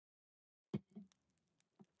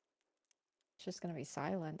It's just gonna be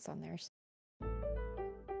silence on there.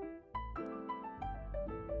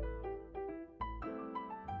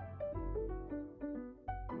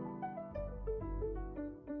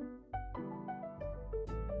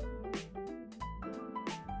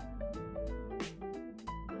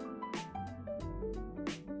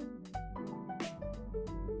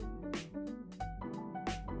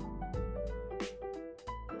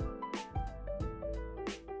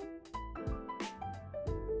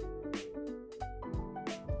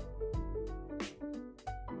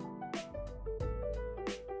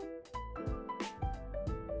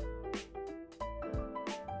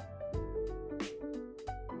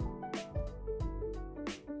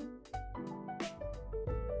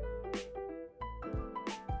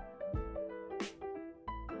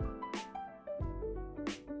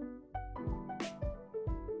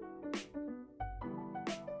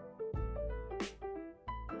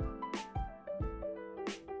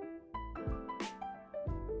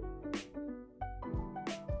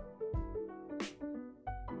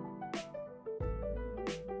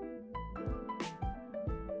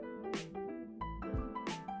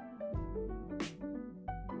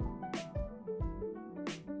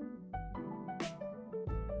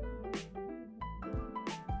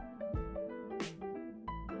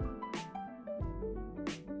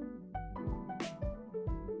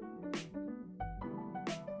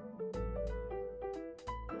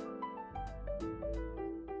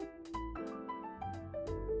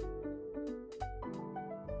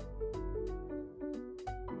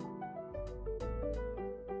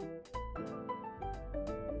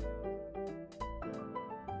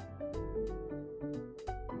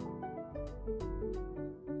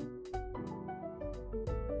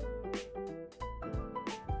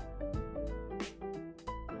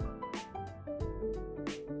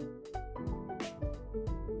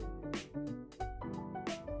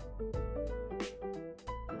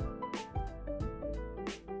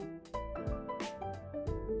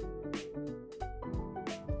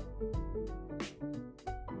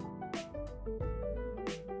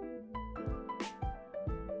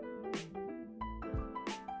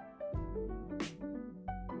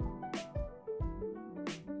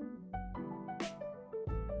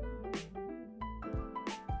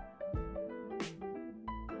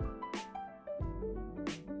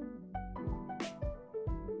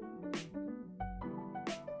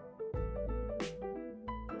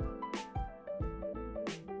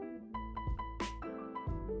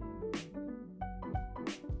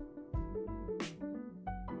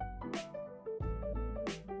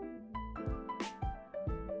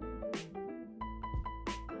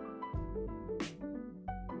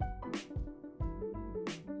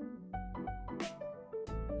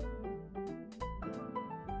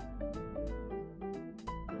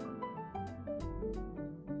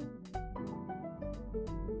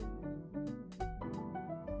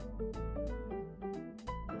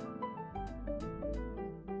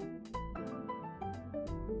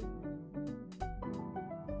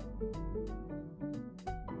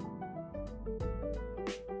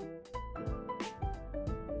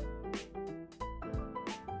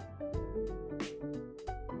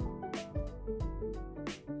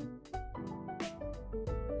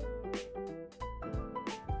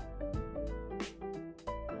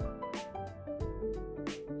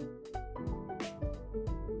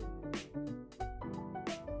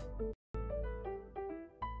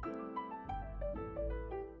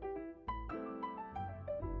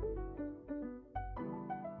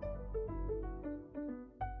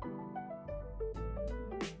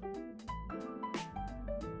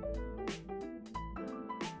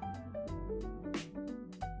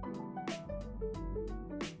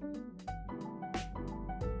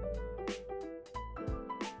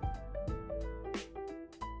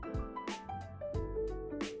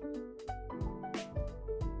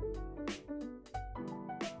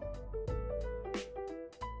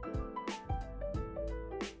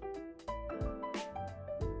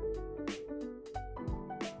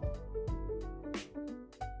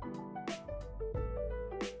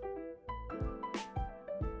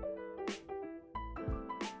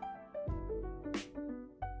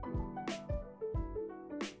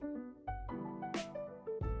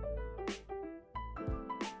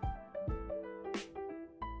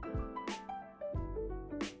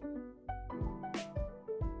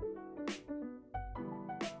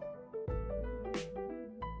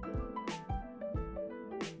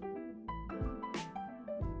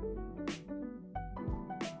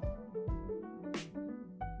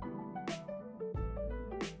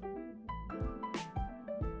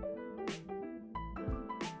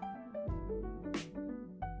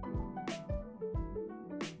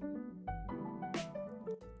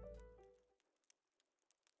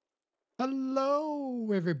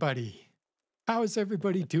 Hello, everybody. How is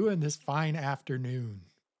everybody doing this fine afternoon?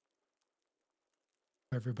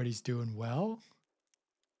 Everybody's doing well.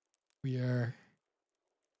 We are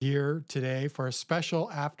here today for a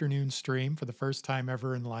special afternoon stream for the first time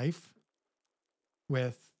ever in life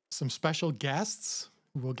with some special guests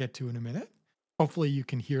who we'll get to in a minute. Hopefully you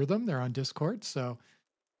can hear them. They're on Discord. So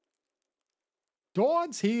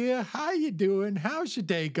Dawn's here. How you doing? How's your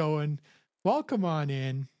day going? Welcome on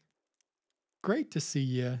in. Great to see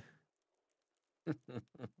you.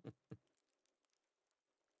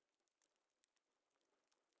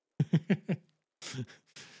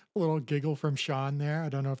 A little giggle from Sean there. I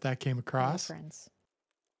don't know if that came Hello, across. friends.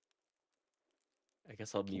 I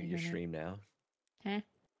guess I'll Can mute you your hear me? stream now. Huh?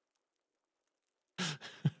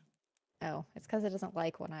 Oh, it's because it doesn't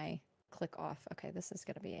like when I click off. Okay, this is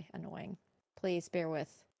going to be annoying. Please bear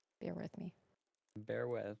with me. Bear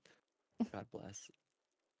with. God bless.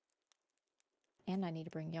 And I need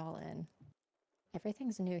to bring y'all in.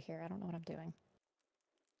 Everything's new here. I don't know what I'm doing.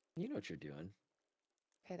 You know what you're doing.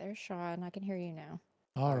 Okay, there's Sean. I can hear you now.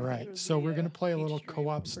 All Alright. right. There's So the, we're going to play a Peach little stream.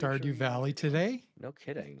 co-op I'm pretty sure Stardew you know Valley what you're doing. today. No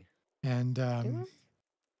kidding. And Do we?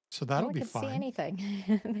 so No that'll one be can see fun.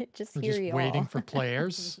 anything. They just We're hear just y'all. waiting for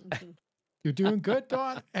players. You're doing good,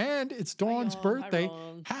 Dawn. And it's Dawn's Ron. Hi, birthday.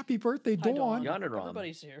 Ron. Happy birthday, Hi, Dawn. Jan and Rom.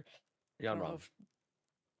 Everybody's here. I Jan don't know Rom.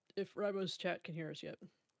 if Ribo's chat can hear us yet.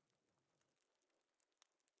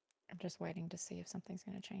 I'm just waiting to see if something's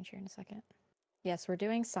going to change here in a second. Yes, we're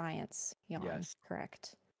doing science, Jan. Yes.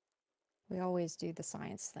 Correct. We always do the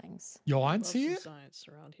science things. Dawn's Love some here? science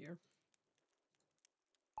around here.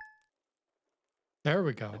 There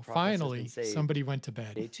we The go. progress has been Finally, saved. somebody went to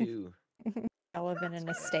bed. Day 2. Y'all have been in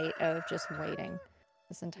a state of just waiting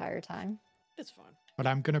this entire time. It's fine. But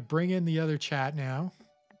I'm going to bring in the other chat now.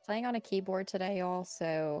 I'm playing on a keyboard today, y'all,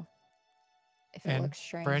 so if it And looks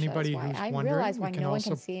strange, for anybody that's why. who's I wondering, realize we why can no one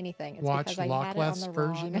also can see anything. It's Watch because I had it on Lockleth's the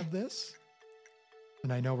version wrong. of this.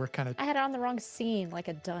 And I know we're kind of... I had it on the wrong scene, like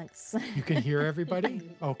a dunce. You can hear everybody?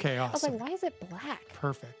 Okay, I was like, awesome. why is it black?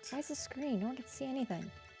 Perfect. Why is the screen? No one can see anything.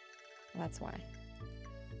 Well, that's why.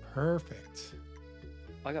 Perfect.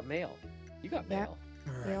 I got mail. You got Yeah. mail.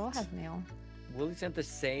 All We all right. have mail. Willie sent the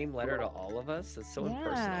same letter to all of us. It's so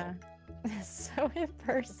Yeah. So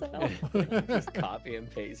impersonal. impersonal. Just copy and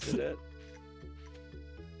pasted it.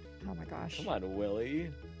 Oh my gosh. Come on,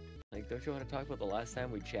 Willie. Like, don't you want to talk about the last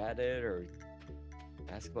time we chatted or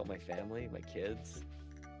ask about my family, my kids?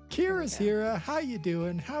 Kira's go. here. How you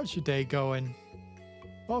doing? How's your day going?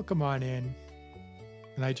 Welcome on in.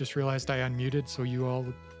 And I just realized I unmuted, so you all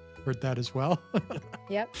heard that as well.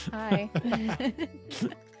 Yep. Hi.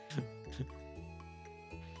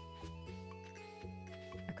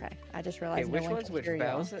 Okay. I just Hey, realized which no one one's can which? hear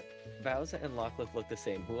y'all. Bowser and Lockleth look the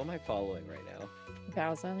same. Who am I following right now?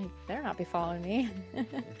 Bowser, you better not be following me. I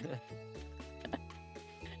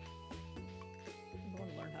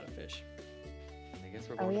want to learn how to fish. I guess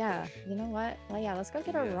we're Oh going yeah. to fish. You know what? Well, yeah. Let's go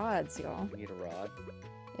get our Yeah. rods, y'all. We need a rod.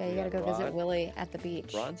 Yeah, you We gotta got go a visit rod. Willie at the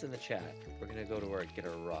beach. Ron's in the chat. We're gonna go to work, get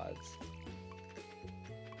our rods.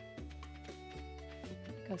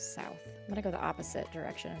 Go south. I'm gonna go the opposite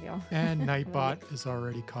direction of y'all. And Nightbot is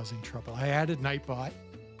already causing trouble. I added Nightbot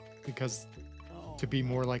because Oh, to be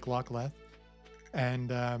more like Lockleth.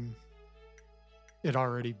 And it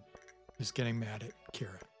already is getting mad at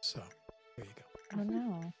Kira. So there you Oh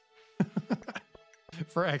no. go.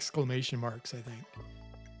 For exclamation marks, I think.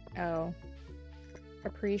 Oh.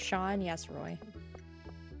 Capri Sean, yes, Roy.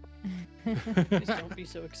 please don't be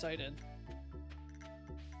so excited.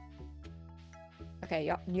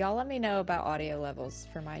 Okay, y'all let me know about audio levels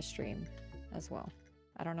for my stream as well.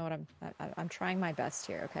 I don't know what I'm trying my best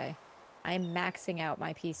here, okay? I'm maxing out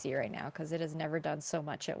my PC right now because it has never done so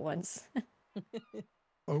much at once.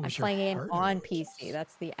 Oh, I'm was your playing it heart on emojis. PC.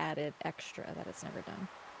 That's the added extra that it's never done.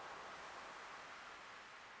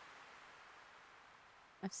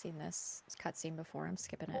 I've seen this cutscene before. I'm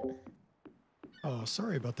skipping it. Oh,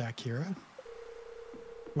 sorry about that, Kira.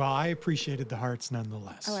 Well, I appreciated the hearts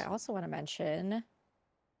nonetheless. Oh, I also want to mention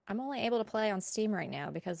I'm only able to play on Steam right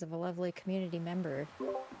now because of a lovely community member,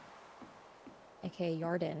 aka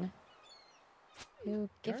Yarden, who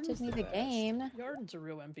gifted Yarden's me the the best. game. Yarden's a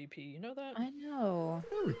real MVP. You know that? I know.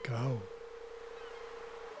 There we go.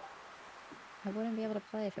 I wouldn't be able to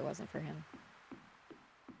play if it wasn't for him.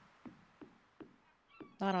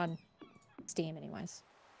 Not on Steam, anyways.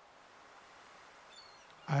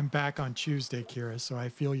 I'm back on Tuesday, Kira, so I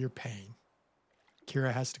feel your pain.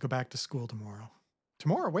 Kira has to go back to school tomorrow.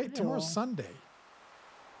 Tomorrow? Wait, tomorrow's Ew. Sunday.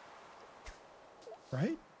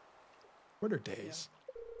 Right? What are days?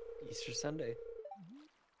 Easter Sunday.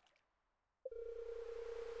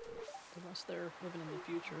 Unless they're living in the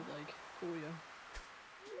future, like Fuya.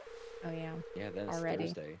 Oh yeah, Yeah, then it's Already.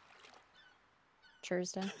 Thursday.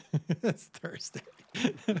 Thursday. It's Thursday.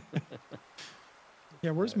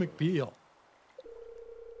 Yeah, where's McBeal?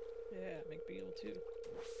 Yeah, McBeal too.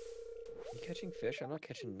 You catching fish? I'm not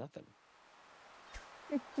catching nothing.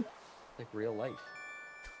 Like real life.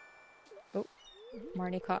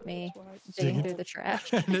 Marnie caught me That's why digging Digging through the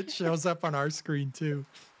trash. And it shows up on our screen too.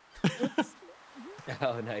 Oops,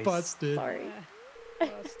 Oh, nice. Busted. sorry.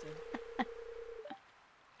 Busted.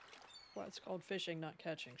 Well, it's called fishing, not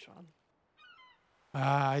catching, Sean.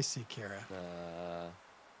 Ah, I see, Kara.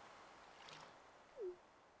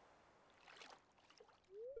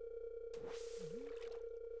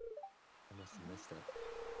 I must have missed it.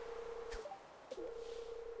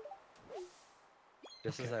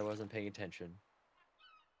 Just as Okay. I wasn't paying attention.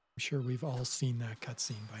 I'm sure we've all seen that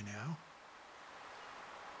cutscene by now.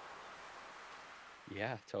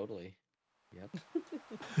 Yeah, totally. Yep.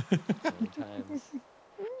 Many times.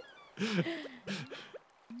 I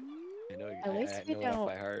know. At least I we know it off don't-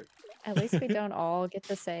 by heart. At least we don't all get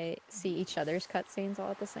to see each other's cutscenes all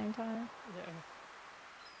at the same time. Yeah.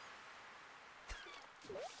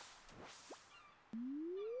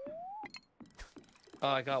 Oh,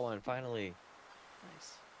 I got one finally.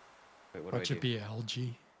 Nice. Wait, what What do I should do? be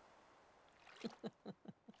algae?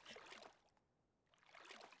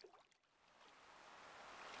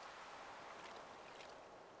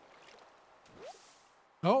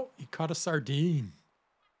 Oh, you caught a sardine.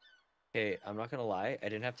 Okay, I'm not gonna lie. I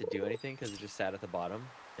didn't have to do anything because it just sat at the bottom,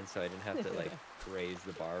 and so I didn't have to like raise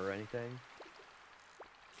the bar or anything.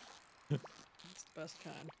 It's the best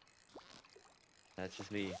kind. That's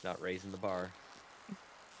just me not raising the bar.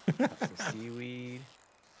 Got some seaweed.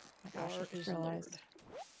 Oh my gosh, Bar I just is realized.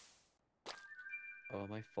 Oh,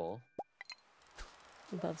 am I full?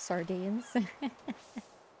 Love sardines.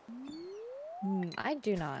 I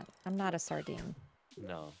do not. I'm not a sardine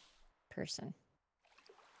No. person.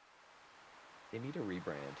 They need a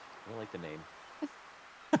rebrand. I don't like the name.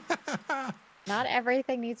 Not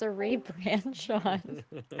everything needs a rebrand, Sean.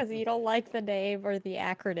 Because you don't like the name or the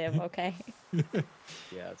acronym, okay?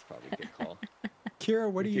 Yeah, that's probably a good call. Kira,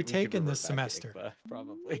 what are We you could- we could taking this revert back to semester? ICBA,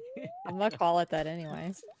 probably. I'm gonna call it that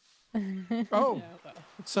anyways. Oh, Yeah, well,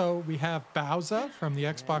 so we have Bowza from the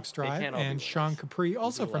Yeah, Xbox they Drive can't all be and with Sean us. Capri, We do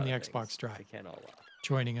also a from lot the of Xbox things. Drive, They can't all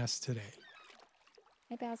joining us today.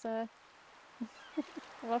 Hey, Bowser.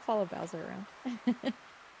 I'll follow Bowser around. don't follow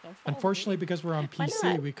Unfortunately, me. because we're on Why PC,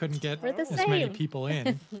 not? we couldn't get We're the as many same. people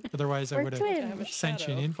in. Otherwise, I We're would have I have a twins. sent you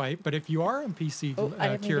an shadow. invite. But if you are on PC, Oh, I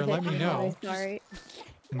didn't mean to Kira, let hit me you. know, Sorry.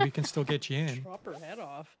 and we can still get you in. Chop her head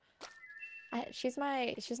off. She's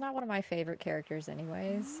not one of my favorite characters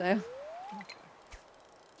anyways, so. Okay.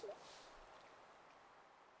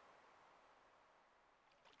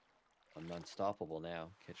 I'm unstoppable now,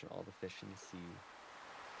 catching all the fish in the sea.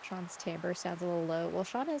 Sean's timbre sounds a little low. Well,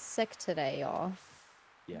 Sean is sick today, y'all.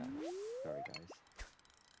 Yeah. Sorry, guys.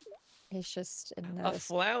 He's just in A the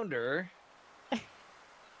flounder?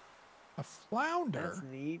 A flounder. That's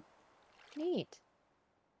neat. neat.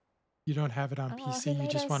 You don't have it on Oh, PC. who You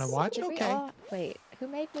made just want to us- watch? did we Okay. all- Wait, who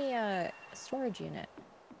made me a storage unit?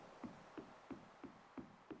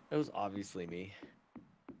 It was obviously me.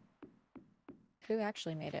 Who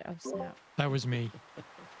actually made it? Oh snap! That was me.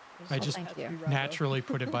 This I is just thank Happy you. Rubber. Naturally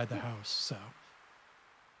put it by the house. So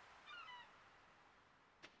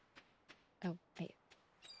Oh wait,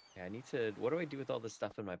 Yeah, I need to. What do I do with all this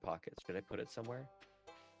stuff in my pockets? Should I put it somewhere?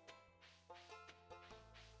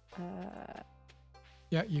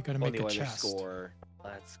 yeah, you got to Oh, make the a Oilers chest. score.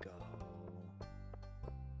 Let's go. oh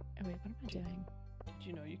wait, what am I doing? Did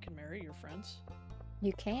you know you can marry your friends?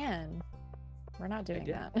 You can. We're not doing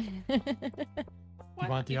did. that. You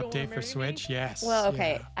want the don't wanna update for marry me? Switch? Yes. well,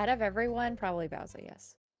 okay. yeah. Out of everyone, probably Bowser.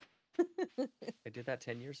 Yes. I did that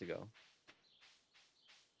 10 years ago.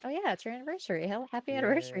 Oh yeah, it's your anniversary. Hell, happy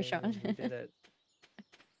anniversary, Yay, Sean. We did it.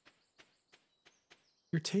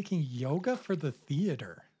 You're taking yoga for the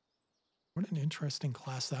theater. What an interesting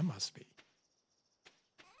class that must be.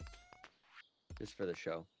 Just for the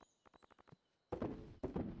show.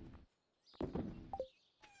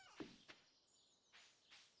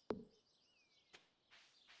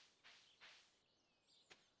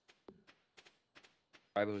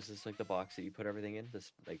 Right, but was this like the box that you put everything in?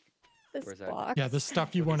 This like This Where's that? box. Yeah, the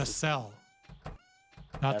stuff you What want is to this? sell,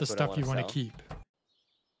 not the That's what I stuff you wanna want to sell? keep.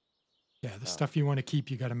 Yeah, the Oh. stuff you want to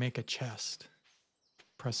keep, you got to make a chest.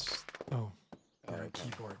 Press. Oh, you're on okay.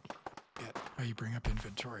 keyboard. Get how you bring up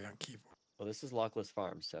inventory on keyboard. Well, this is Lockleth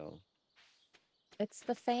Farm, so It's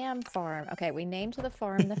the fam farm. Okay, we named the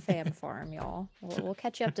farm the fam farm, y'all. We'll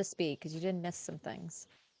catch you up to speed because you did miss some things.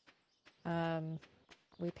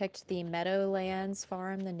 We picked the Meadowlands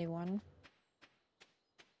farm, the new one.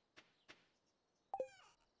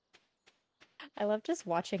 I love just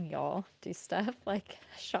watching y'all do stuff. Like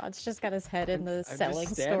Sean's just got his head in the I'm selling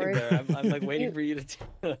just standing store. there. I'm like waiting You- for you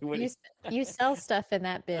to. What do You sell stuff in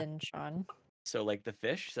that bin, Sean. So like the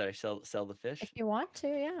fish? Should I sell the fish? If you want to,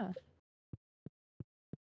 yeah.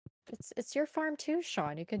 It's your farm too,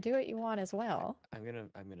 Sean. You can do what you want as well. I'm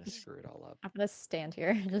gonna screw it all up. I'm gonna stand here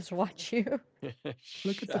and just watch you. Look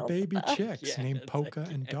at the Sell baby stuff. chicks named Can't, I Polka and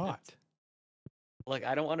can't. Dot. Like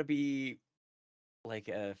I don't want to be like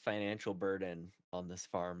a financial burden on this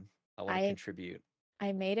farm. I want to contribute.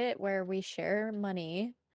 I made it where we share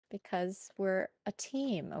money because we're a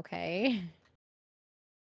team, okay?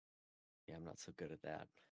 Yeah, I'm not so good at that.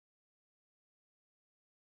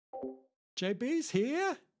 JB's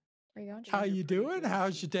here. Where you going, How Sean? You're you pretty doing? good at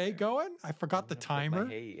How's your day there. going? I forgot the I'm gonna put timer.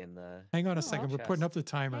 my hay in the. Hang on a Aw. second. We're putting up the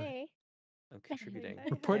timer. Hey. I'm contributing.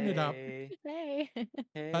 We're putting it up. Hey, Hey.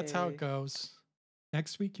 That's how hey. it goes.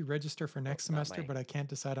 Next week you register for next not semester, my but I can't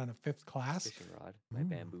decide on a 5th class. Fishing rod, my Ooh.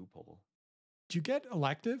 bamboo pole. Do you get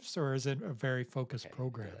electives or is it a very focused Okay,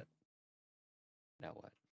 program? did it. Now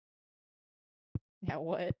what? Now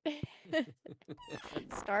what?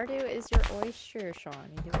 Stardew is your oyster, Sean.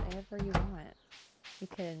 You do whatever you want. You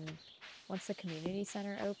can, once the community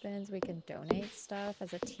center opens, we can donate stuff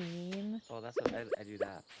as a team. Well, that's what I do.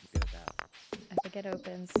 That I'm good at that. I think it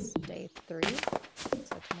opens day 3,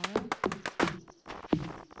 so tomorrow.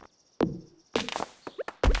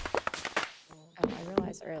 Oh, I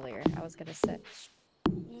realized earlier I was gonna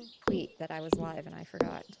tweet that I was live and I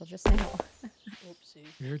forgot until just now. Oopsie.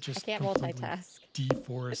 You're I just can't completely multitask. It's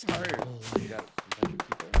deforesting hard. the whole You land. got a bunch of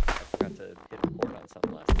people. I forgot to hit record on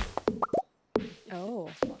something last night. Oh.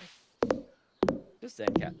 This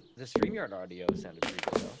Zencat, the StreamYard audio sounded pretty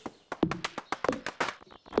good though.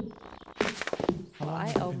 How Well, long I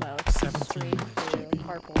have you been almost live? 17 streamed minutes, through JB.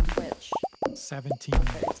 Carpool Twitch 17 on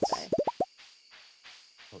minutes. Thursday.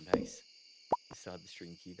 Oh, nice. You still have the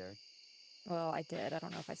stream key there. Well, I did. I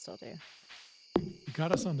don't know if I still do. You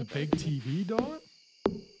got us on the big TV, Dawn?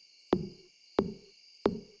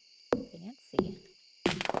 Fancy.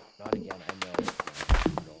 Not again. I know.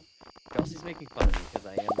 No. Kelsey's making fun of me because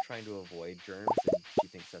I am trying to avoid germs, and she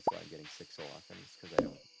thinks that's why I'm getting sick so often. It's because I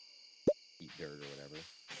don't eat dirt or whatever.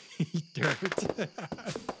 Dirt.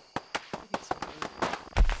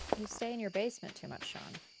 You stay in your basement too much, Sean.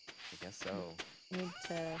 I guess so. You need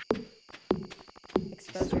to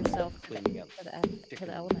expose yourself to Cleaning up the chickens.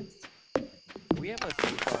 elements. We have a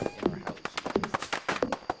food farm in our house.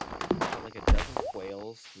 We've got like a dozen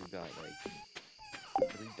quails. We've got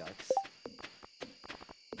like 3 ducks.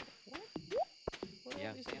 What? What are Yeah.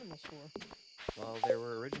 all these animals for? Well, they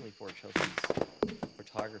were originally for Chelsea's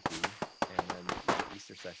photography, and then the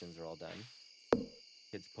Easter sessions are all done.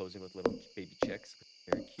 Kids posing with little baby chicks,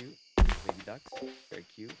 very cute. Baby ducks, very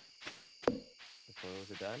cute. The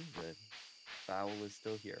photos are done. The fowl is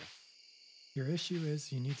still here. Your issue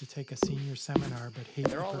is you need to take a senior seminar, but hate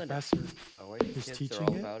They're the all in it. professor. Oh, wait, Who's kids teaching are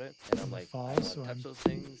all it about it, and in I'm the like, fall, I don't so touch I'm those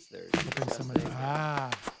things. They're Hoping somebody,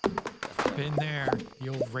 disgusting. That's been right. there. The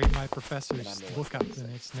old rate my And professors I'm the one look up, who's and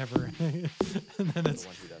like- it's never, and then I'm the it's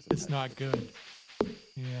one who doesn't it's touch not the good. things.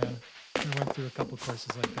 Yeah, I went through a couple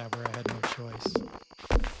courses like that where I had no choice.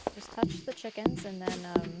 Just touch the chickens and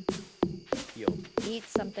then Healed. eat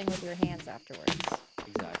something with your hands afterwards.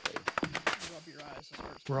 Exactly. Rub your eyes as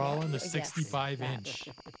hard as We're all in the Yes, 65 that. inch.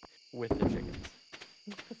 With the chickens.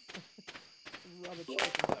 Rub a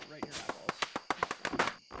chicken butt right in your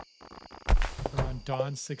eyeballs. We're on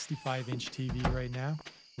Dawn's 65 inch TV right now.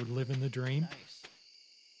 We're living the dream. Nice.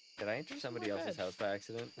 Did I enter Just in somebody my else's bed. house by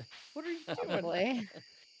accident? What are you doing? Probably.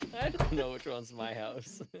 I don't know which one's my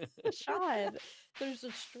house. Sean, There's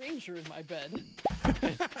a stranger in my bed.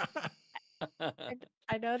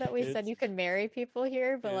 I know that we said It's- you can marry people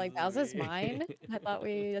here, but like that was it's me. mine. I thought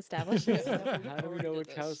we established this. Yeah, we How do we already know did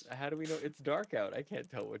which house? this. How do we know? It's dark out. I can't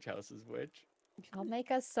tell which house is which. I'll make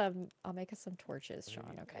us some torches, I Sean,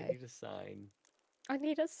 need- I okay? need a sign. I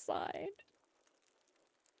need a sign.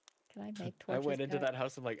 Can I make I torches? went into guys? that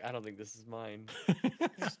house. I'm like, I don't think this is mine.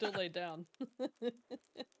 You're still laid down.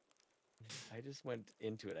 I just went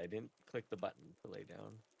into it. I didn't click the button to lay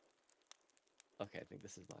down. Okay, I think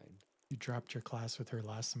this is mine. You dropped your class with her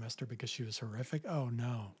last semester because she was horrific? Oh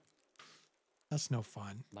no. That's no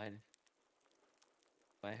fun. Mine.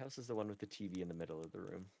 My house is the one with the TV in the middle of the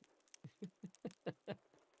room.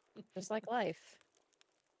 Just like life.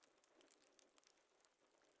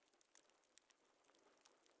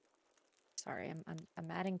 Sorry,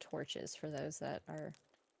 I'm adding torches for those that are.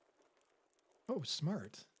 Oh,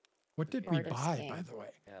 smart. What did Okay. we Artist buy, game. by the way?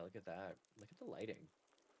 Yeah, look at that. Look at the lighting.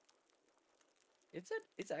 It's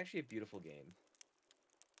actually a beautiful game.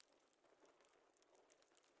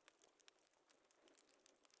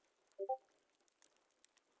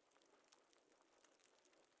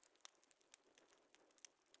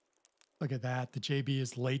 Look at that. The JB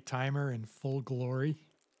is late timer in full glory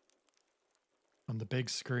on the big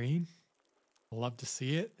screen. Love to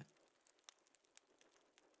see it.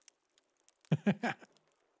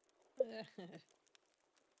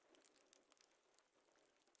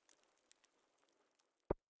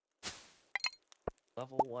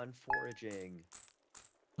 Level 1 foraging.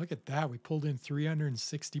 Look at that. We pulled in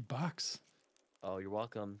 360 bucks. Oh, you're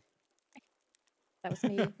welcome. That was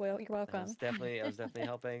me. Well, you're I welcome. was definitely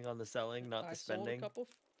helping on the selling, not I the sold spending. a couple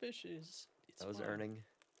fishes. It's I was fine. earning.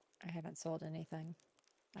 I haven't sold anything.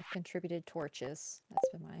 I've contributed torches. That's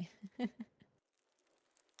been my.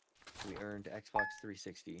 We earned Xbox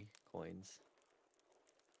 360 coins.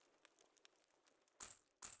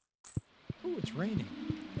 Oh, it's raining.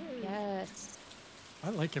 Yes. I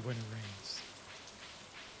like it when it rains.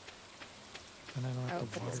 And I don't have Oh,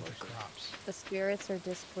 to but water it's- the crops. The spirits are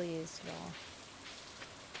displeased, y'all.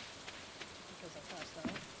 Because I passed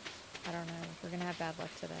out. I don't know. We're gonna have bad luck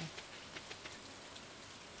today.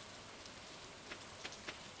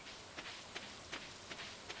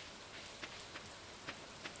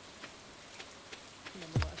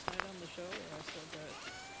 Remember last night on the show where I said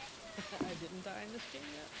that I didn't die in this game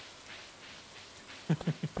yet?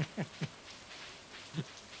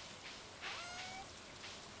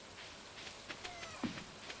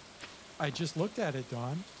 I just looked at it,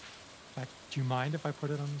 Dawn. Do you mind if I put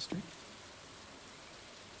it on the stream?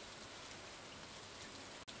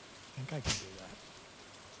 I think I can do that.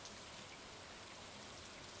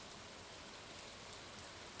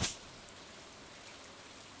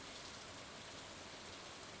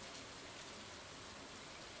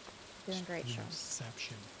 Doing great, Sean.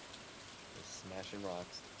 Inception. Just smashing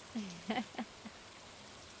rocks.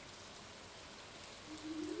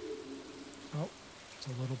 Oh, it's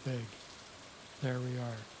a little big. There we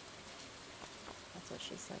are. That's what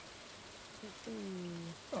she said.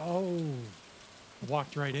 Oh,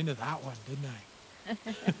 walked right into that one, didn't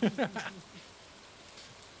I?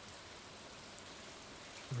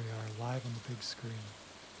 We are live on the big screen.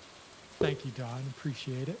 Thank you, Don.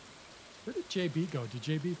 Appreciate it. Where did JB go? Did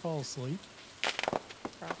JB fall asleep?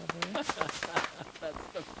 Probably. That's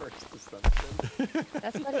the first assumption.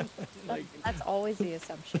 That's what it, Like, that's always the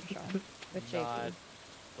assumption, Sean. With JP. not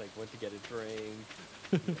like went to get a drink,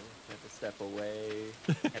 you know, had to step away,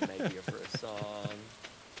 had an idea for a song.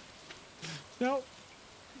 No.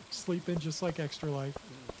 Sleeping just like Extra Life.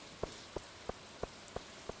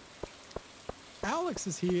 Alex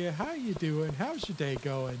is here. How you doing? How's your day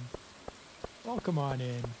going? Welcome on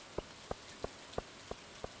in.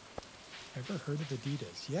 Ever heard of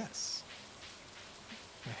Adidas? Yes.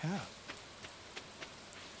 I have.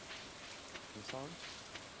 The song?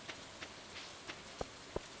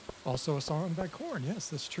 Also a song by Korn. Yes,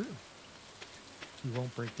 that's true. You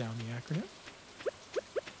won't break down the acronym?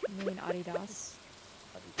 You mean Adidas?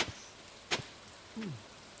 Adidas. Ooh.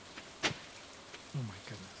 Oh my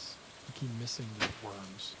goodness. I keep missing these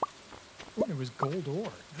worms. Oh, and it was gold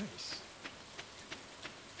ore. Nice.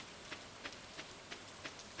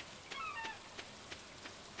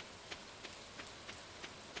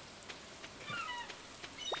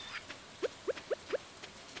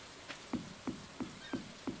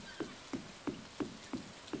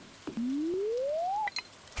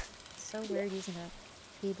 It's so weird using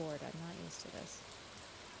a keyboard. I'm not used to this.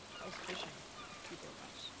 I was fishing. Keyboard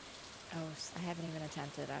mouse. Oh, I haven't even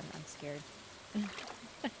attempted. I'm scared.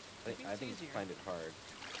 I think easier. find it hard.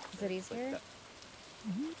 Is it It's like easier? that-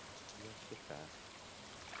 You have to get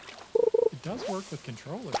fast. It does work with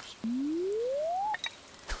controllers.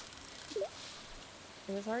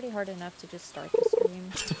 It was already hard enough to just start the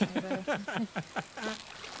stream. Although-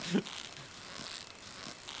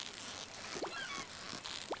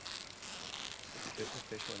 Good to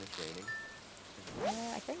fish when it's raining.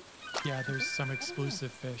 I think Yeah, there's some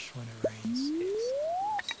exclusive fish when it rains.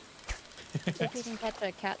 you can catch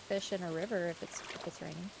a catfish in a river if it's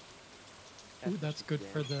raining. Ooh, that's good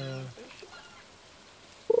for the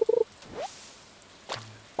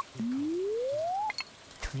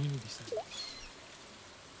community center.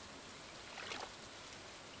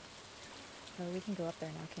 Oh, we can go up there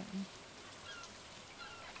now, can't we?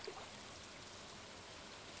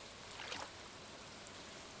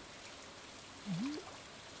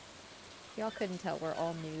 Y'all couldn't tell we're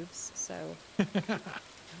all noobs, so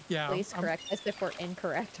Yeah, please correct us if we're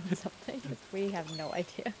incorrect on something. 'Cause we have no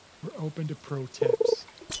idea. we're open to pro tips.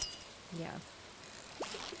 Yeah.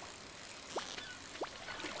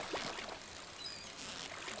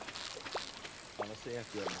 Honestly, I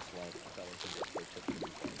feel this life. I thought I could get pork chops for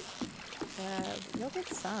these guys. You'll get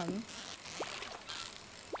some.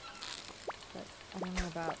 But I don't know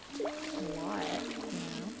about what, you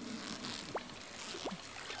know?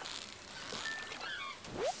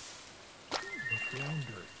 Look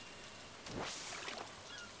yonder.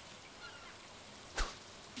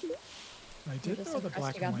 I You're did just know the impressed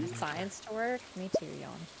black you and got white. the science to work? Me too,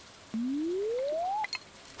 Yawn.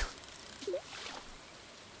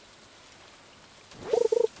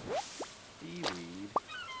 Seaweed.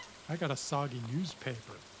 I got a soggy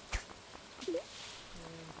newspaper.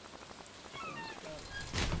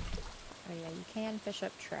 Oh yeah, you can fish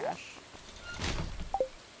up trash.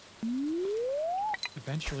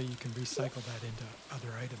 Eventually, you can recycle that into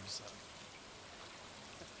other items.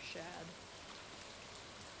 Shad.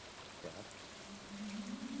 Yeah.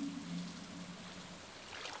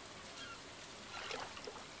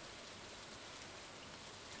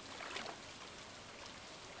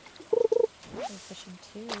 You're fishing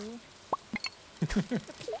too.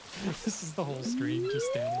 This is the whole stream, just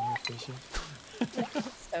standing here fishing.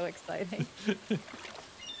 So exciting. All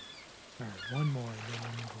right, one more, and then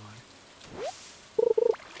we'll move on.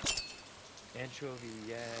 Anchovy,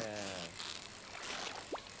 yeah.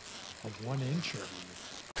 A 1-incher. You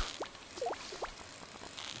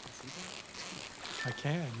can see that? I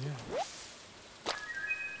can, yeah.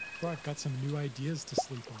 Oh, I've got some new ideas to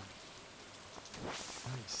sleep on.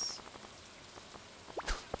 Nice.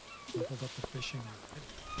 Leveled up the fishing already.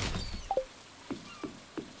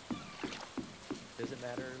 Does it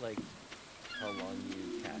matter, like, how long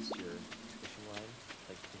you cast your fishing line?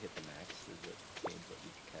 Like, to hit the max? Does it change what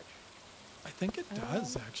you can catch? I think it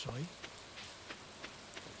does, actually.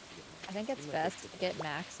 I think it's best to get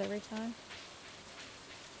max every time.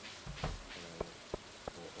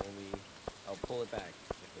 Will only... I'll pull it back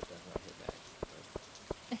if it does not hit max.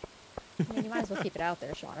 I mean, you might as well keep it out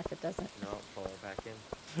there, Sean, if it doesn't. No, pull it back in.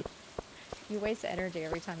 You waste energy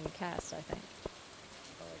every time you cast, I think.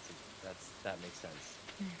 Oh, that makes sense.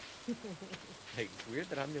 Hey, it's weird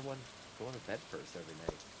that I'm the one going to bed first every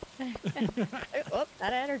night. Oh,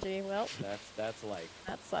 that energy. Well, That's life.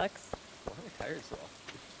 that sucks. Why am I tired so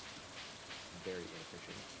often? Very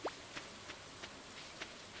inefficient.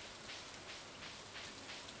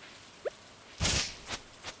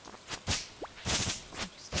 I'm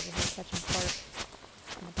just over here catching carp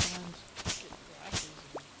in the pond. Get glasses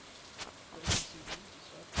and frozen CDs and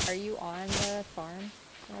stuff. Are you on the farm,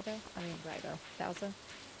 Ribo? I mean, Ribo. Thousa?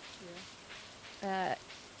 Yeah.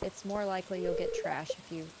 It's more likely you'll get trash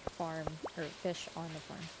if you farm or fish on the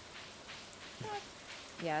farm.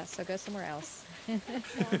 Yeah, so go somewhere else.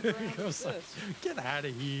 What's this? Get out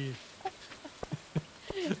of here. What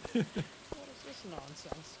is this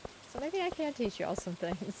nonsense? So maybe I can teach you all some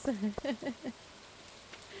things.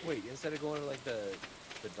 Wait, instead of going to like the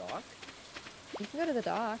dock? You can go to the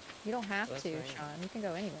dock. You don't have That's to, right. Sean. You can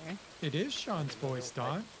go anywhere. It is Sean's voice,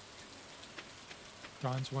 Dawn.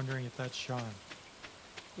 Dawn's wondering if that's Sean.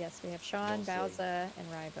 Yes, we have Sean, Mostly. Bowza, and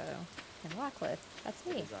Ribo, and Lockleth. That's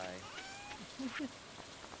me. It is I. Oh, it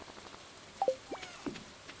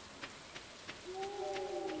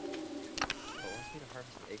wants me to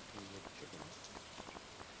harvest an egg from the chickens.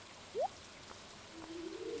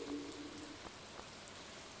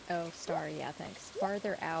 Oh, sorry. Yeah, thanks.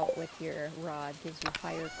 Farther out with your rod gives you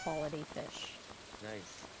higher quality fish.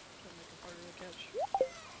 Nice. That'll make it harder to catch.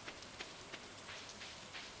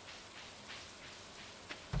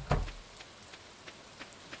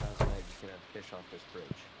 Last night, just gonna fish off this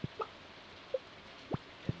bridge.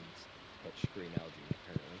 And catch green algae,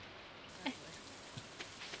 apparently.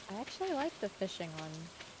 I actually like the fishing on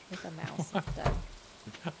with a mouse instead.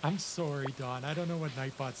 I'm sorry, Dawn. I don't know what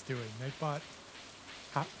Nightbot's doing. Nightbot,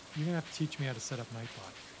 you're going to have to teach me how to set up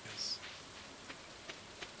Nightbot, because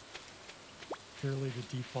clearly the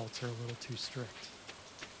defaults are a little too strict.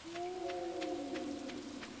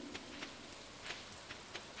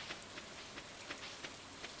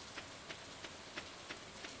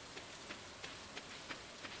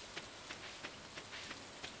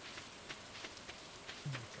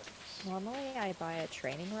 Normally, I buy a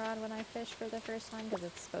training rod when I fish for the first time because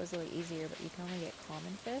it's supposedly easier, but you can only get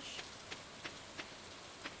common fish.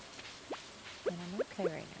 And I'm okay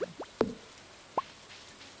right now.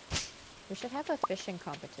 We should have a fishing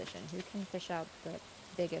competition. Who can fish out the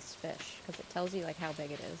biggest fish? Because it tells you like how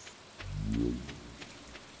big it is.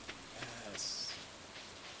 Yes.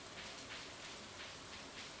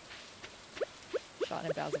 Sean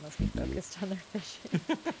and Bowser must be focused on their fishing.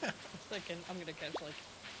 I'm thinking I'm gonna catch like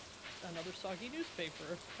another soggy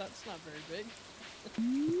newspaper. That's not very big.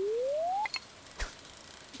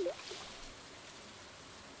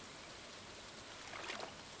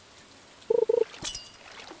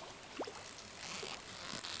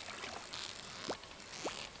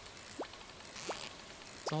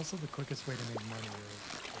 It's also the quickest way to make money.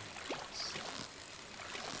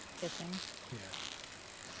 Fishing. Yeah.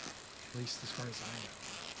 At least as far as I know.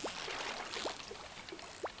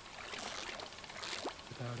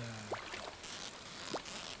 Without a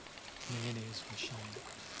mayonnaise machine.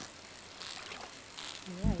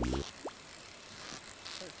 Right.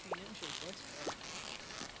 13 inches, let's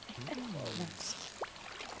go. Nice.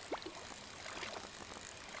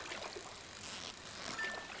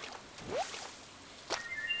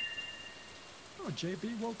 Oh,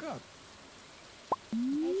 JB woke up.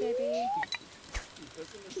 Hey, JB.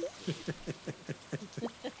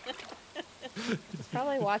 He's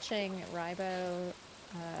probably watching Rybo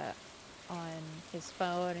on his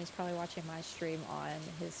phone. He's probably watching my stream on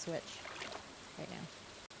his Switch right now.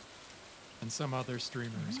 And some other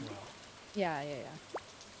streamer as well. Yeah. It's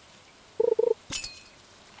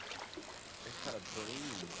kind of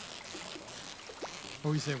breathe.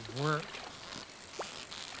 Oh, he's at work.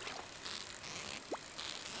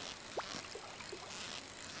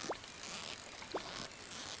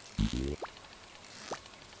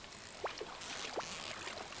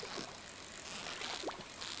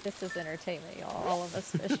 This is entertainment, y'all. All of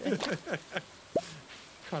us fishing.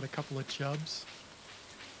 Caught a couple of chubs.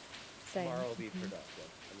 Same. Tomorrow will be productive.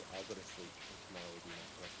 I mean, I'll go to sleep, and tomorrow will be my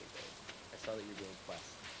productive day. I saw that you're doing quests.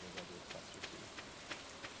 Maybe I'll do a quest or two.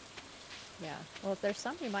 Yeah. Well, if there's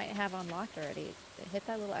some you might have unlocked already, hit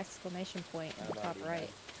that little exclamation point in the top already in right.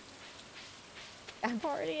 bed. I'm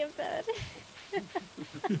already in bed.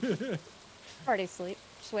 Already asleep.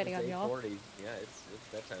 Just waiting on It's y'all. 8:40. Yeah, it's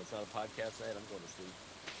bedtime. It's not a podcast night. I'm going to sleep.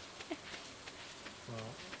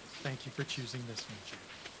 Well, thank you for choosing this one, Jake.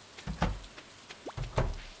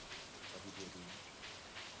 Love you, JB.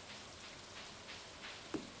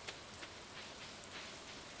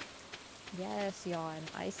 Yes, yawn.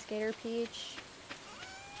 Ice Skater Peach.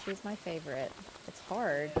 She's my favorite. It's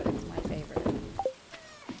hard, but it's my favorite.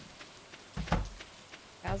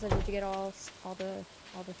 Bowser, did you get all the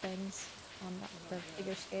things on the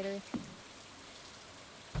figure skater?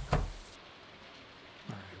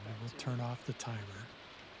 Alright, we will turn off the timer.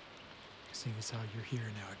 Seeing as how you're here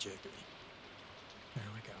now, JB. There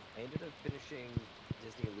we go. I ended up finishing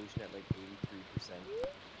Disney Illusion at like 83%.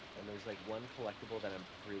 And there's like one collectible that I'm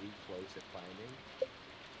pretty close at finding.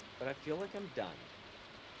 But I feel like I'm done.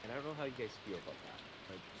 And I don't know how you guys feel about that.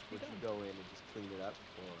 Like, would you go in and just clean it up,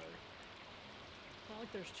 or... It's not like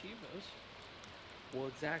there's Chivos. Well,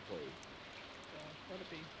 exactly. Let it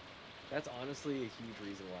be. That's honestly a huge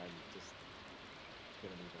reason why I'm just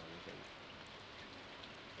gonna move on, I think.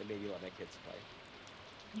 And maybe let my kids play.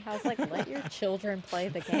 I was like, let your children play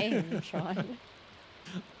the game, Sean. Well,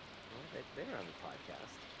 they don't have a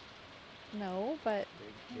podcast. No, but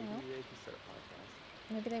Maybe Aw. they can start a podcast.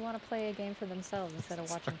 maybe they want to play a game for themselves instead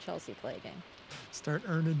of watching Chelsea play a game. Start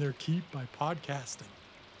earning their keep by podcasting.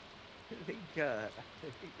 I think they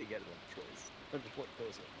get enough choice on what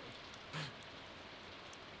goes on.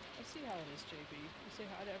 I see how it is, JB. You say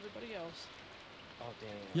hi to everybody else. Oh, damn.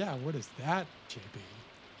 Yeah, what is that, JB?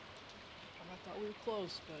 I thought we were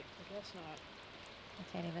close, but I guess not. I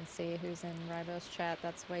can't even see who's in Rybo's chat.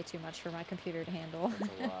 That's way too much for my computer to handle.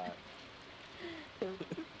 That's a lot.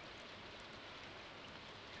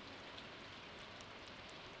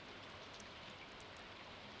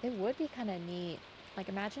 It would be kind of neat. Like,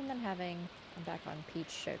 imagine them having... I'm back on Peach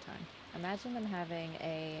Showtime. Imagine them having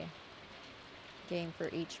a game for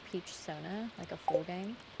each Peach Sona, like a full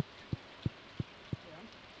game. Yeah.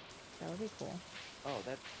 That would be cool. Oh,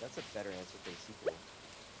 that's a better answer for a sequel.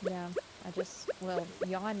 Yeah, well,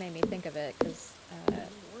 Yawn made me think of it, because More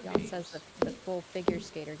Yawn says games. the full figure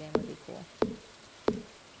skater game would be cool.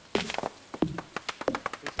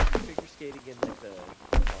 There's some figure skating in like the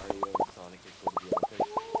Mario and Sonic or the Olympics.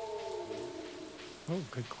 Oh,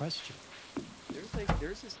 good question.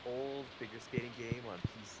 There's this old figure skating game on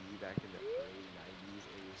PC back in the early 90s.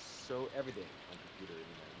 It was so everything on computer in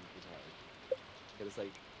the 90s was hard. It was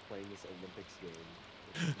like playing this Olympics game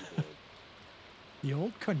with a keyboard. The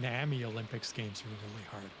old Konami Olympics games were really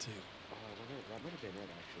hard too. Oh, I wonder, that might have been it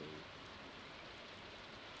actually.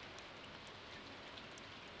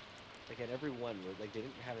 Like at every one, like they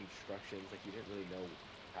didn't have instructions. Like you didn't really know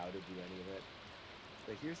how to do any of it.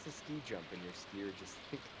 Like here's the ski jump, and your skier just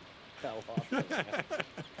like, fell off. The ramp.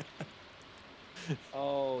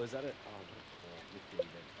 Oh, is that it? Oh, what a cool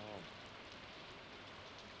McDavid. Oh.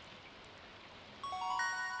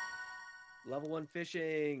 Level 1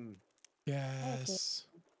 fishing. Yes.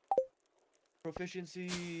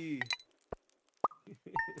 Proficiency.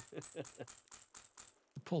 We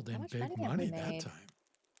pulled How in much big money have we money that made? time.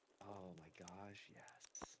 Oh my gosh, yes.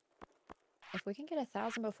 If we can get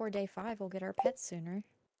 1,000 before day 5, we'll get our pets sooner.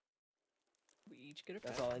 We each get a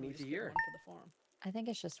That's pet, all I and we need to just get hear. one for the farm. I think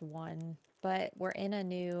it's just one, but we're in a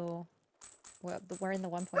new. Well, we're in the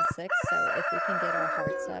 1.6, so if we can get our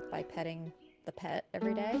hearts up by petting the pet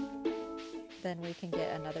every day, then we can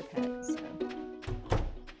get another pet. So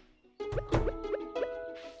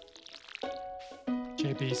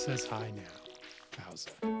JB says hi now.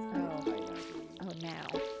 Bowser. oh, Hi, Nagini. oh now.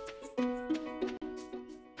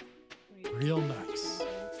 We Real nice.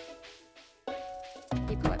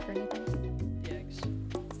 Keep what for anything? the eggs.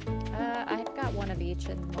 I've got one of each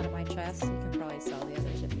in one of my chests. You can probably sell the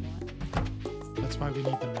others if you want. That's why we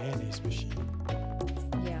need the mayonnaise machine.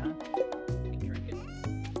 Yeah, You can drink it.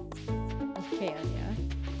 you can, yeah.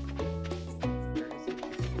 Where is it?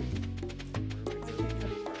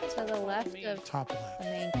 To the left me. of Top the left.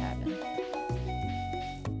 main cabin.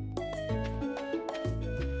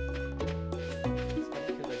 It's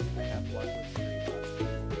funny because I have Lockleth stream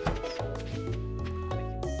up, so I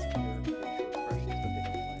can see your facial expressions, but they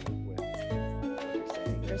don't line up with what you're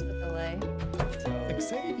saying. There's the delay. So,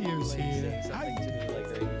 Xavier's like, here. saying something to me, like,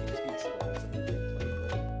 you can just be expressive and play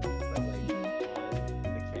with, but, like,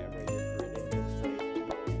 on the camera, you're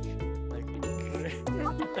grinning,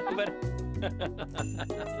 but,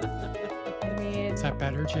 I mean, Is that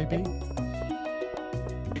better, JB?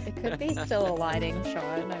 it could be still a lighting,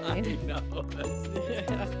 Sean. I I mean, know.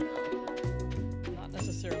 Yeah. Not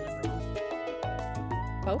necessarily wrong.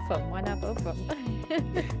 both of them. Why not both of them?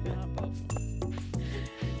 Not both.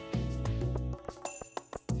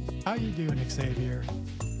 How you doing, Xavier?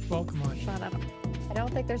 Welcome on. Sean, I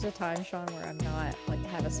don't think there's a time, Sean, where I'm not like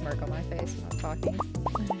have a smirk on my face when I'm talking.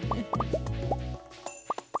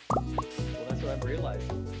 Well, that's what I'm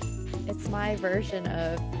realizing. It's my version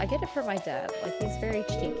of I get it from my dad. Like he's very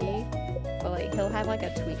cheeky, but like he'll have like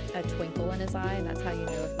a twinkle in his eye, and that's how you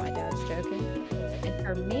know if my dad's joking. And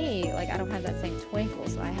for me, like I don't have that same twinkle,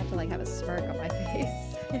 so I have to like have a smirk on my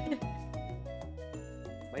face.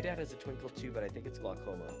 My dad has a twinkle too, but I think it's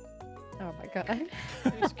glaucoma. Oh my god.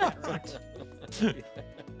 It's cataract.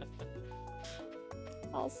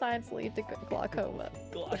 All signs lead to glaucoma.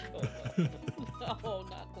 Glaucoma. No,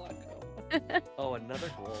 not glaucoma. Oh, another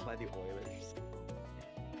goal by the Oilers.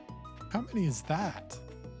 How many is that?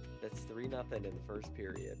 That's 3-0 in the first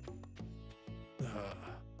period. Uh,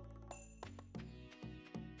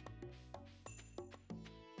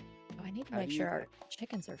 Oh, I need to How make do sure you- our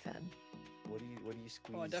chickens are fed. What do you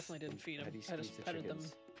squeeze? Oh, I definitely didn't feed How them. do you I just squeeze the petted them.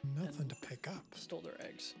 chickens? nothing to pick up. Stole their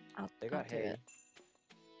eggs. They I'll got do hay. it.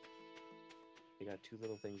 They got 2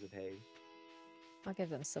 little things of hay. I'll give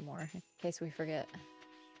them some more in case we forget.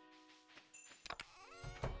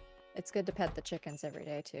 It's good to pet the chickens every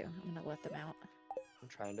day too. I'm gonna let them out. I'm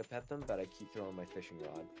trying to pet them, but I keep throwing my fishing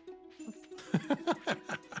rod.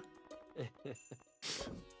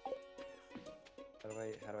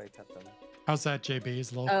 How do I pet them? How's that, JB?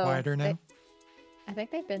 Is a little Oh, quieter now? I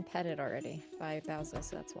think they've been petted already by Bowser,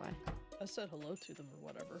 so that's why. I said hello to them or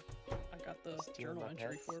whatever. I got the Steal journal my entry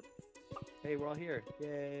pets. for it. Hey, we're all here!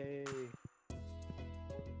 Yay!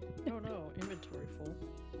 Oh no, inventory full.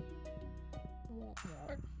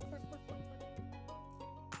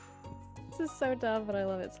 This is so dumb, but I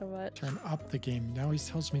love it so much. Turn up the game. Now he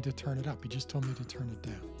tells me to turn it up. He just told me to turn it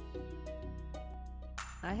down.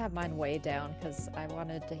 I have mine way down because I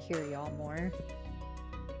wanted to hear y'all more.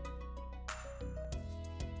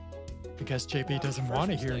 Because JB doesn't first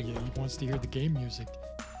want to hear mistake. you. He wants to hear the game music.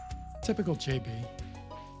 Typical JB.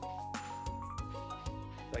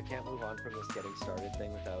 So I can't move on from this getting started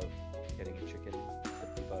thing without getting a chicken to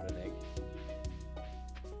poop out an egg.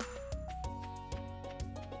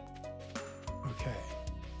 Okay.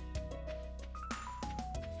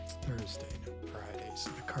 It's Thursday, not Friday,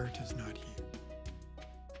 so the cart is not here.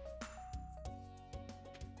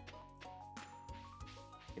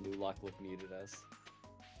 I knew Lockleth muted us.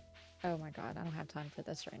 Oh my god, I don't have time for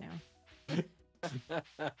this right now.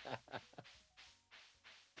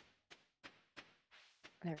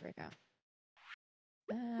 There we go.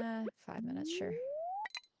 5 minutes, sure.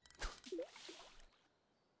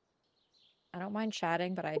 I don't mind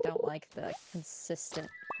chatting, but I don't like the consistent,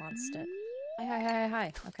 constant.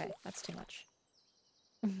 Hi. Okay, that's too much.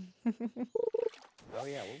 Oh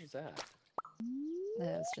yeah, what was that?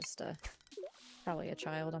 That was just probably a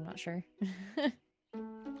child, I'm not sure.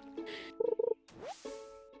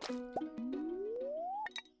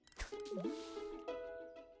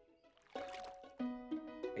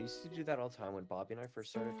 Hey used to do that all the time when Bobby and I first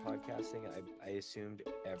started podcasting. I assumed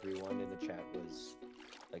everyone in the chat was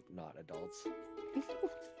like not adults.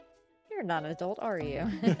 You're not an adult, are you?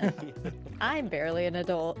 I'm barely an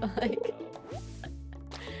adult. Like,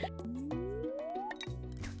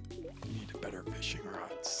 You need a better fishing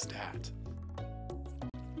rod stat.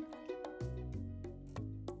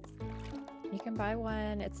 you can buy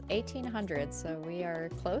one. It's 1800, so we are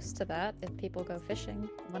close to that. If people go fishing,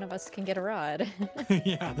 one of us can get a rod.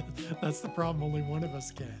 Yeah, that's the problem. Only one of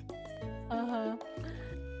us can. Uh-huh.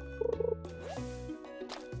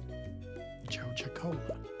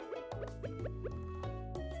 Coca-Cola.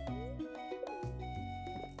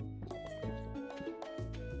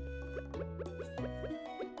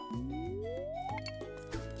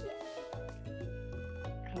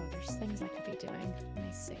 Oh, there's things I could be doing. Let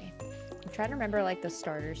me see. I'm trying to remember like the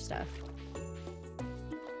starter stuff.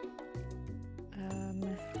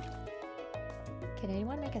 Can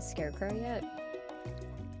anyone make a scarecrow yet?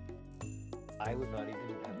 I would not even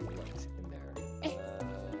have looked in there.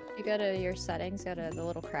 You go to your settings, go to the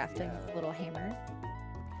little crafting Yeah. little hammer.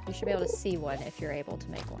 You should be able to see one if you're able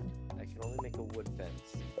to make one. I can only make a wood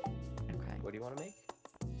fence. Okay. What do you want to make?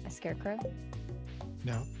 A scarecrow?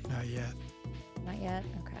 No, not yet. Not yet?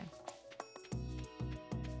 Okay.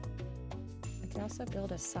 We can also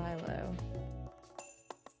build a silo.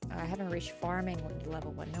 Oh, I haven't reached farming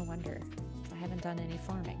level 1, no wonder. I haven't done any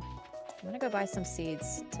farming. I'm gonna go buy some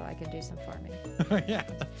seeds so I can do some farming. Yeah,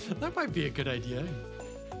 that might be a good idea.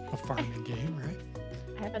 A farming game, right?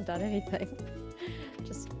 I haven't done anything.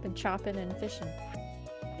 Just been chopping and fishing.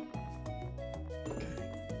 Okay.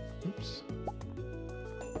 Oops.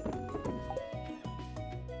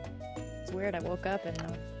 It's weird, I woke up and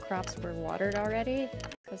the crops were watered already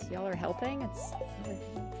because y'all are helping. I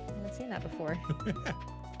haven't seen that before.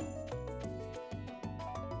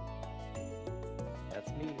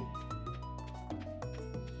 That's me.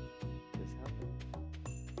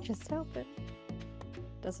 Just helping.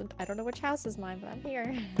 Just helping. I don't know which house is mine, but I'm here.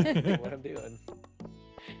 Doing what I'm doing.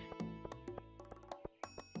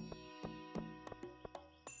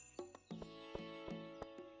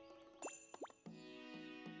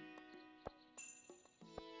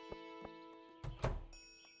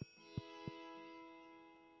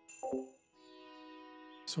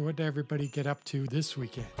 So what did everybody get up to this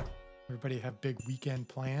weekend? Everybody have big weekend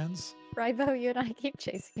plans? Rybo, you and I keep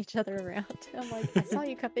chasing each other around. I'm like, I saw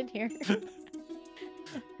you come in here.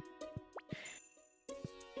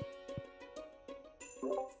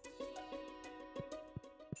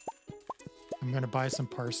 I'm gonna buy some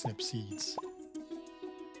parsnip seeds.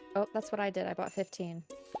 Oh, that's what I did. I bought 15.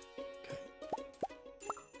 Okay.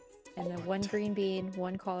 And then Bought one 10. green bean,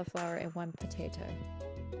 one cauliflower, and one potato.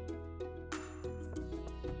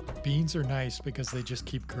 Beans are nice because they just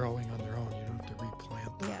keep growing on their own. You don't have to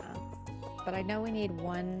replant them. Yeah. But I know we need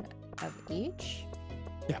one of each.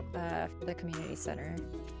 Yeah. For the community center.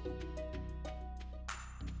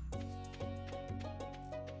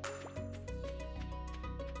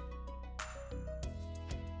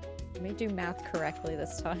 Let me do math correctly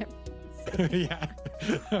this time. Yeah.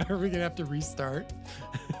 Are we gonna have to restart?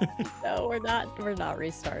 No, we're not. We're not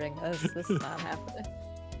restarting this. This is not happening.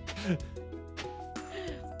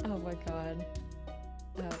 Oh my god.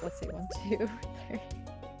 Let's see. 1, 2, 3.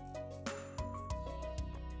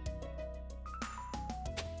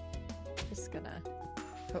 Just gonna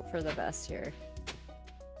hope for the best here.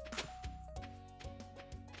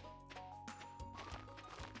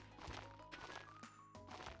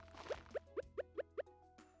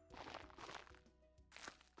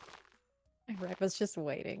 Riba's just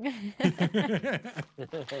waiting.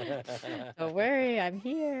 Don't worry, I'm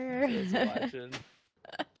here. Just watching.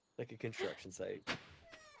 Like a construction site.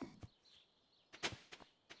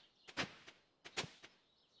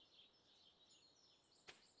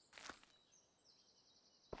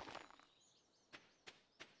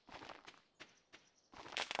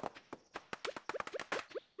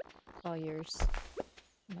 All yours.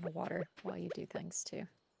 I'm gonna water while you do things too.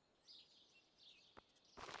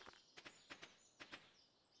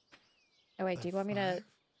 Oh wait, do you want me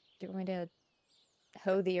to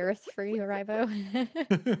hoe the earth for you, Rybo?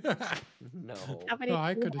 No. How many No,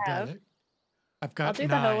 I do you could have have? done it. I've I'll got do 9.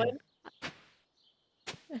 the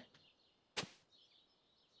hoeing.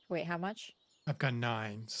 Wait, how much? I've got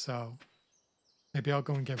 9, so maybe I'll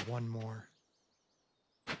go and get one more.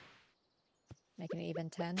 Make it an even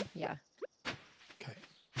 10? Yeah. Okay,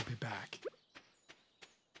 I'll be back.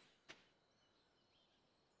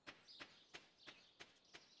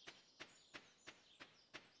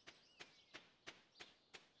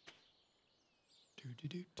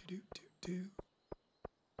 Do.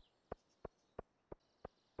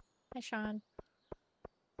 Hi, Sean.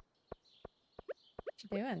 What you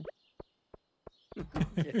doing?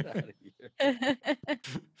 Get out of here.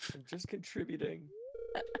 I'm just contributing.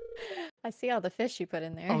 I see all the fish you put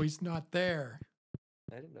in there. Oh, he's not there.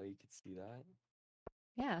 I didn't know you could see that.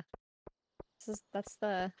 Yeah. That's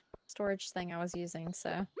the storage thing I was using,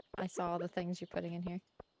 so I saw all the things you're putting in here.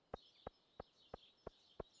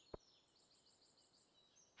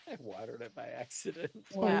 I watered it by accident.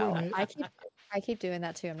 Blowing Yeah, it. I keep doing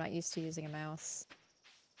that too. I'm not used to using a mouse.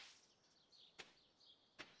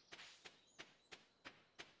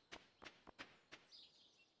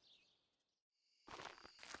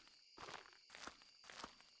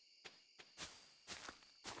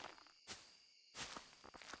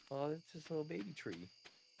 Oh, it's just a little baby tree.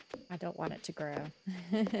 I don't want it to grow.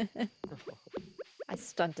 I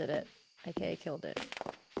stunted it, aka killed it.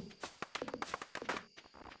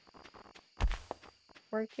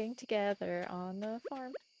 Working together on the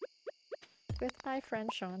farm with my friend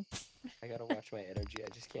Sean. I gotta watch my energy. I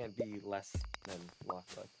just can't be less than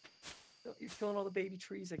Lockleth. No, you're killing all the baby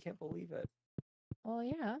trees. I can't believe it. Well,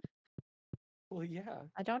 yeah, Well, yeah.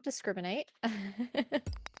 I don't discriminate.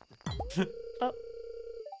 Oh.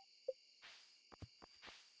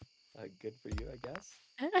 Good for you, I guess.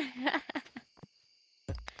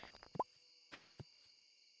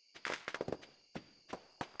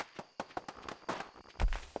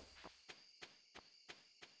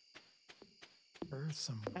 Where's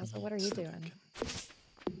some Basil, what are weeds you that I doing?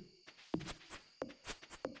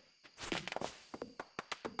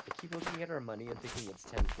 I keep looking at our money and thinking it's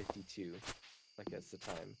 10:52. Like that's the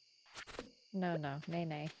time. No, nay,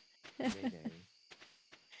 nay. Nay, nay.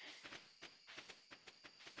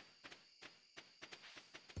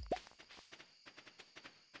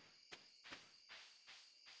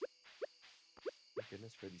 Thank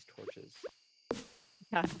goodness for these torches.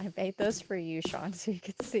 Yeah, I made those for you, Sean, so you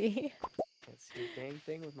could see. Can't see a dang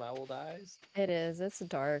thing with my old eyes. It is. It's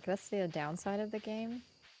dark. That's the downside of the game.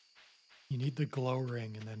 You need the glow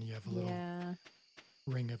ring, and then you have a little Yeah.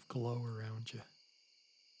 ring of glow around you.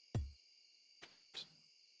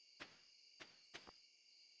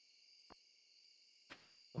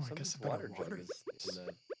 Well, Oh, I guess somebody's I better water jug water is in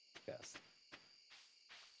the chest.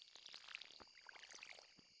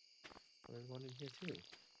 Well, there's one in here too.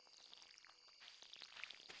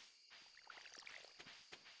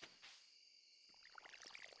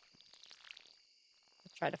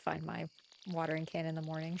 Try to find my watering can in the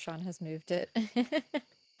morning. Sean has moved it.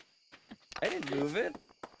 I didn't move it.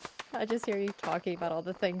 I just hear you talking about all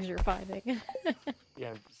the things you're finding. Yeah,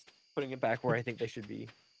 I'm just putting it back where I think they should be.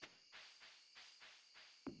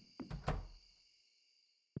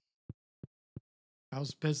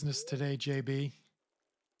 How's business today, JB?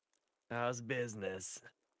 How's business?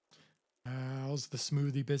 How's the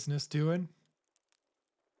smoothie business doing?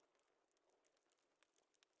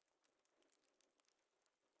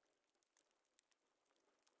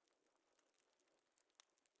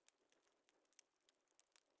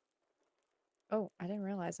 Oh, I didn't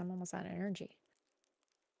realize I'm almost out of energy.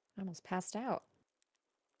 I almost passed out.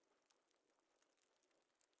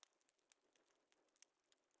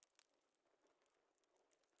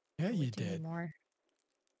 Yeah, Oh, you wait, do you need did. more?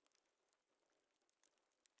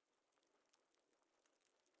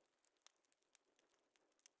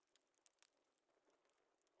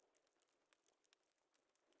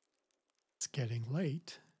 It's getting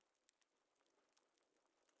late.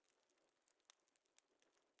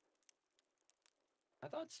 I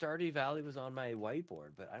thought Stardew Valley was on my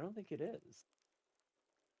whiteboard, but I don't think it is.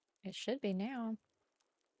 It should be now.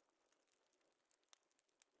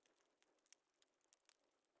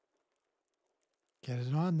 Get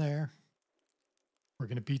it on there. We're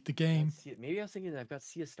going to beat the I game. see it. Maybe I was thinking I've got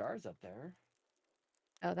Sea of Stars up there.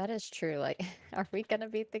 Oh, that is true. Like, are we gonna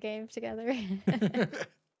beat the game together?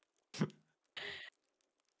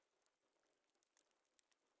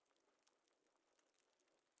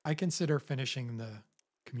 I consider finishing the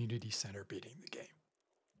community center beating the game.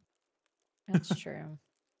 That's true.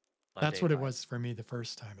 On That's day what it 5. was for me the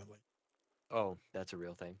first time at least. Oh, that's a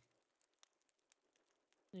real thing.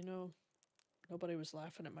 You know, nobody was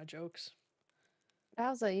laughing at my jokes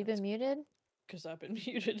Bowser, you been muted? because I've been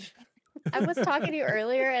muted. I was talking to you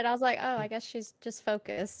earlier and I was like, oh, I guess she's just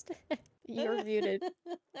focused. You're muted.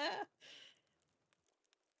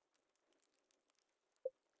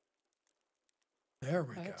 There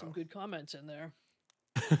we I had some go. good comments in there.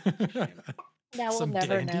 Now we'll Some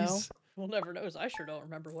never know. dandies. We'll never know. 'Cause I sure don't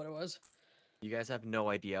remember what it was. You guys have no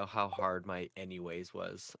idea how hard my anyways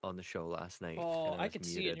was on the show last night. Oh, and I was could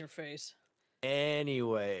see it in muted. your face.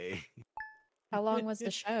 Anyway. How long was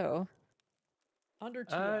the show? Under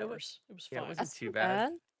 2 It hours. It was yeah, it fine. wasn't That's too not bad.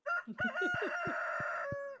 bad.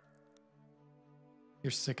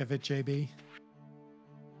 You're sick of it, JB?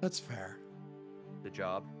 That's fair. The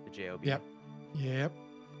job, the JOB. Yep. Yep.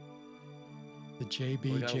 The JB,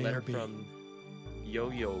 We got a letter JRB. from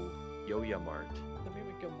Yo-Yo Mart. Let me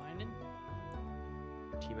go mining.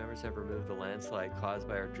 Team members have removed the landslide caused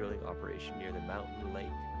by our drilling operation near the mountain lake.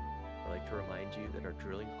 I'd like to remind you that our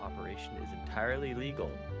drilling operation is entirely legal,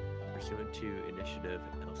 pursuant to Initiative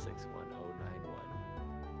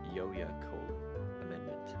L610991, Yo-Yo Code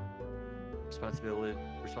Amendment. Responsible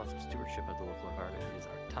stewardship of the local environment is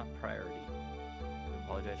our top priority. We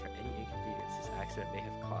apologize for any inconvenience this accident may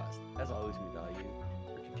have caused. As always, we value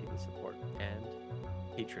your continued support and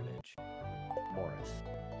patronage. Morris,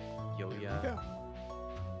 Yo-Yo Yeah.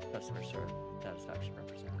 Customer Satisfaction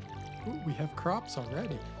Representative. Ooh, we have crops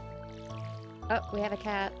already. Oh, we have a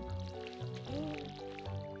cat.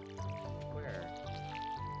 Where?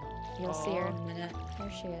 You'll see her in Aw. a minute.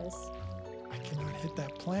 There she is. I cannot hit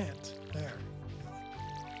that plant. There.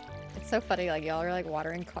 It's so funny, like y'all are like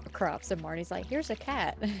watering crops, and Marty's like, "Here's a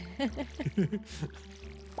cat."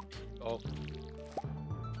 Oh.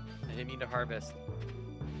 I didn't mean to harvest.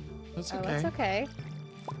 That's Oh, okay. that's okay.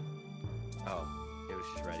 Oh, it was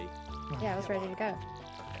just ready. Yeah, I was ready to go. Okay.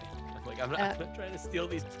 I'm like, I'm not trying to steal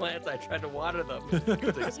these plants. I tried to water them.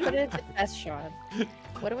 Let's put it to test, Sean.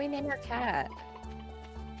 What do we name our cat?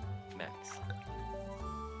 Max.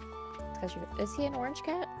 Is he an orange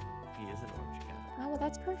cat? He is an orange cat. Oh, well,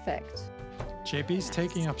 that's perfect. JB's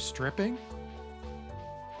taking up stripping?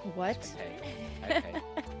 What? Pay. I pay.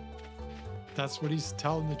 That's what he's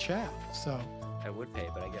telling the chat. So. I would pay,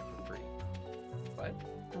 but I get it for free. What?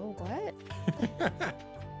 Oh, what?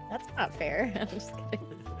 That's not fair. I'm just kidding.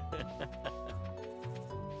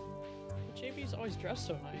 JB's always dressed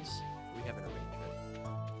so nice. We have an arrangement.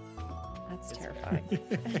 That's It's terrifying.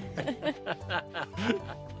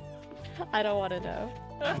 I don't want to know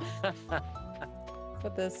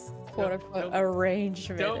what this quote unquote Don't-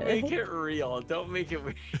 arrangement Don't make is. it real. Don't make it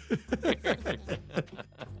weird.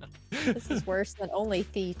 This is worse than only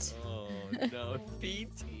feet. Oh no, feet.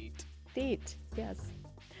 Feet, yes.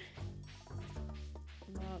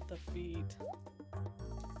 Not the feet.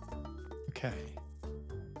 Okay.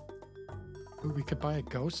 Ooh, we could buy a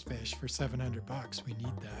ghost fish for $700. We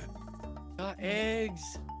need that. Got eggs.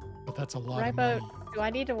 But that's a lot Right of about, money. do I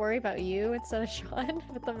need to worry about you instead of Sean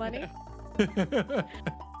with the money? Yeah.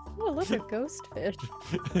 Oh, look, a ghost fish.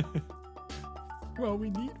 Well, we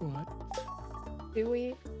need one. Do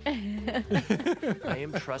we? I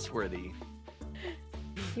am trustworthy.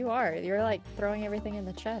 You are. You're like throwing everything in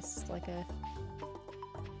the chest like a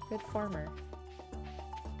good farmer.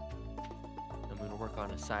 I'm gonna work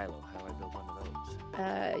on a silo. How do I build one of those?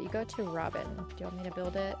 You go to Robin. Do you want me to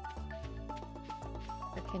build it?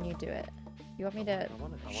 Or can you do it? You want me to I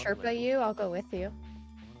wanna Sherpa like- you? I'll go with you.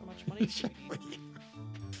 How much money do you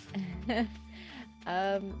need?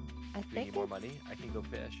 I Do you think need more it's- money? I can go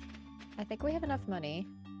fish. I think we have enough money.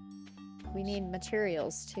 We need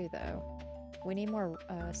materials too, though. We need more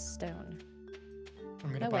stone. I'm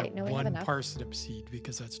going to No, buy wait, no, we have one enough. parsnip seed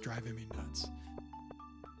because that's driving me nuts.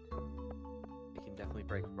 You can definitely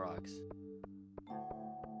break rocks.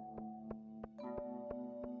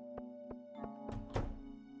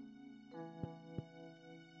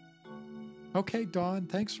 Okay, Dawn,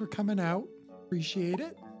 thanks for coming out. Appreciate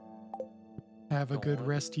it. Have a good Dawn.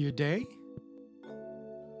 rest of your day.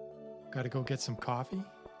 Got to go get some coffee.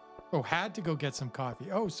 Oh, had to go get some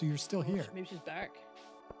coffee. Oh, so you're still here. Maybe she's back.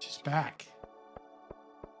 She's back.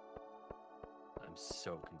 I'm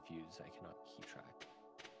so confused. I cannot keep track.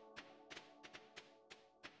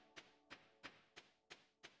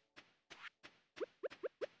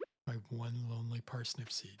 My one lonely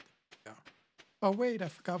parsnip seed. Yeah. Oh, wait, I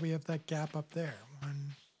forgot we have that gap up there. 1,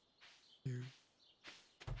 2.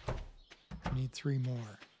 We need 3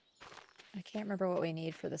 more. I can't remember what we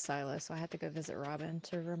need for the silo, so I had to go visit Robin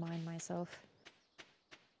to remind myself.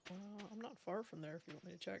 I'm not far from there if you want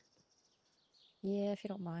me to check. Yeah, if you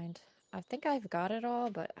don't mind. I think I've got it all,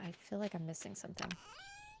 but I feel like I'm missing something.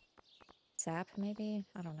 Sap, maybe?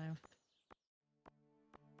 I don't know.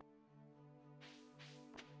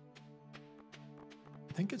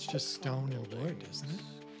 I think it's just stone and wood, isn't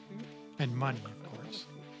it? And money, of course.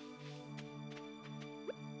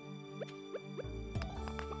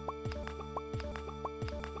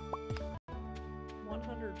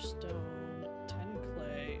 Stone, 10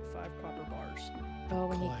 clay, 5 copper bars. Oh,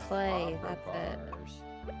 we need Clay. clay. Copper That's it. bars.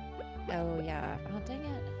 Oh, yeah. Oh, dang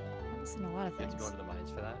it. I'm missing a lot of You have to things. go into the mines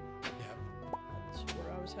for that. Yeah. That's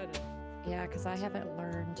where I was headed. Yeah, because I haven't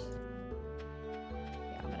learned.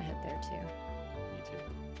 Yeah, I'm gonna head there too. Me too.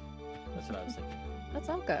 That's what I was thinking. Let's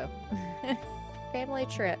all go. Family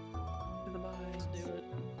trip. To the Let's mines. do it.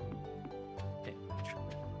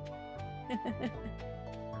 Our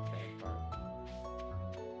fan farm.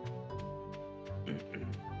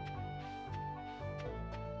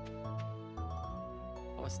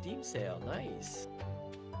 Oh, a Steam sale. Nice.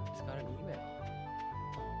 Just got an email.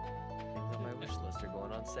 Things on my wish list are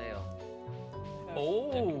going on sale. Have Oh,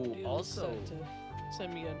 Epic Deals also- set to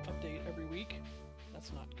send me an update every week.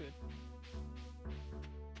 That's not good.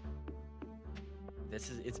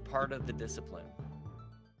 It's part of the discipline.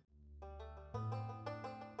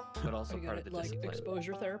 But also Are you part gonna, of the like discipline.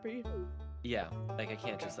 exposure therapy? Yeah, like I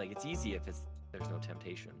can't just like it's easy if there's no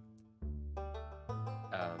temptation.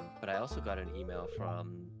 But I also got an email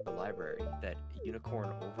from the library that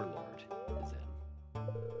Unicorn Overlord is in. I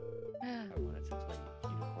wanted to play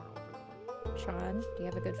Unicorn Overlord. Sean, do you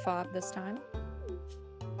have a good fob this time?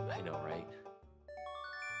 I know, right?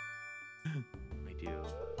 I do.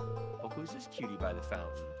 Oh, who's this cutie by the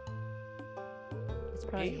fountain? It's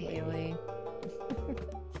probably Haley. Haley.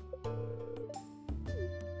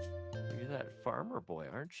 You're that farmer boy,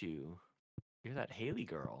 aren't you? You're that Haley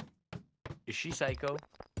girl. Is she psycho?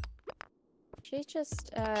 She's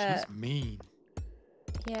just, She's mean.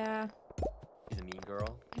 yeah. She's a mean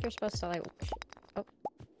girl. I think you're supposed to like. Oh,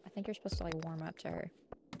 I think you're supposed to like warm up to her.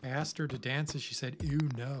 I asked her to dance and she said, "Ew,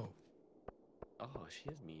 no." Oh, she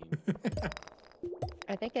is mean.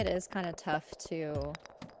 I think it is kind of tough to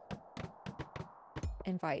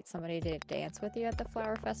invite somebody to dance with you at the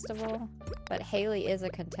flower festival, but Haley is a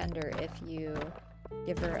contender if you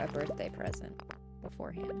give her a birthday present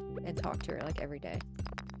beforehand and talk to her like every day.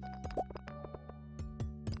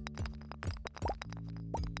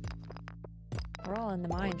 We're all in the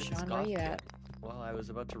mine, Look at this Sean. Where are goth you kid. at? Well, I was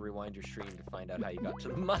about to rewind your stream to find out how you got to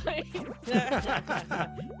the mine.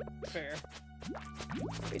 Fair.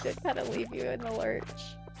 We did kind of leave you in the lurch.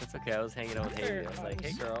 It's okay. I was hanging out with Haley. I was like,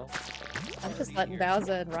 "Hey, girl." I'm just Already letting here.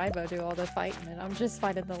 Bowser and Rybo do all the fighting, and I'm just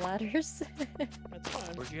fighting the ladders. That's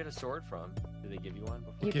fine. Where'd you get a sword from? Did they give you one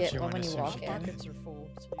before? You Gives get you one one when as you soon as walk you in. get Pockets are full,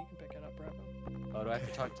 so you can pick it up, Bravo. Oh, do I have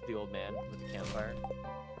to talk to the old man with the campfire? Is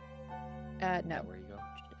No, that where you go?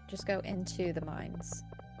 just go into the mines.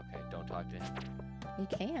 Okay, don't talk to him. You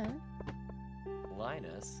can.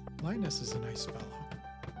 Linus. Linus is a nice fellow.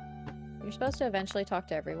 You're supposed to eventually talk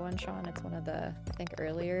to everyone, Sean. It's one of the, I think,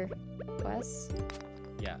 earlier quests.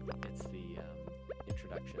 Yeah, it's the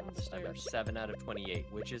introduction. On the I got stairs. 7 out of 28,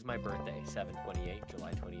 which is my birthday. 7/28,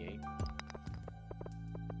 July 28.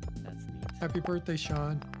 That's neat. Happy birthday,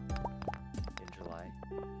 Sean. In July.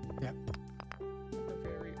 A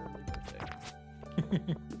very early birthday.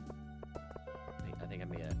 I think I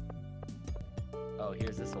made it. Oh,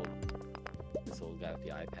 here's this old guy with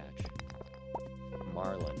the eye patch.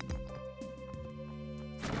 Marlin.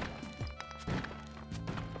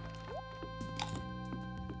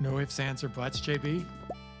 No ifs, ands, or buts, JB.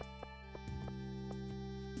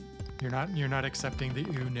 You're not accepting the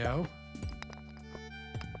 "ooh, no."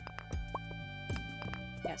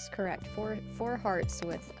 Yes, correct. Four hearts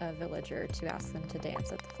with a villager to ask them to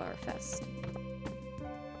dance at the flower fest.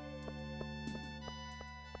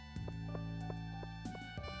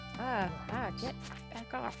 Get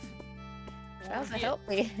back off. Bowser, help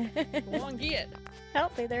me. Go on, get.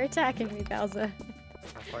 Help me, they're attacking me, Bowser.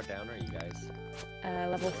 How far down are you guys?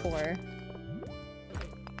 Level 4.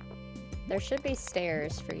 There should be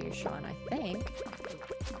stairs for you, Sean, I think.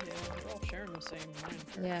 Yeah, we're all sharing the same mine.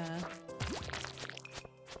 Yeah.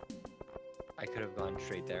 I could have gone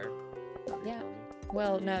straight there. Yeah.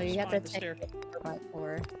 Well, no, you Just have to find the take stair.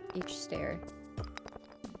 4x4 each stair.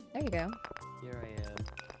 There you go. Here I am.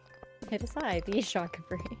 Hit aside, the shot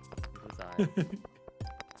free. This is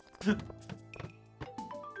I.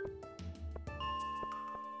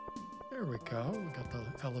 There we go. We got the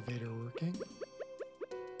elevator working.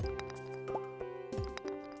 I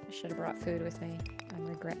should have brought food with me.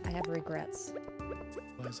 I have regrets.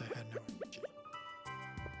 Realize I had no energy.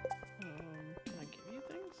 Can I give you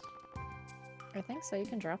things? I think so. You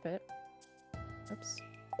can drop it. Oops.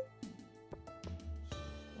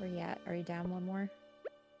 Where you at? Are you down one more?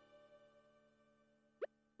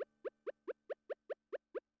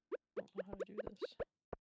 I don't know how to do this.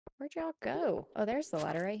 Where'd y'all go? Oh, there's the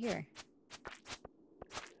ladder right here.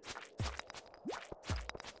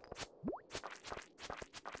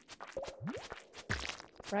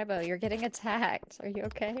 Rybo, you're getting attacked. Are you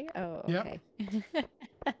okay? Oh, Yep. okay.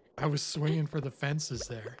 I was swinging for the fences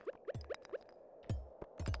there.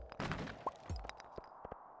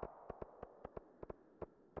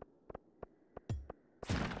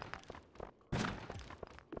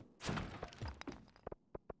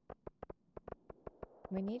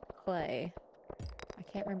 We need clay.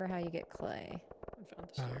 Can't remember how you get clay. I found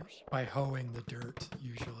the stairs. By hoeing the dirt,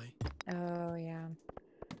 usually. Oh, yeah.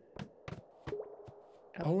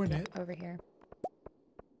 Hoeing yeah, it. over here.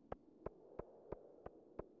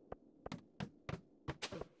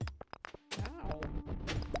 Ow.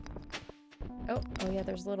 Oh yeah,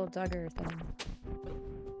 there's a little Duggar thing.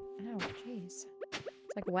 Oh, jeez.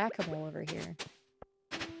 It's like whack-a-mole over here.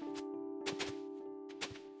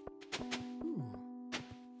 Ooh.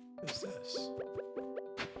 What is this?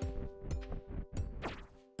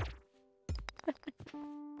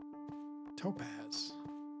 Topaz.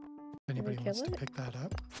 If anybody kill wants to it? pick that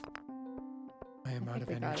up. I am I out think of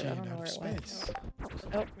we got energy it. I and don't know out of where it went. space. Just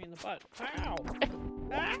Oh. kicked me in the butt. Ow!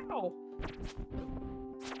 Ow!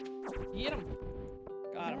 Get him!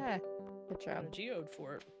 Got him. Yeah. Good Got job. a geode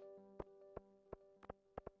for it.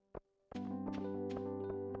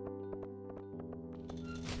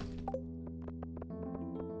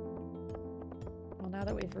 Well, now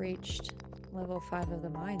that we've reached level 5 of the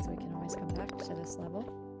mines, we can always come back to this level.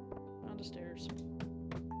 Found the stairs.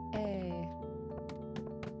 Hey.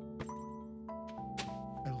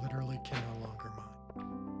 I literally can no longer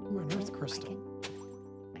mine. Ooh, an earth crystal.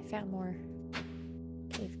 I found more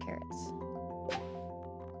cave carrots.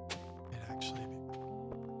 It actually be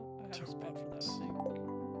I have a spot for that, I think.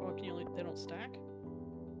 Oh, can you only... They don't stack?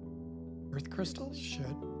 earth crystals should.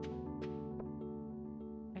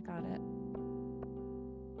 I got it.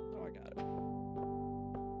 Oh, I got it.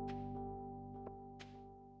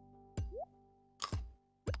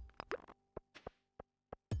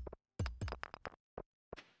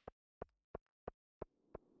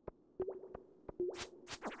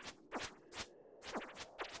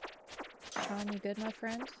 Sean, you good, my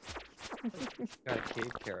friend? Got a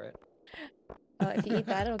cave carrot. If you eat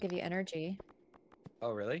that, it'll give you energy.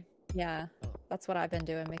 Oh, really? Yeah, Oh. that's what I've been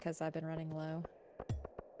doing because I've been running low.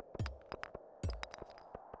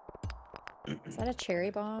 Is that a cherry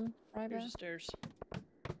bomb, Here's Ryba? the stairs.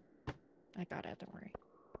 I got it, don't worry.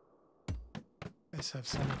 You guys have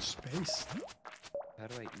so much space. How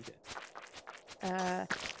do I eat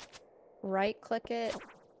it? Right click it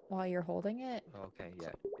while you're holding it. Oh, okay, yeah.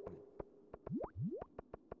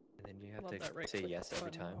 And then you have Love that to right say click yes every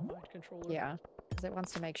button time. on my controller. Yeah, because it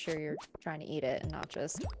wants to make sure you're trying to eat it and not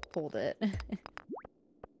just hold it.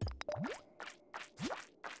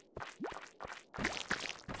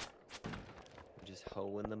 Just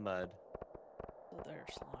hoe in the mud. Oh, there,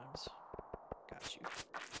 slimes. Got you.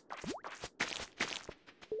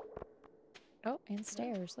 Oh, and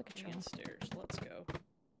stairs. Look at you. And stairs. Let's go.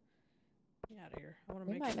 Get out of here. I want to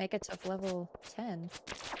We make might it. make it to level 10.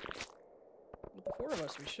 With the 4 of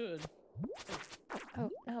us, we should. Oh,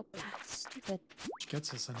 no. Stupid. Which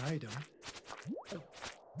gets us an item.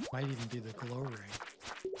 Might even be the glow ring.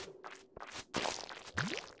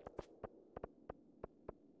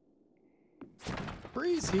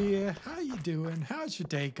 Breeze here. How you doing? How's your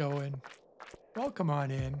day going? Welcome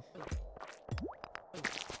on in. You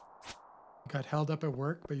got held up at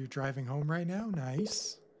work, but you're driving home right now?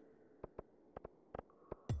 Nice.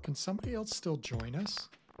 Can somebody else still join us?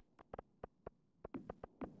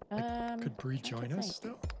 Could Bree trying to join us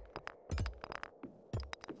think. still?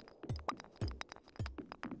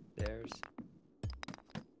 There's.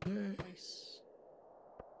 Yay, Nice.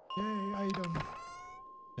 yay, item.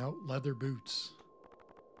 No, leather boots.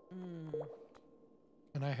 Mm.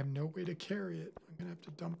 And I have no way to carry it. I'm gonna have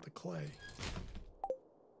to dump the clay.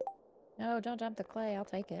 No, don't dump the clay. I'll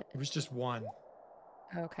take it. It was just one.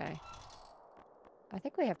 Okay. I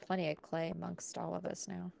think we have plenty of clay amongst all of us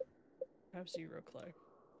now. I have 0 clay.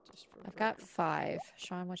 Just for I've got record. 5.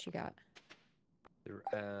 Sean, what you got?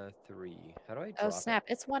 3. How do I drop Oh, snap.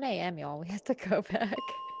 It's 1 a.m., y'all. We have to go back.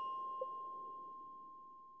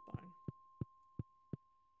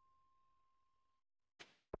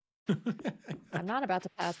 Fine. I'm not about to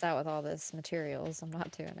pass out with all this materials. I'm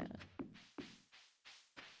not doing it.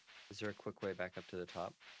 Is there a quick way back up to the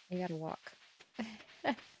top? You gotta walk.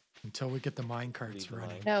 Until we get the mine Leave carts the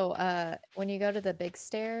running. mine. No, when you go to the big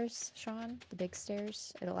stairs, Sean, the big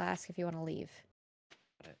stairs, it'll ask if you want to leave.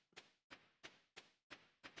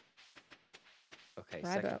 Okay,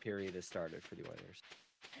 Ribo. second period has started for the Oilers.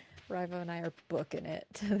 Rivo and I are booking it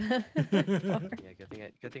to the Yeah,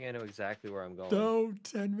 good thing I know exactly where I'm going. No,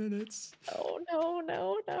 10 minutes. Oh,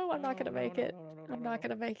 no. I'm not going to make it. I'm not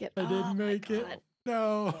going to make it. I didn't Oh my make it. God.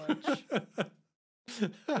 No.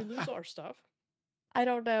 We lose our stuff. I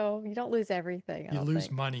don't know. You don't lose everything. I You don't lose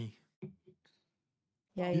think. money.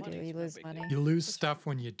 Yeah, Oh, you do. money's You no lose big money. deal. You lose That's stuff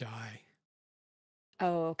when you die.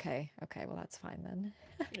 Oh, okay. Okay, well, that's fine then.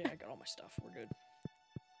 Yeah, I got all my stuff. We're good.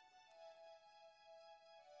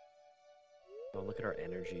 Oh, look at our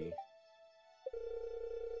energy.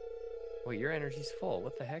 Wait, your energy's full.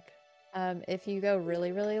 What the heck? If you go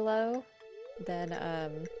really, really low, then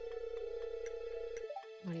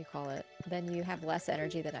what do you call it? Then you have less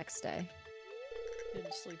energy the next day.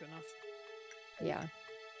 Didn't sleep enough. Yeah.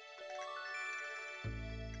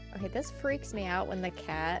 Okay, this freaks me out when the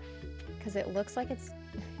cat, because it looks like it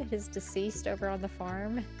is deceased over on the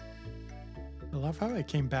farm. I love how I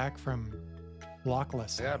came back from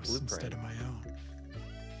Lockleth's I got a house blueprint. instead of my own.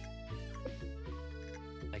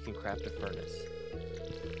 I can craft a furnace.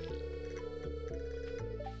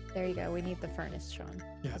 There you go. We need the furnace, Sean. Yeah.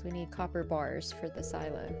 Because we need copper bars for the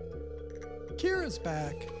silo. Kira's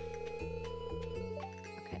back.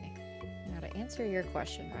 Okay. Now to answer your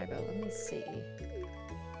question, Rybo, let me see.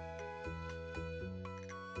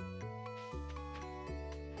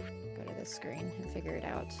 Go to this screen and figure it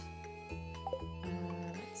out.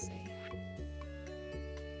 Let's see.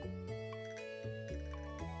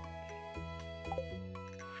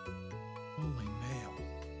 Holy mail.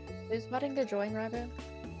 Who's wanting to join, Rybo?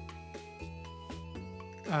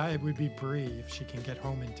 It would be Bree if she can get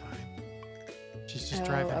home in time. She's just Oh,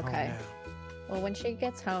 driving home okay. now. Well, when she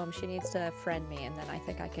gets home, she needs to friend me, and then I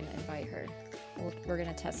think I can invite her. We're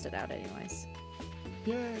gonna test it out anyways.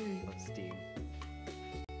 Yay! On Steam.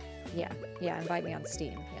 Yeah, invite me on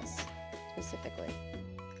Steam, yes, specifically.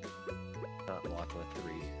 Not Lockleth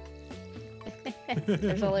 3.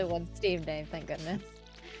 There's only one Steam name, thank goodness.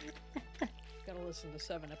 Gotta listen to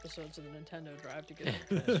 7 episodes of the Nintendo Drive to get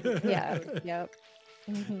it. Yeah, yep.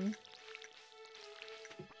 Mm-hmm.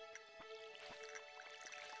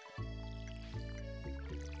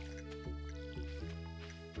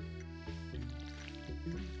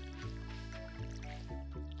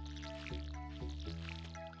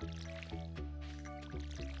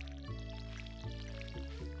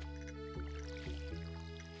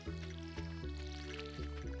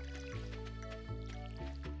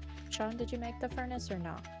 Sean, did you make the furnace or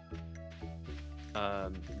not?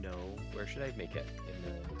 No. Where should I make it?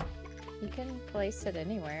 In You can place it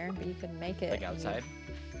anywhere, but you can make the it like and you- outside?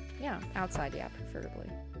 Yeah, outside, yeah, preferably,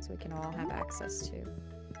 so we can all have access to.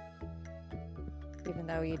 Even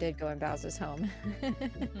though you did go in Bowser's home.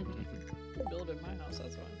 Build it in my house,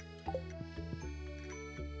 that's fine.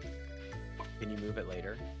 Can you move it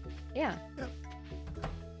later? Yeah. Yep.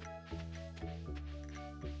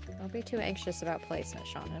 Don't be too anxious about placement,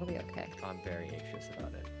 Sean. It'll be okay. I'm very anxious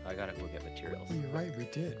about it. I gotta go get materials. Oh, you're right, we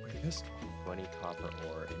did. We missed one. 20 copper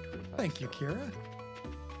ore and 25 Thank you, stone. Kira.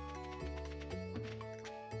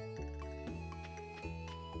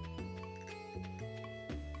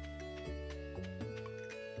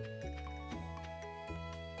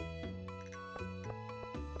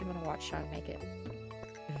 I'm gonna watch Sean make it.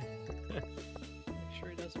 Make sure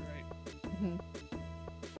he does it right. Mhm.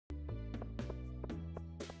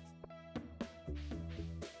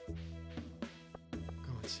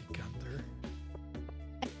 Go and see Gunther.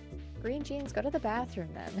 Green jeans, go to the bathroom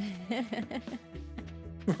then.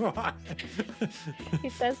 He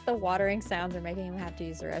says the watering sounds are making him have to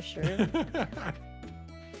use the restroom.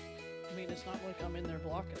 I mean, it's not like I'm in there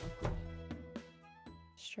blocking him.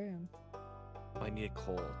 It's true. I need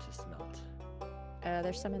coal to smelt.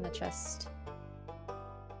 There's some in the chest.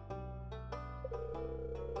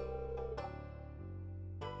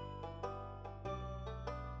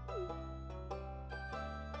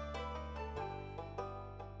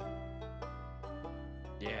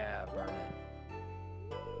 Yeah, burn it.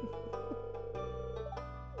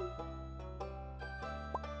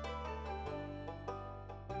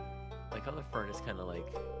 Like how the furnace kind of like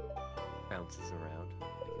bounces around,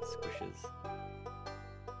 like it squishes.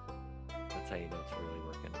 That's how you know it's really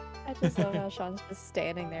working. I just love how Sean's just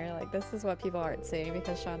standing there like this is what people aren't seeing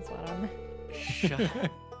because Sean's not on. Shut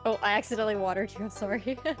up. Oh, I accidentally watered you. I'm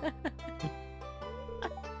sorry.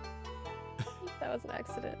 That was an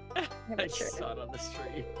accident. I just saw it on the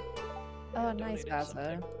street. Oh, nice, Donated Baza.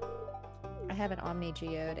 something. I have an Omni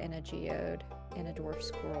Geode and a Geode and a Dwarf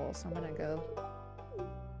Scroll, so I'm gonna go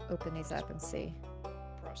open these up and see.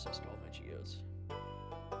 Processed all my geodes. I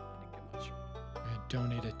didn't get much. I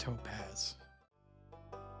donated topaz.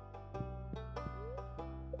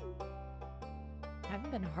 I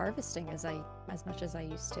haven't been harvesting as much as I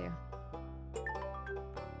used to.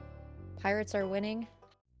 Pirates are winning.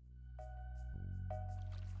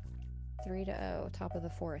 3-0, top of the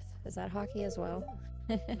 4th. Is that hockey as well?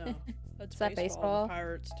 No, that's Is that baseball? The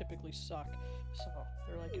Pirates typically suck, so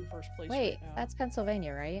they're like in first place Wait, right now. that's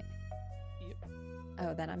Pennsylvania, right? Yep.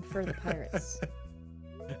 Oh, then I'm for the Pirates.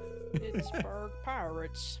 Pittsburgh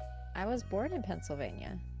Pirates. I was born in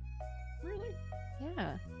Pennsylvania. Really?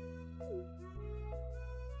 Yeah.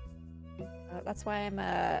 That's why I'm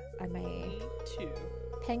a Me too.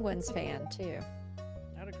 Penguins fan too.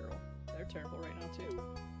 Not a girl. They're terrible right now too.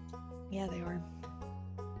 Yeah, they are.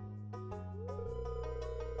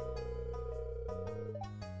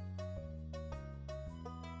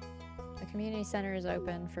 The community center is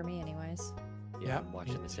open for me anyways. Yeah, Yep, I'm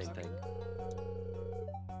watching me the same too. thing.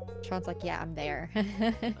 Sean's like, yeah, I'm there.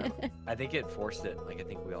 I think it forced it. Like I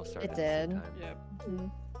think we all started It at the same did. time. Yep.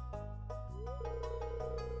 Mhm.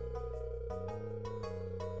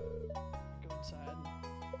 Go inside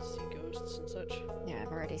and see ghosts and such. Yeah,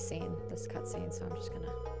 I've already seen this cutscene, so I'm just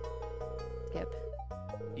gonna skip.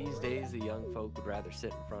 These days, the young folk would rather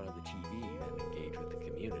sit in front of the TV than engage with the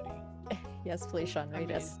community. Yes, please, Sean, I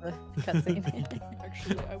read us mean- the cutscene.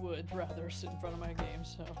 Actually, I would rather sit in front of my game,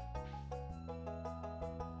 so.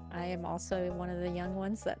 I am also one of the young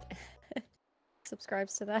ones that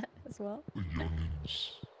subscribes to that as well. The youngins.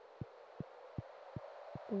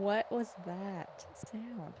 What was that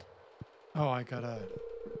sound? Oh, I got a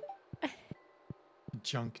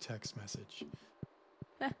junk text message.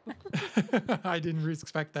 I didn't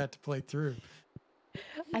expect that to play through.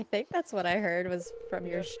 I think that's what I heard was from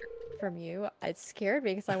your from you. It scared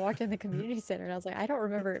me because I walked in the community center and I was like, I don't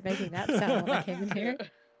remember it making that sound when I came in here.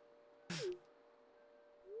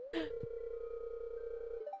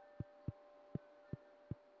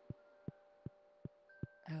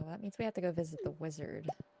 Oh, that means we have to go visit the wizard.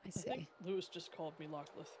 I I see. think Lewis just called me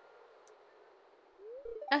Lockleth.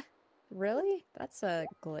 Really? That's a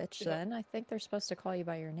glitch Yeah. then. I think they're supposed to call you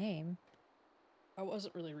by your name. I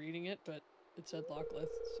wasn't really reading it, but it said Lockleth,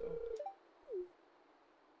 so.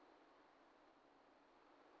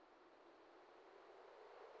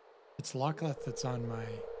 It's Lockleth that's on my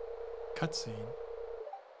cutscene.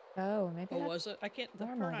 Oh, maybe Oh, that's... was it? I can't. The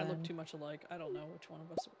her normal and I look then. too much alike. I don't know which one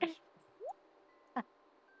of us it was.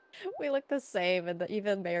 We look the same, and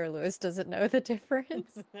even Mayor Lewis doesn't know the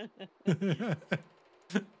difference.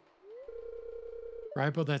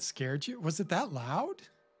 Ribo, that scared you? Was it that loud?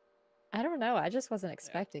 I don't know. I just wasn't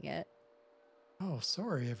expecting it. Oh,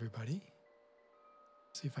 sorry, everybody.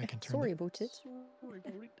 See if I can turn. Sorry about it. Sorry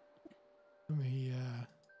about it. Let me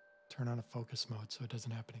turn on a focus mode so it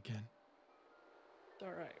doesn't happen again. It's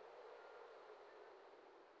alright.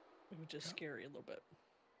 It was just scary a little bit.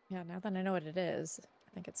 Yeah, now that I know what it is,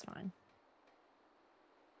 I think it's fine.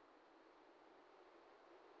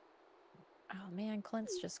 Oh man,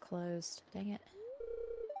 Clint's just closed. Dang it.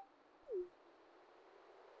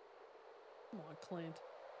 Come on, Clint.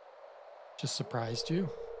 Just surprised you.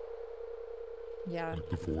 Yeah. Like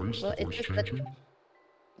the voice, Well, the it's voice just that- changing.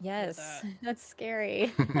 Yes, that. that's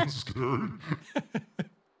scary. That's scary.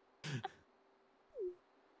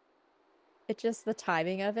 It's just the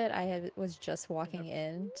timing of it. Was just walking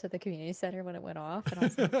in to the community center when it went off, and I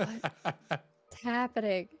was like, what's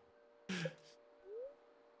happening?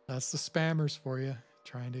 That's the spammers for you,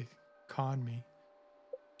 trying to con me.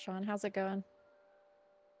 Sean, how's it going?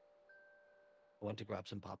 I went to grab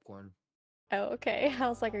some popcorn. Oh, okay. I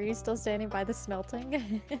was like, are you still standing by the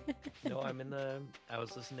smelting? No, I'm in the. I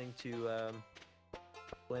was listening to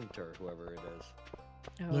Flint or whoever it is.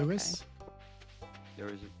 Oh, okay. Lewis? There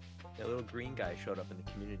was a little green guy showed up in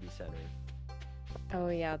the community center. Oh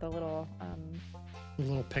yeah, the little The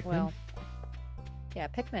little Pikmin? well, yeah,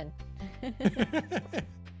 Pikmin.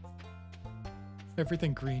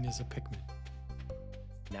 Everything green is a Pikmin.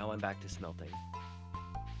 Now I'm back to smelting.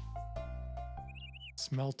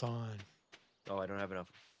 Smelt on. Oh, I don't have enough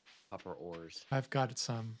copper ores. I've got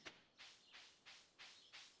some.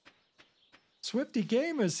 Swifty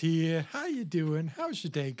Gamers here. How you doing? How's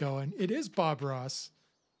your day going? It is Bob Ross.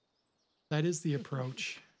 That is the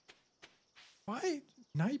approach. Why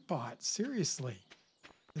Nightbot? Seriously.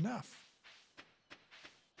 Enough.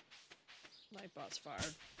 Nightbot's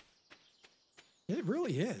fired. It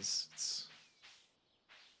really is.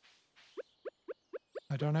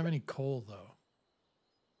 I don't have any coal though.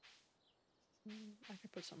 I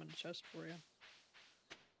could put some in the chest for you.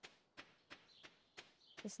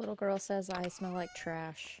 This little girl says I smell like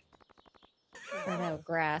trash. Or no,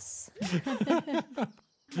 grass.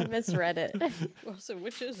 I misread it. Well, so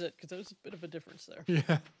which is it? Because there's a bit of a difference there.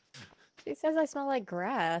 Yeah. She says I smell like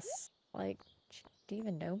grass. Like, do you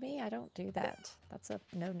even know me? I don't do that. That's a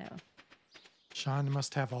no-no. Sean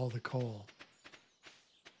must have all the coal.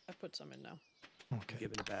 I put some in now. Okay.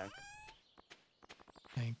 Giving it back.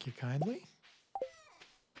 Thank you kindly.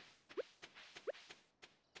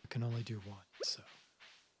 I can only do one, so.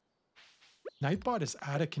 Nightbot is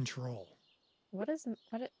out of control.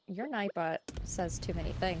 Your Nightbot says too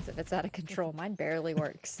many things if it's out of control. Mine barely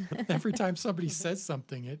works. Every time somebody says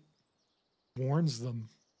something, it warns them.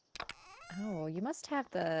 Oh, you must have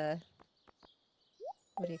the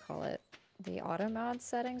what do you call it? The auto mod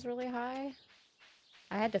settings really high.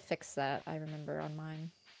 I had to fix that, I remember, on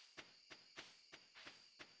mine.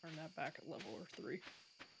 Turn that back at level or 3.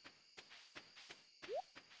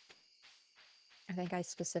 I think I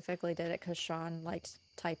specifically did it because Sean liked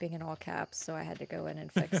typing in all caps, so I had to go in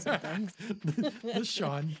and fix some things. The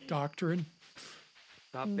Sean doctrine.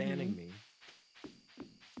 Stop banning me.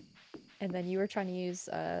 And then you were trying to use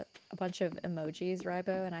a bunch of emojis,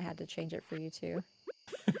 Rybo, and I had to change it for you too.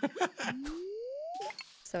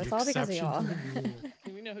 So it's all because of Exception y'all. to the rule.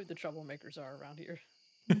 We know who the troublemakers are around here.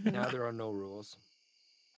 Now there are no rules.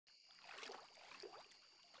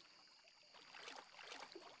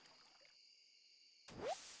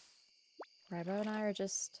 Rybo and I are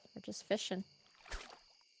just fishing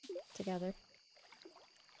together.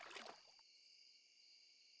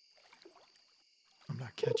 I'm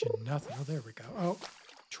not catching nothing. Oh, there we go. Oh,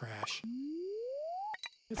 trash.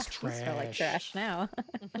 It's You trash. smell like trash now.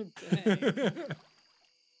 Dang.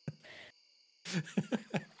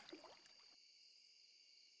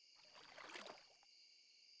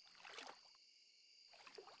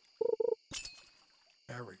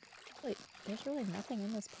 There we go. Wait, there's really nothing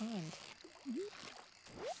in this pond.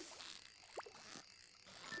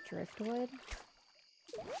 Driftwood?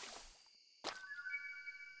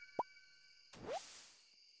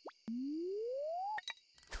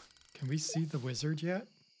 Can we see the wizard yet?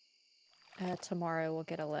 Tomorrow we'll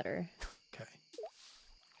get a letter. Okay.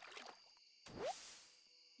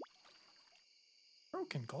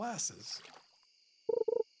 Broken glasses.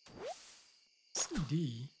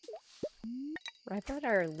 CD. Rybo and I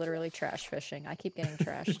are literally trash fishing. I keep getting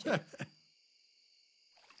trashed.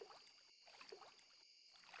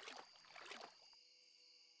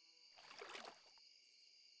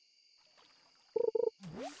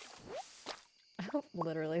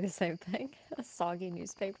 Literally the same thing. A soggy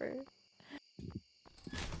newspaper.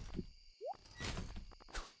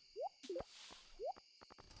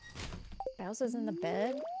 Bowser's in the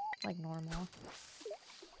bed? Like normal.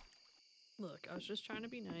 Look, I was just trying to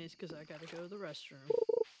be nice because I gotta go to the restroom.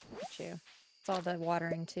 Look at you. It's all the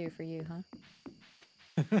watering too for you, huh?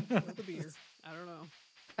 Or the beer. I don't know.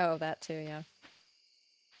 Oh, that too, yeah.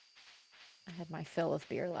 I had my fill of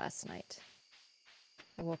beer last night.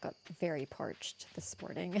 I woke up very parched this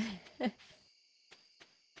morning.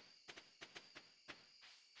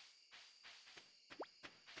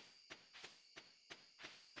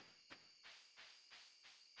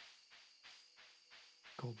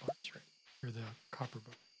 Gold bars, right? Or the copper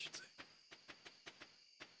bar, I should say.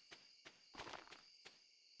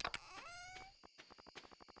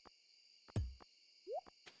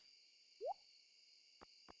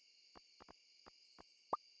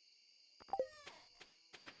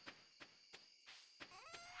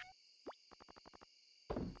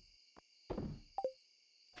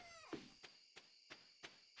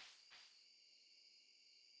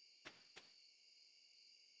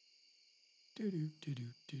 Do-do, do-do,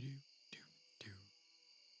 do-do, do-do.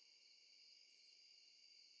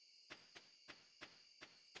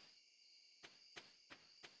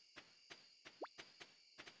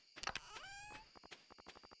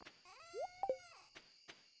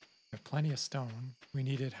 We have plenty of stone. We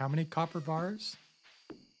needed how many copper bars?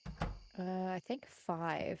 I think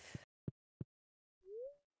 5.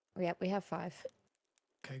 Yep, we have 5.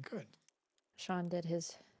 Okay, good. Sean did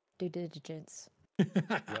his due diligence.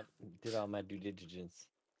 Yep, did all my due diligence.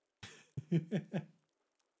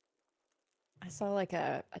 I saw like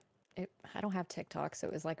I don't have TikTok, so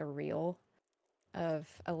it was like a reel of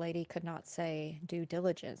a lady could not say due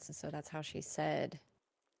diligence, and so that's how she said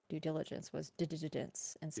due diligence was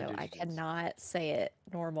diligence, and so I diligence. cannot say it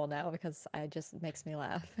normal now because I just makes me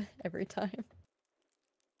laugh every time.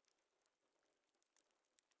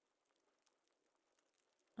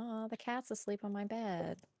 Oh, the cat's asleep on my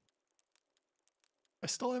bed. I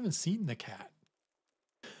still haven't seen the cat.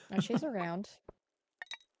 Oh, she's around.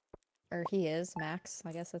 Or he is, Max.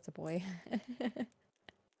 I guess that's a boy.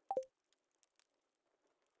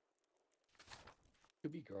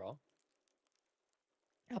 Could be girl.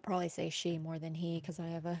 I'll probably say she more than he because I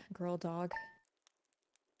have a girl dog.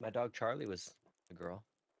 My dog Charlie was a girl.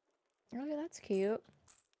 Oh, yeah, that's cute.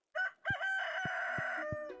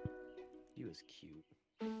 He was cute.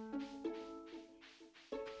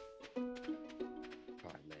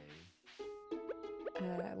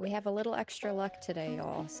 We have a little extra luck today,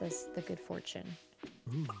 y'all, says the good fortune.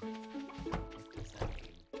 Ooh. What does that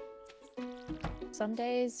mean? Some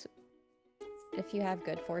days, if you have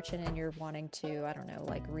good fortune and you're wanting to, I don't know,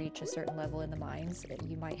 like reach a certain level in the mines,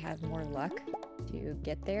 you might have more luck to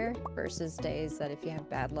get there versus days that if you have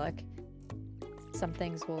bad luck, some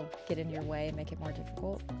things will get in your way and make it more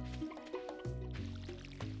difficult.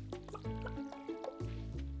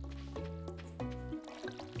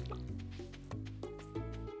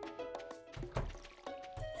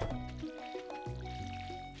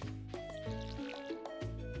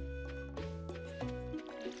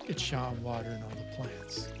 Get Sean watering all the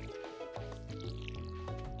plants.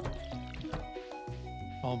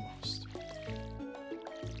 Almost.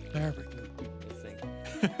 There we go. This thing.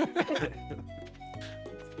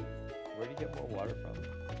 Where do you get more water from?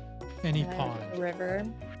 Any The pond. river.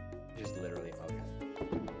 Just literally, okay.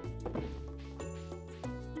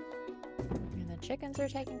 And the chickens are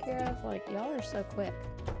taken care of. Like, y'all are so quick.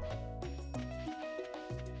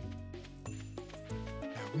 Yeah,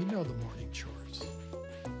 we know the morning chores.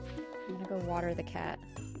 I'm gonna go water the cat.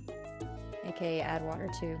 AKA add water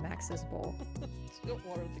to Max's bowl. Still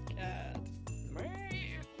water the cat.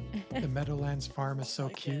 The Meadowlands farm is so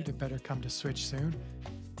Like cute. it. It better come to Switch soon.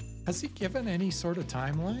 Has he given any sort of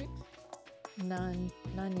timeline? None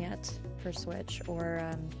yet for Switch or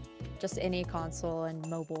just any console and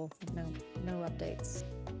mobile. No updates.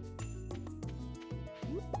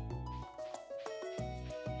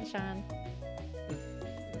 Hey, Sean.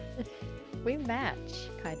 We match,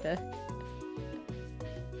 kinda.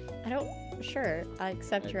 I don't. Sure, I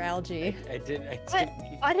accept your algae. I didn't. What?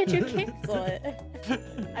 Why did you cancel it?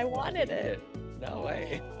 I wanted it. No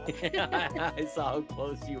way. I saw how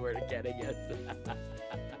close you were to getting it.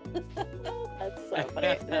 That's so funny.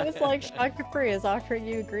 It was like Sean Capri is offering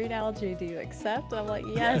you green algae. Do you accept? I'm like,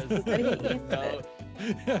 yes. Yes. But he eats No.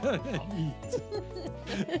 Eat.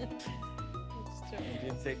 You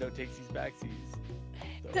didn't say no takesies backsies.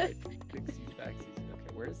 So I takesies backsies.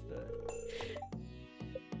 Okay, where's the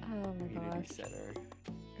Oh my community gosh.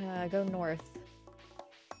 center? Go north.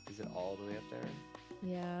 Is it all the way up there?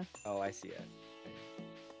 Yeah. Oh, I see it.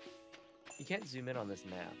 You can't zoom in on this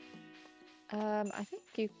map. I think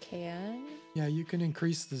you can. Yeah, you can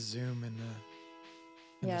increase the zoom in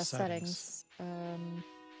the Yeah, settings.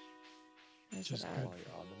 Where's Just it good. at? While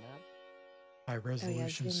you're on the map. High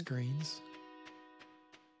resolution zoom. screens.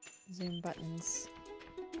 Zoom buttons.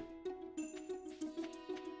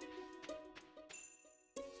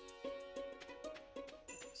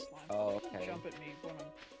 Slime. Oh, okay. Jump at me when I'm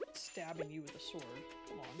stabbing you with a sword.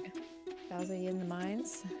 Come on. Bowsy in the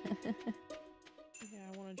mines. Yeah,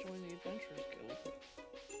 I want to join the Adventurers Guild.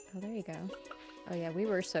 Oh, there you go. Oh yeah, we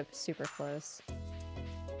were so super close.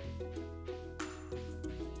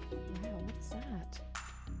 Wow, what's that?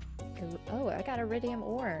 Oh, I got iridium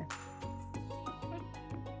ore.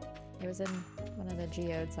 It was in one of the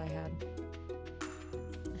geodes I had.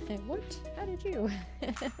 What? How did you?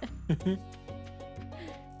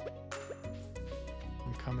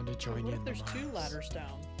 I'm coming to join What you if in there's the two mines. ladders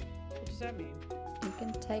down? What does that mean? You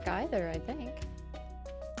can take either, I think.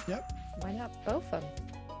 Yep. Why not both of them?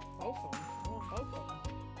 Both of them. I want both of them.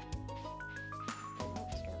 Oh,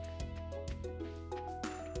 it's dark.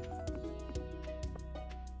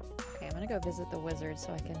 Okay, I'm gonna go visit the wizard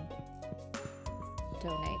so I can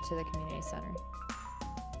donate to the community center.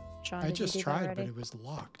 Sean, I did you just do that tried, but already? it was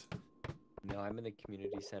locked. No, I'm in the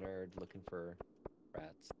community center looking for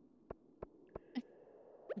rats.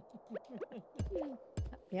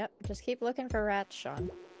 Yep, just keep looking for rats, Sean.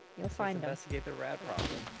 You'll Let's find them. investigate the rat problem.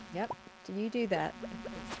 Yep, you do that.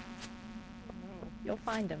 No. You'll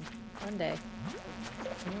find them one day.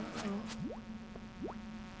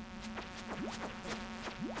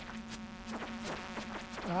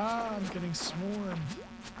 Ah, I'm getting swarmed.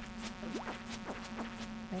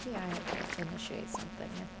 Maybe I have to initiate something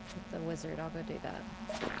with the wizard. I'll go do that.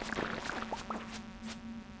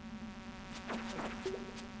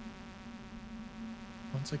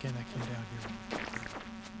 Once again, I came down here.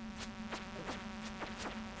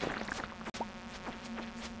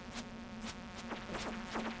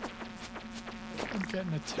 I'm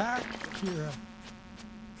getting attacked, Kira.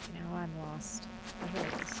 Now I'm lost. Oh, here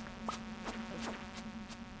it is.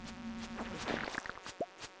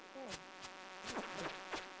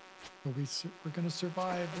 But we're gonna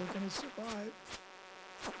survive. We're gonna survive.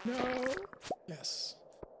 No. Yes.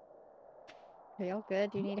 Are y'all good?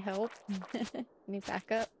 You need help? Need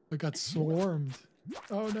backup? I got swarmed.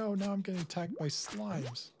 Oh no, now I'm getting attacked by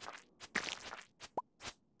slimes.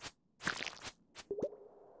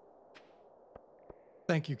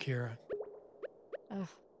 Thank you, Kira. Ugh.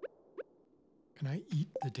 Can I eat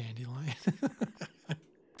the dandelion?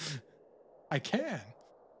 I can.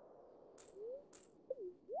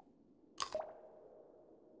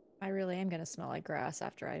 I really am gonna smell like grass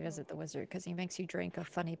after I visit the wizard because he makes you drink a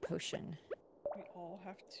funny potion. We all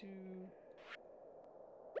have to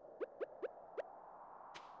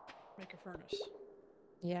make a furnace.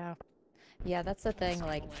 Yeah. Yeah, that's the thing. kinda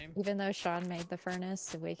Like, lame. even though Sean made the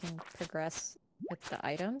furnace, we can progress with the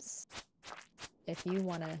items. If you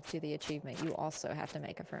want to do the achievement, you also have to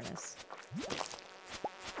make a furnace.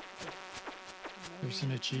 There's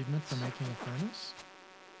an achievement for making a furnace?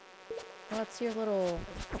 What's your little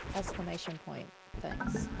exclamation point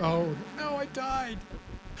things? Oh, no, I died.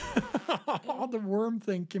 The worm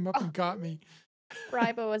thing came up and got me.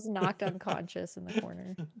 Rybo was knocked unconscious in the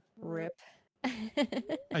corner. Rip.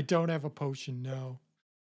 I don't have a potion, no.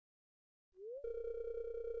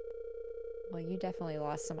 Well, you definitely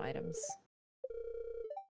lost some items.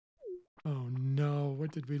 Oh no,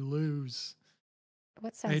 what did we lose?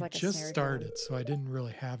 What I sounds had like a just snare drum? started, so I didn't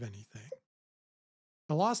really have anything.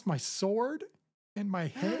 I lost my sword and my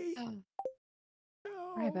hay. No.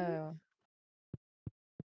 Rybo.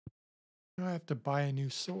 Now I have to buy a new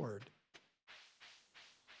sword.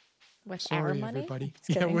 With our Sorry, money? everybody. Just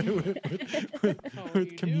Yeah, kidding. Oh, with you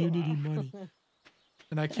do, community huh? money.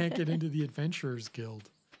 And I can't get into the Adventurers Guild.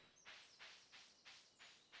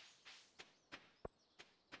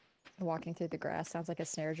 Walking through the grass sounds like a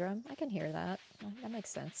snare drum. I can hear that. That makes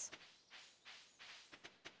sense.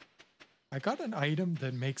 I got an item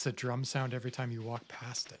that makes a drum sound every time you walk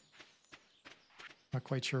past it. Not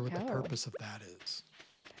quite sure what the Oh. purpose of that is.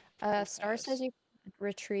 Star says you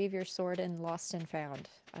retrieve your sword in Lost and Found.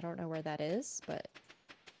 I don't know where that is, but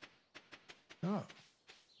Oh.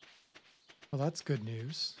 Well, that's good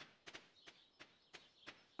news.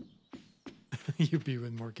 You be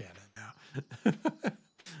with Morgana now.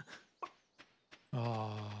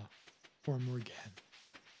 Aw, poor Morgana.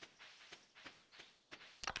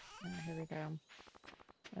 here we go. I'm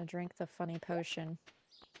gonna drink the funny potion.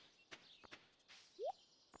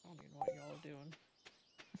 I don't even know what y'all are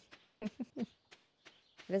doing.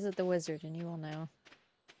 Visit the wizard and you will know.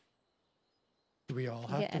 Do we all You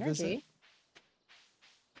have get to visit? energy.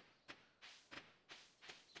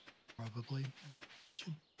 Probably.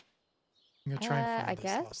 I'm gonna try and find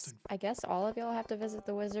this lost info. I guess all of y'all have to visit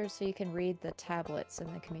the wizard so you can read the tablets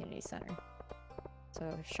in the community center.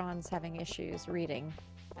 So if Sean's having issues reading,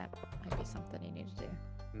 that might be something you need to do.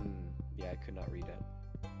 Yeah, I could not read it.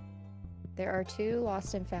 There are 2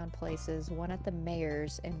 lost and found places, one at the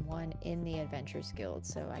mayor's and one in the Adventures Guild.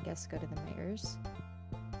 So I guess go to the mayor's.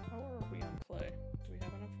 How are we on clay? Do we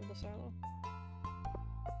have enough for the silo?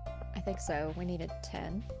 I think so. We needed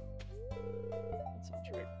 10. That sounds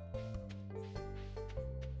right.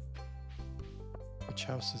 Which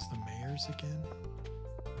house is the mayor's again?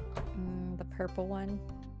 The purple one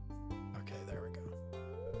Okay, there we go.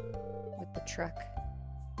 with the truck.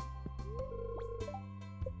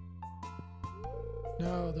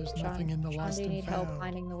 No, there's nothing in the Sean, lost do you and need found. help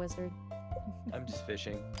finding the wizard? I'm just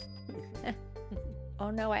fishing. Oh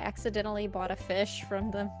no, I accidentally bought a fish from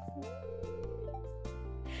them.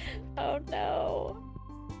 Oh no.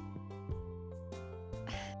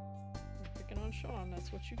 You're picking on Sean,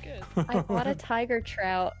 that's what you get. I bought a tiger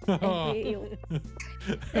trout and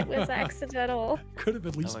it was accidental. Could have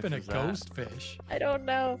at least much been a was that? ghost fish. I don't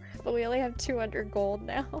know, but we only have 200 gold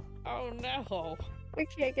now. Oh no! We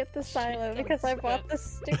can't get the silo She because I done bought the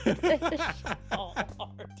stupid fish. All our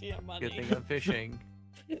damn money. Good thing I'm fishing.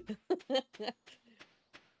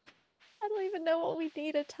 I don't even know what we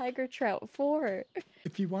need a tiger trout for.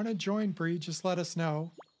 If you want to join, Bree, just let us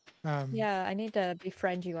know. Yeah, I need to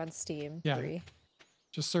befriend you on Steam, Yeah. Bree.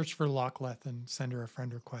 Just search for Lockleth and send her a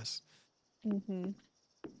friend request. Mm-hmm.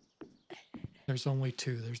 There's only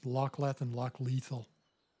 2. There's Lockleth and Locklethal.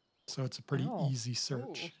 So it's a pretty Oh. easy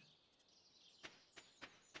search.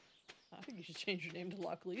 I think you should change your name to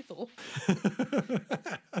Locklethal.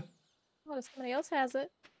 Oh, somebody else has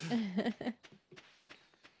it.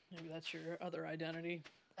 Maybe that's your other identity.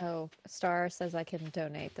 Oh, Star says I can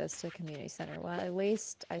donate this to community center. Well, at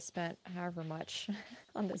least I spent however much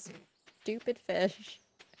on this stupid fish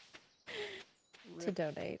to Rip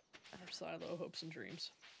donate. our silo hopes and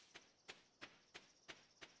dreams.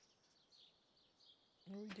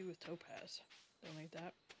 What do we do with Topaz? Donate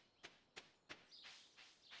that?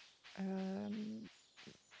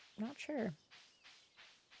 Not sure.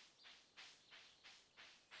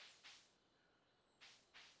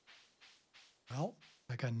 Well,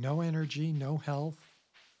 I got no energy, no health,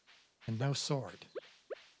 and no sword.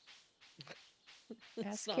 It's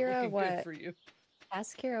Ask not Kira looking good what- for you.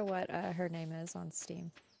 Ask Kira what her name is on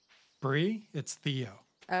Steam. Bree, it's Theo.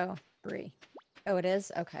 Oh, Bree. Oh, it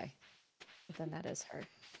is? Okay. Then that is her.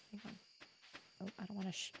 Hang on. Oh, I don't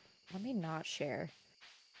want to... Let me not share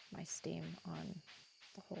my Steam on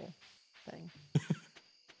the whole thing.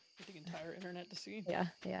 For the entire internet to see. Yeah,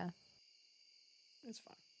 yeah. It's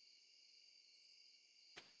fine.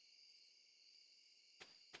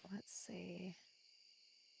 let's see.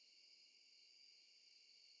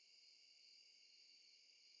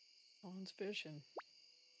 Someone's fishing.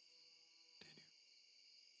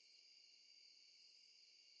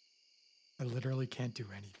 I literally can't do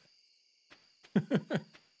anything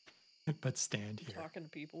but stand here. Talking to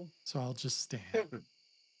people. So I'll just stand.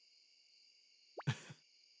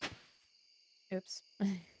 Oops.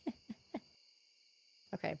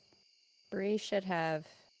 Okay. Bree should have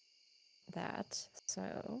that. So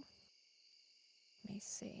let me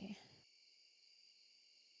see.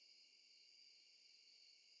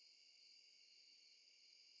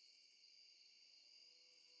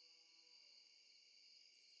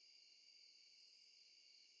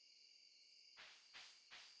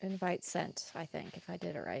 Invite sent, I think, if I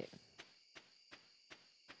did it right.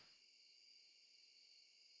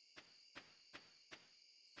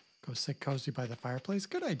 Go sit cozy by the fireplace.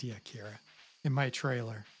 Good idea, Kira. In my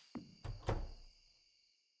trailer.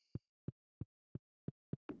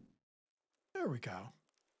 There we go.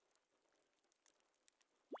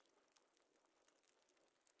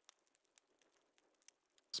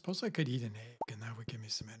 Suppose I could eat an egg and that would give me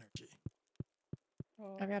some energy.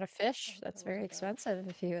 I've got a fish. that That's wasn't very bad. expensive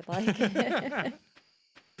if you would like.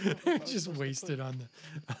 Just supposed to wasted put- on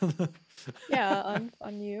the Yeah,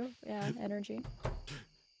 on you. Yeah, energy.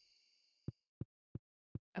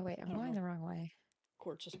 Oh wait, I'm I don't going know. the wrong way.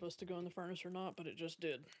 Quartz is supposed to go in the furnace or not, but it just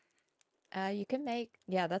did. You can make,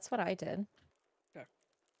 yeah, that's what I did. Okay.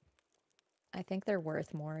 I think they're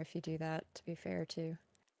worth more if you do that, to be fair, too.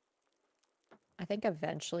 I think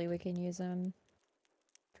eventually we can use them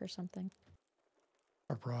for something.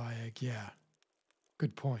 a raw egg. Yeah.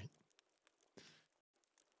 Good point.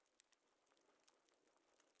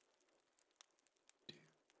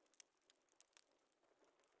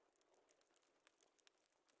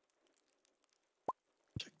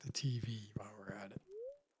 Check the TV while we're at it.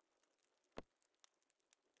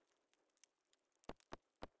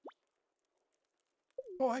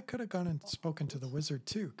 Oh, I could have gone and spoken to the wizard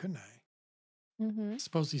too, couldn't I? Mm-hmm.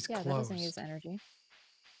 Suppose he's Yeah, that closed. doesn't use energy.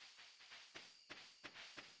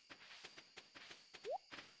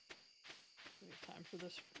 We have time for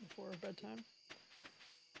this before bedtime.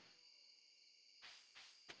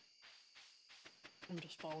 I'm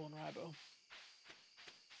just following Rabo.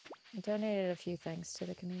 I donated a few things to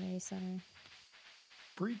the community center.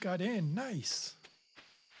 Bree got in. Nice.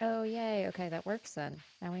 Oh, yay. Okay, that works then.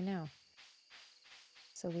 Now we know.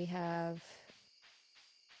 So we have...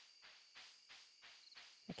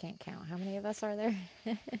 I can't count. How many of us are there?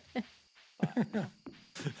 5 now.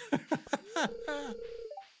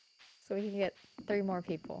 So we can get 3 more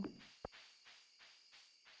people.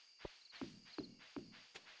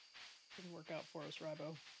 Didn't work out for us,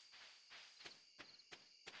 Rabo.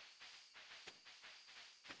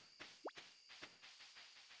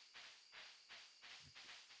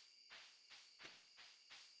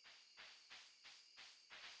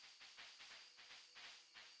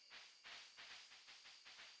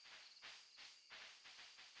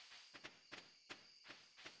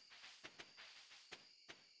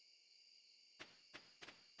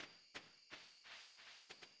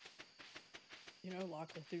 You know,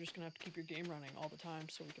 Lockleth, you're just gonna have to keep your game running all the time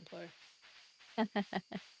so we can play.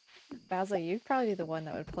 Basil, you'd probably be the one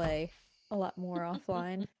that would play a lot more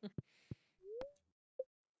offline.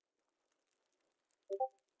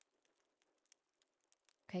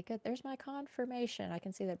 Okay, good. There's my confirmation. I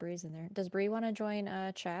can see that Bree's in there. Does Bree want to join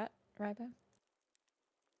chat, Rybo?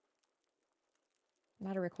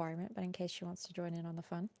 Not a requirement, but in case she wants to join in on the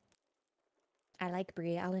fun. I like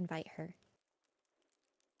Bree. I'll invite her.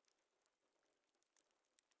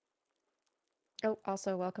 Oh,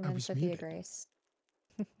 also welcome I in was Sophia muted. Grace.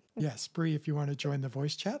 Yes, Bree, if you want to join the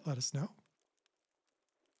voice chat, let us know.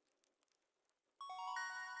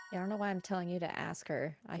 Yeah, I don't know why I'm telling you to ask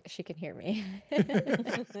her. She can hear me.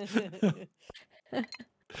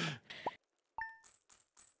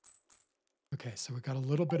 Okay, so we got a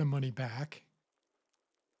little bit of money back.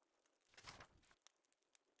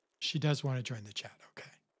 She does want to join the chat. Okay.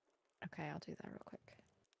 Okay, I'll do that real quick.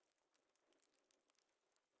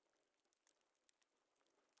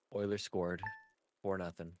 Oilers scored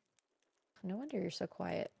 4-0. No wonder you're so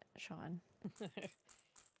quiet, Sean. My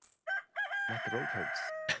throat hurts.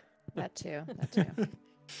 That too. That too.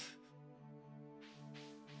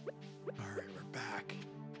 All right, we're back.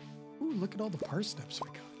 Ooh, look at all the parsnips we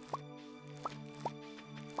got.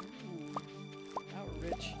 Ooh, now we're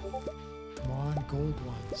rich. Come on, gold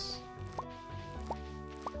ones.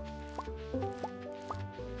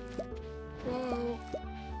 Whoa.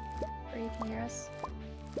 Bree, can you hear us?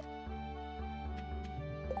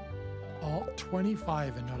 All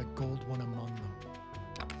 25 and not a gold one among them.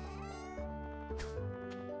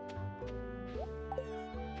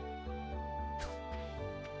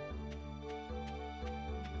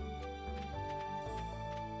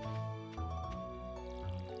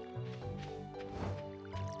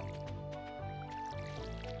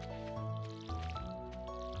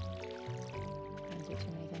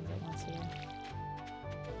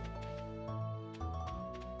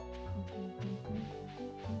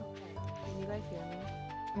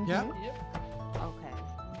 Yeah. Yep. Okay.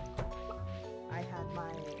 I had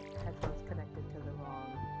my headphones connected to the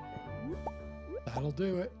wrong thing. That'll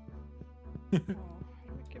do it. Oh, how do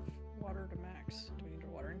we give water to Max? Do we need a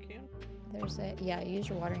watering can? There's a yeah. Use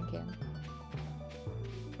your watering can.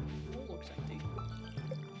 Oh, looks empty.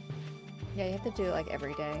 Yeah, you have to do it like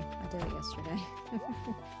every day. I did it yesterday.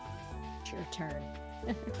 It's your turn.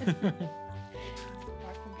 I can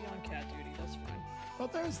be on cat duty. That's fine. Well,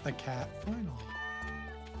 there's the cat. Final.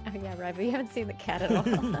 Oh yeah, right. But you haven't seen the cat at all.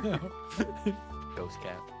 Ghost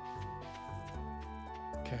cat.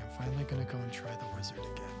 Okay, I'm finally gonna go and try the wizard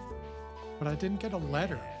again. But I didn't get a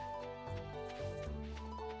letter.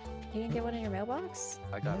 You didn't get one in your mailbox?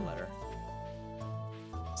 I got a No. letter.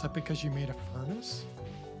 Is that because you made a furnace?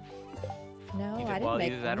 No, Either, I didn't well,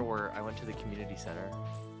 make either that one. or I went to the community center.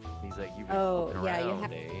 He's like, you've been Oh, poking yeah, you around,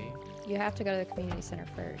 have- eh? You have to go to the community center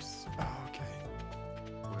first. Oh, okay.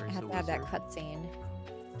 I Where's have the to have that wizard? cutscene.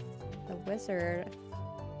 The wizard.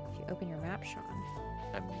 If you open your map, Sean.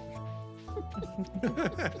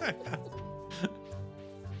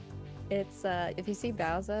 It's if you see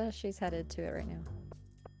Bowser, she's headed to it right now.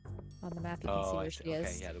 On the map, you can see Oh, where I she see. Okay,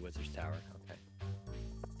 is. yeah, the wizard's tower. Okay.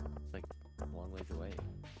 It's like a long ways away.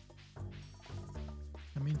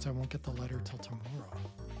 That means I won't get the letter till tomorrow.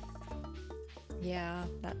 Yeah,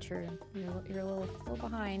 that's true. You're a little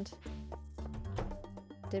behind.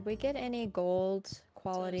 Did we get any gold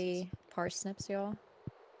quality parsnips, y'all?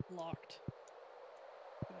 Locked.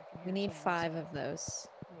 But I can We hear need someone 5 of those.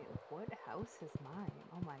 Wait, what house is mine?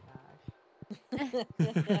 Oh my gosh.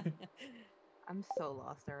 outside. I'm so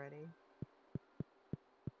lost already.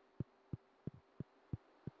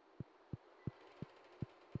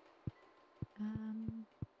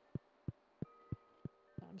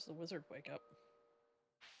 Time's the wizard wake up.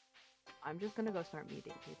 I'm just gonna go start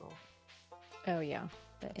meeting people. Oh yeah,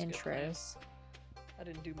 the That's a good plan. intros. I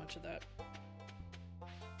didn't do much of that.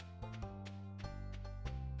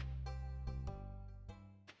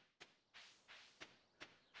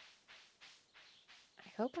 I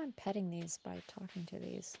hope I'm petting these by talking to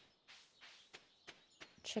these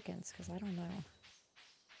chickens, because I don't know.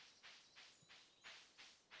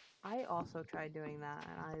 I also tried doing that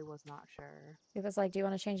and I was not sure. It was like, do you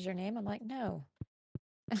want to change your name? I'm like, no,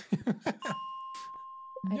 I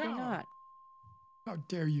do No. not. How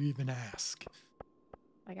dare you even ask?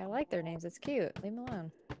 Like, I like their names. It's cute. Leave them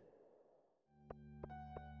alone.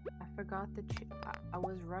 I forgot to. I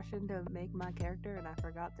was rushing to make my character and I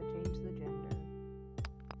forgot to change the gender.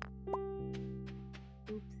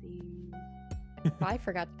 Oopsie. I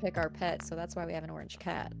forgot to pick our pet, so that's why we have an orange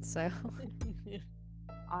cat. So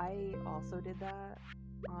I also did that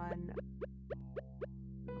on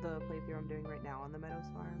the playthrough I'm doing right now on the Meadows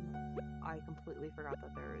Farm. I completely forgot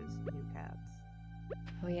that there is new cats.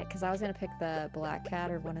 oh yeah, because I was gonna pick the black cat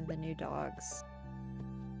or one of the new dogs,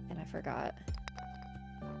 and I forgot.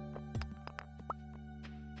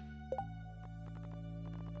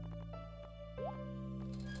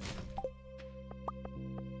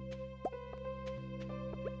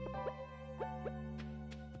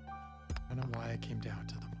 I don't know why I came down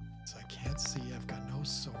to them. So I can't see. I've got no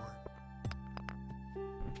sword.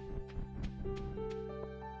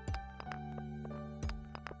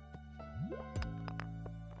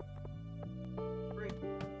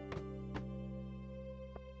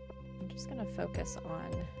 I'm just gonna focus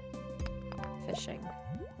on fishing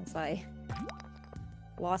since I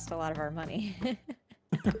lost a lot of our money.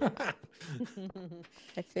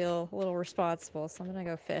 I feel a little responsible, so I'm gonna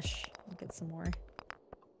go fish and get some more.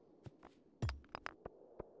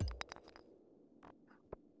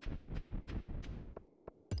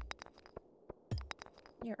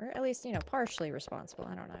 Yeah, or at least, you know, partially responsible.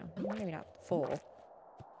 I don't know. Maybe not full.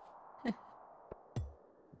 I mean,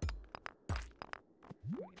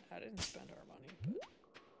 I didn't spend our money,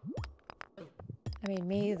 but I mean,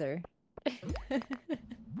 me either.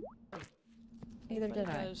 Neither if did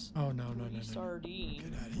I. anybody's Oh, no, no, no, no, no. Sardine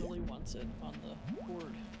Get outta here. really wants it on the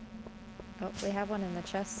board. Oh, we have one in the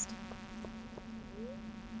chest.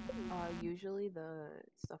 Usually the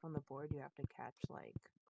stuff on the board you have to catch like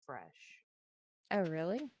fresh. Oh,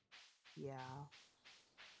 really? Yeah.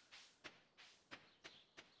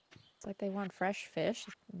 It's like they want fresh fish,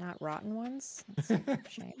 not rotten ones. That's a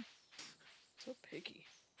shame. So picky.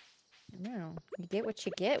 No, you get what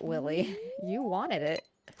you get, Willie. You wanted it.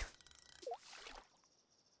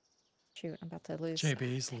 Shoot, I'm about to lose.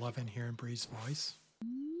 JB's loving hearing Bree's voice.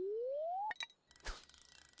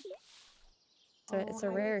 So it's a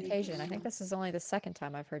Oh, rare hi, occasion. I think Bree. this is only the second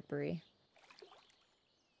time I've heard Bree.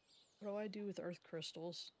 What do I do with earth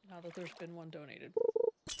crystals now that there's been one donated?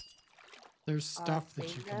 There's stuff that you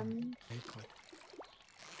save can them. make with.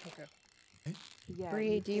 Okay. Yeah.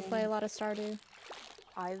 Bree, do you play a lot of Stardew?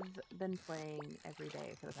 I've been playing every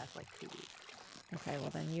day for the past like 2 weeks. Okay, well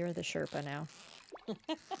then you're the Sherpa now. Oh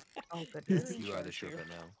You're goodness. in You are the charge here. Sherpa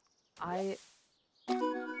now.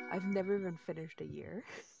 I've never even finished a year.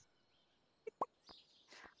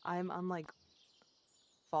 I'm on like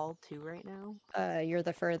fall 2 right now. You're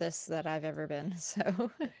the furthest that I've ever been,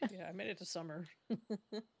 so Yeah, I made it to summer.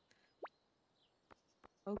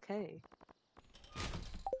 Okay.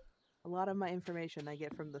 A lot of my information I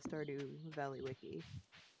get from the Stardew Valley wiki.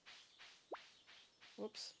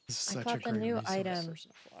 Whoops. This is I such a caught the great new resource. item.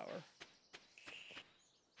 Personal flower.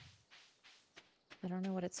 I don't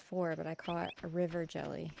know what it's for, but I caught a river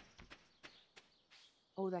jelly.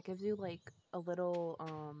 Oh, that gives you like a little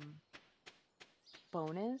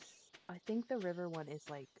bonus. I think the river one is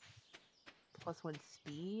like +1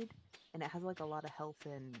 speed, and it has like a lot of health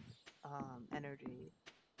and energy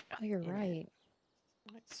Oh, you're in it. right.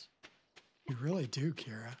 Nice. You really do,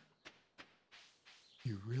 Kira.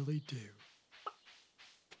 You really do.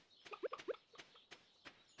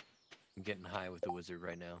 I'm getting high with the wizard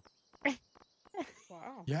right now.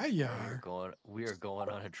 Wow. Yeah, you are. We are going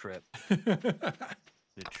on a trip.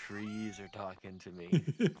 The trees are talking to me.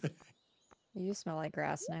 You smell like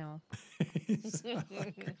grass now.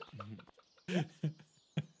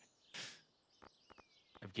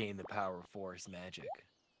 I've gained the power of forest magic.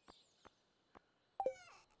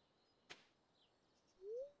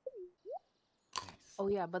 Nice. Oh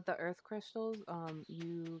yeah, but the earth crystals,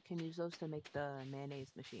 you can use those to make the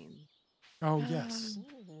mayonnaise machine. Oh, yes.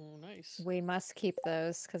 Ooh, nice. We must keep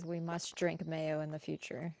those because we must drink mayo in the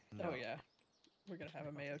future. No. Oh yeah. We're gonna have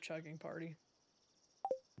a mayo chugging party.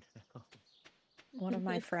 One of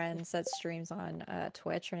my friends that streams on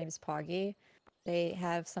Twitch, her name is Poggy. They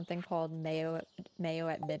have something called mayo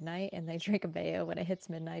at midnight, and they drink mayo when it hits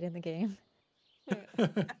midnight in the game.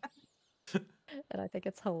 And I think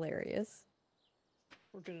it's hilarious.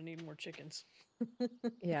 We're gonna need more chickens.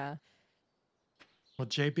 Yeah. Well,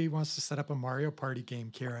 JB wants to set up a Mario Party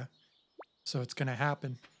game, Kira. So it's going to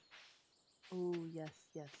happen. Oh yes,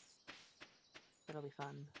 yes. That'll be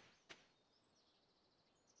fun.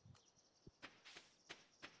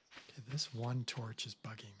 Okay, this one torch is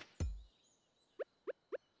bugging.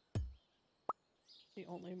 The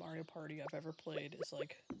only Mario Party I've ever played is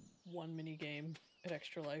like one mini game at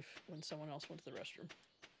Extra Life when someone else went to the restroom.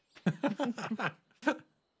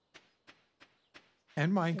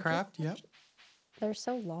 And Minecraft, yep. They're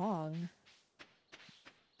so long.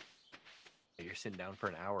 You're sitting down for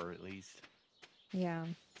an hour at least. Yeah.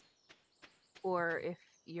 Or if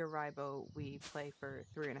you're Ribo, we play for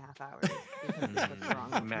 3.5 hours. Because we took the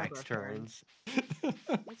wrong number Max of turns. turns.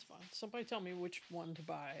 That's fine. Somebody tell me which one to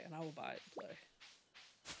buy, and I will buy it and play.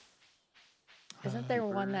 Isn't there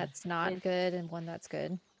one Super- that's not It's- good and one that's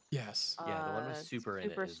good? Yes. Yeah, the one with super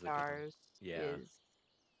in it is the good one. Superstars Yeah. is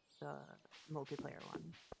the multiplayer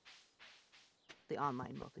one. The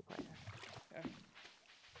online multiplayer. Okay.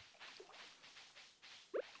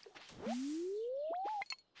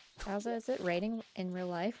 Bowser, is it raining in real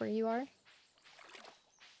life where you are?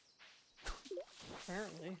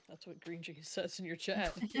 Apparently, that's what Green Jeans says in your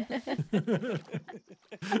chat.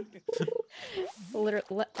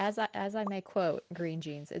 Literally, as I may quote Green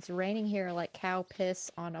Jeans, it's raining here like cow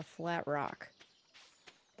piss on a flat rock.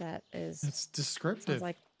 That is It's descriptive. sounds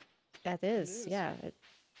like that is, is. yeah.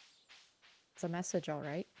 It's a message, all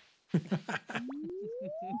right.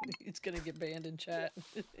 It's gonna get banned in chat.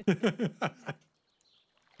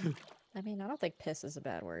 I mean, I don't think piss is a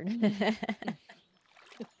bad word.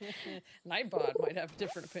 Nightbot might have a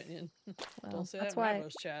different opinion. Well, Don't say that that's in why.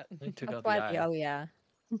 Ribo's chat. They took That's out the why. eye. Oh yeah.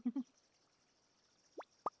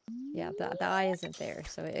 Yeah, the eye isn't there,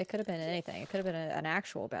 so it could have been anything. It could have been an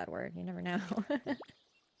actual bad word. You never know.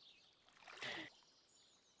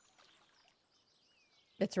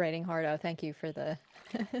 It's raining hard. Oh, thank you for the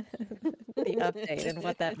the update and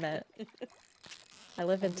what that meant. I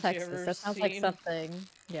live in Haven't you Texas. ever That sounds like seen- something.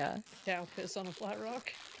 Yeah, Cow piss on a flat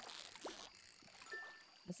rock.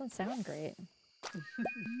 doesn't sound great.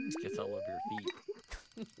 Just gets all over your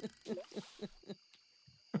feet.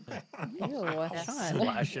 Ew, That's Sean.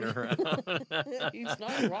 Splashing around. He's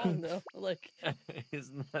not wrong though. Like,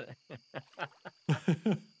 Isn't that?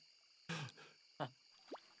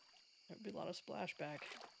 there'd be a lot of splashback.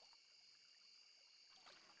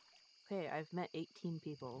 Okay, I've met 18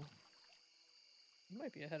 people. You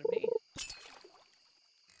might be ahead of me.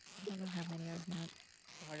 I don't know how many I've met.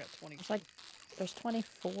 Oh, I got 20. It's like there's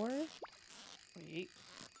 24, 28.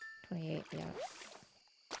 28. Yeah.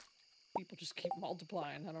 People just keep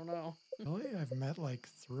multiplying. I don't know. Really? I've met like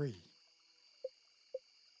 3.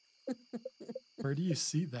 Where do you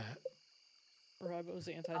see that? Ribo's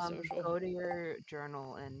antisocial. Go to your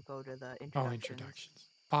journal and go to the introductions. Oh, introductions.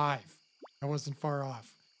 5. I wasn't far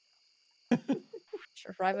off.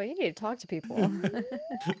 Sure, Ribo, you need to talk to people.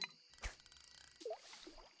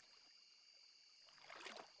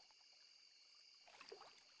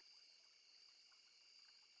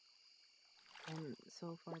 I'm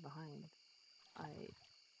so far behind. I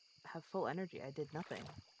have full energy. I did nothing.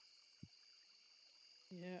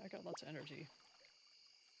 Yeah, I got lots of energy.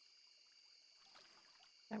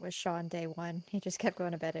 That was Sean day 1. He just kept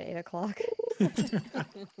going to bed at 8 o'clock.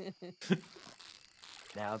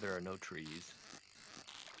 Now there are no trees.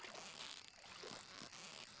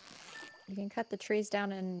 You can cut the trees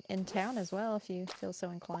down in town as well if you feel so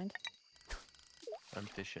inclined. I'm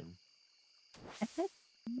fishing.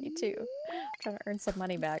 Me too. Trying to earn some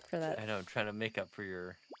money back for that. I know, I'm trying to make up for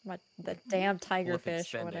your... The damn tiger Flippin'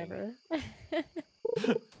 fish or spending. whatever.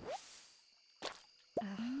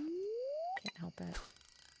 Can't help it.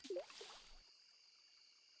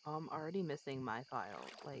 I'm already missing my file.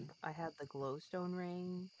 Like, I had the glowstone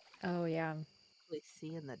ring. Oh yeah. We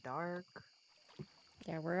see in the dark.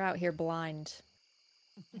 Yeah, we're out here blind.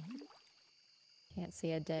 Can't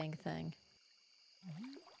see a dang thing.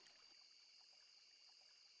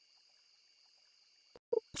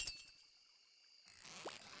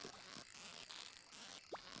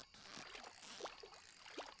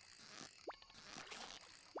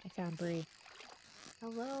 I found Bree.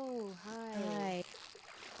 Hello, hi. Hi.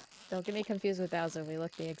 Don't get me confused with Bowser. We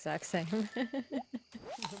look the exact same. One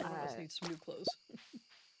of us needs some new clothes.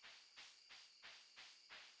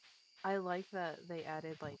 I like that they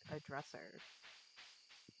added like a dresser.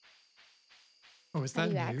 Oh, is How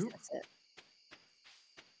that do you new? access it?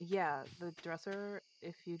 Yeah, the dresser,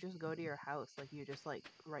 if you just go to your house, like you just like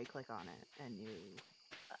right click on it and you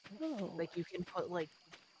Oh. like you can put like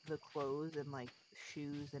the clothes and like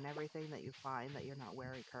shoes and everything that you find that you're not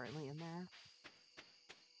wearing currently in there.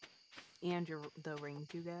 And the rings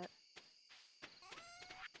you get.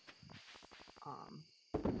 Oh,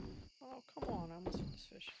 come on. I almost hit this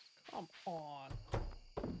fish. Come on.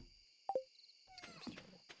 This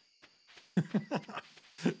game's terrible.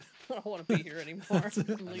 I don't want to be here anymore. That's it.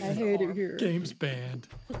 I'm leaving I the hate it farm. here. Game's banned.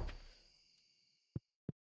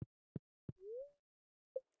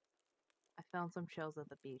 I found some shells at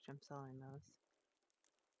the beach. I'm selling those.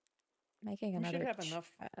 Making We another should have enough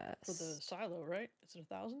for the chest. silo, right? Is it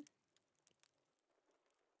 1,000?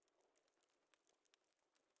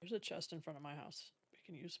 There's a chest in front of my house we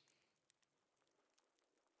can use.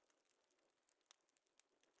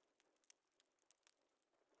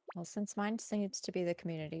 Well, since mine seems to be the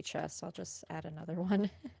community chest, I'll just add another one.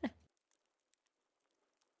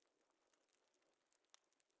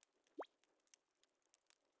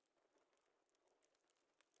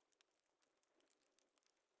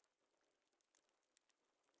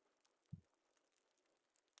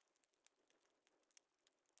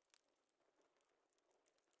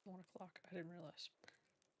 $1 o'clock. I didn't realize.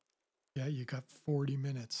 Yeah, you got 40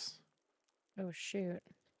 minutes. Oh shoot.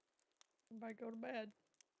 Everybody go to bed.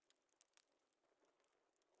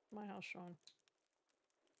 My house, Sean.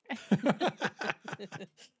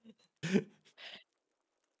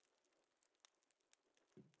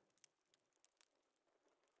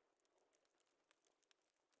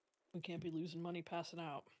 We can't be losing money passing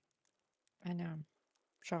out. I know.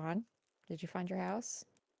 Sean, did you find your house?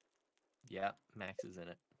 Yeah, Max is in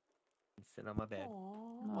it. He's sitting on my bed.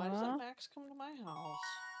 Aww, why doesn't Aw. Max come to my house?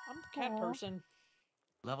 I'm the cat Aw. person.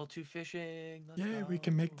 Level 2 fishing. Let's Yeah, go. we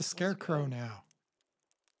can make the Let's scarecrow go. now.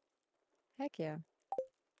 Heck yeah.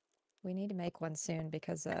 We need to make one soon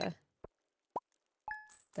because they'll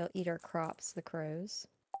eat our crops, the crows.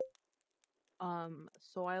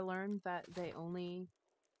 So I learned that they only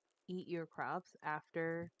eat your crops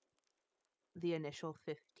after the initial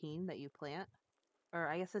 15 that you plant. Or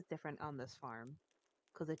I guess it's different on this farm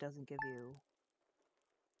because it doesn't give you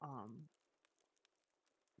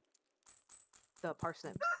the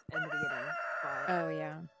parsnips in the beginning. But Oh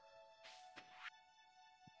yeah.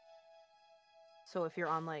 so if you're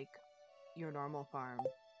on like your normal farm,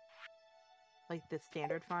 like the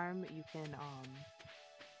standard farm, you can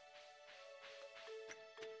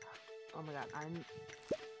oh my god, I'm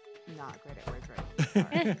not great at words right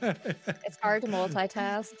now. Sorry. It's hard to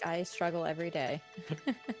multitask. I struggle every day.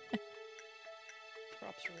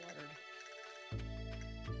 Crops are watered.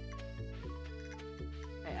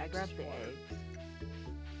 Hey, I grabbed the eggs.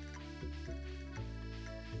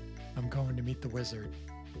 I'm going to meet the wizard.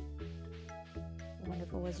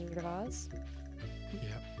 Wonderful Wizard of Oz. Yep.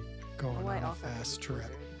 Going Oh, I on a also fast need the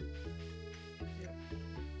trip. Yeah.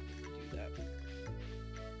 wizard. Do that.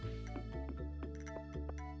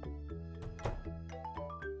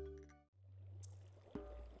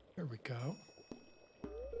 There we go.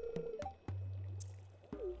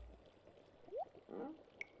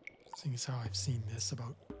 Seeing as how I've seen this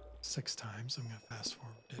about 6 times, I'm going to fast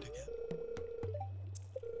forward it again.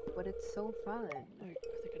 But it's so fun. I think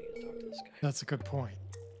I need to talk to this guy. That's a good point.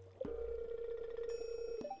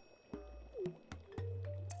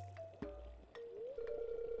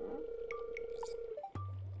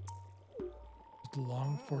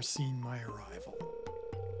 Long foreseen my arrival.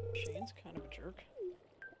 Shane's kind of a jerk.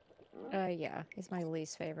 Yeah, he's my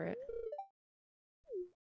least favorite.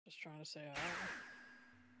 Just trying to say,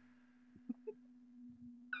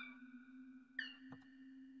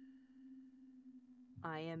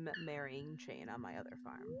 I am marrying Shane on my other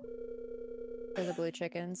farm. For the blue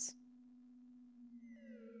chickens.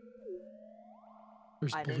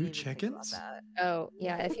 There's I didn't blue even think about chickens? that. Oh,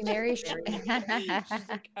 yeah, if you marry she's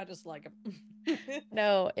like, I just like him.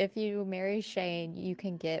 No, if you marry Shane, you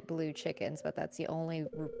can get blue chickens, but that's the only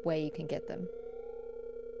way you can get them.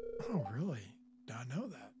 Oh, really? Not know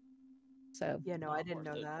that. So Yeah, no, I Not didn't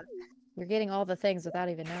know worth it. that. you're getting all the things without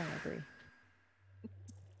even knowing Brie.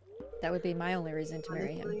 That would be my only reason to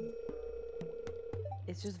marry him. Honestly,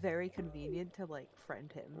 it's just very convenient to like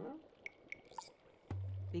friend him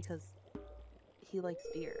because he likes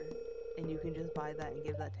beer, and you can just buy that and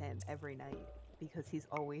give that to him every night because he's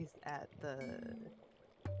always at the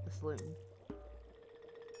saloon.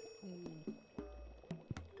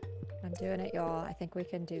 I'm doing it, y'all. I think we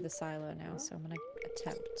can do the silo now, so I'm gonna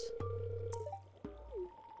attempt.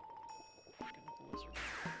 Fucking wizard.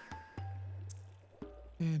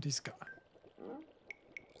 And he's gone.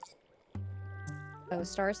 Oh,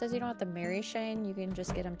 Star says you don't have to marry Shane, you can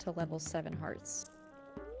just get him to level 7 hearts.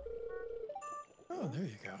 Oh, there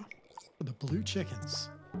you go. For the blue chickens.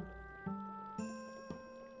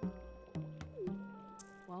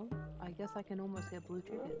 Well, I guess I can almost get blue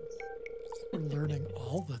chickens. We're learning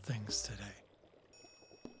all the things today.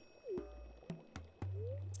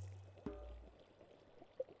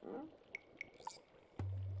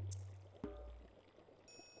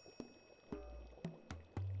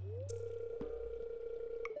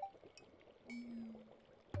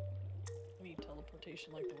 I need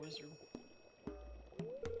teleportation like the wizard.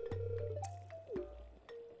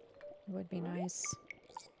 Would be nice.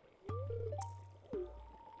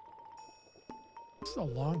 This is a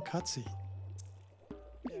long cutscene.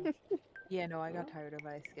 Yeah. Yeah, no, I got tired of it.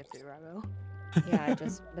 I skipped it, Rabo. Yeah, I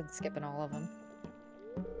just been skipping all of them.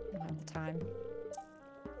 I don't have the time.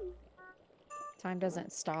 Time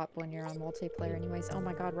doesn't stop when you're on multiplayer anyways. Oh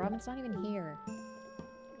my god, Robin's not even here.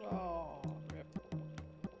 Oh, rip.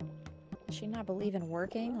 Does she not believe in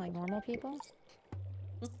working like normal people?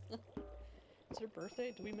 Is her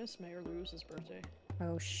birthday? Do we miss Mayor Lewis's birthday?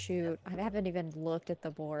 Oh shoot, I haven't even looked at the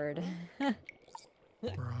board.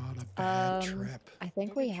 We're on a bad trip. I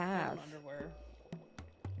think Go we get your have. clown underwear.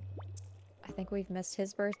 I think we've missed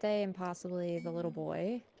his birthday and possibly the little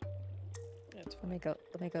boy. Yeah, it's Let fine.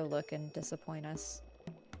 me go look and disappoint us.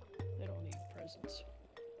 They don't need presents.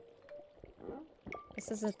 This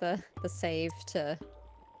isn't the save to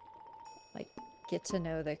like get to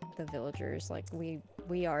know the villagers. Like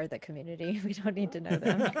we are the community. We don't need to know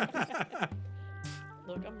them.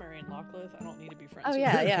 Look, I'm marrying Lockleth. I don't need to be friends Oh with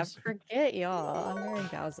yeah, yeah. others. Forget y'all. I'm marrying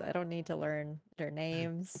Gaza. I don't need to learn their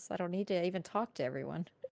names. I don't need to even talk to everyone.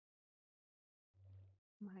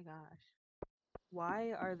 My gosh.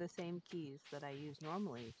 Why are the same keys that I use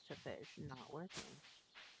normally to fish not working?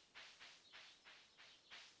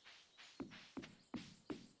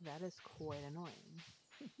 That is quite annoying.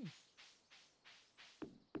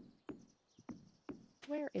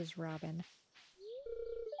 Where is Robin?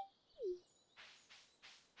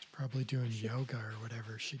 She's probably doing yoga or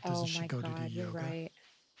whatever. Doesn't Oh she my go to god, do you're yoga? right.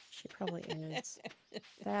 She probably is.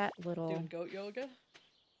 That little. Doing goat yoga?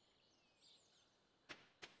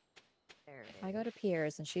 There it If I go is. to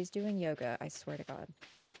Pierre's and she's doing yoga, I swear to God.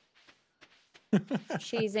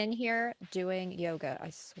 She's in here doing yoga. I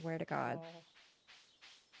swear to God. Oh,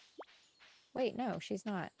 Wait, no, she's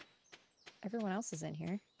not. Everyone else is in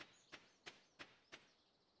here.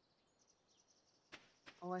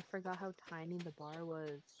 Oh, I forgot how tiny the bar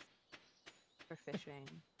was for fishing.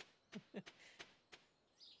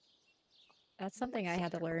 That's something I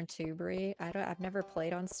had to learn too, Brie. I've never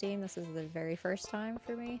played on Steam. This is the very first time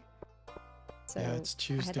for me. So Yeah, it's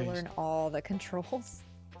I had to Tuesdays. learn all the controls.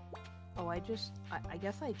 Oh, I guess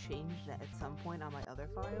I changed it at some point on my other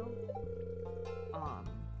file.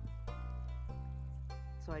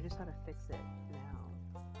 So I just had to fix it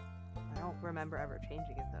now. I don't remember ever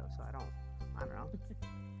changing it though, so I don't know.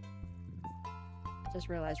 Just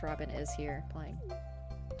realized Robin is here playing.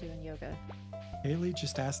 doing yoga. Haley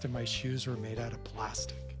just asked if my shoes were made out of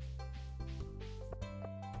plastic.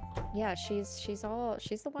 Yeah, she's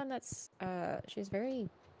the one that's she's very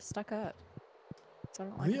stuck up. So I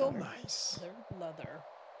don't like Real about her. nice. They're leather,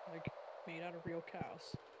 like made out of real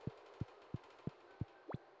cows.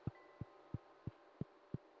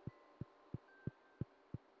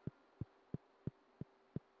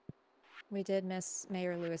 We did miss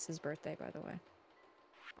Mayor Lewis's birthday, by the way.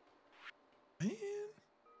 Man.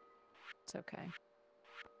 It's okay.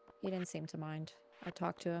 He didn't seem to mind. I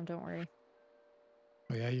talked to him, don't worry.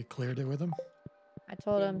 Oh yeah, you cleared it with him? I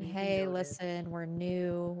told Yeah, him, maybe hey, noted. listen, we're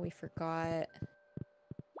new, we forgot.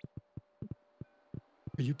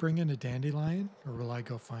 Are you bringing a dandelion or will I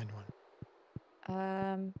go find one?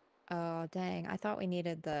 Oh dang, I thought we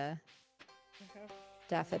needed the I have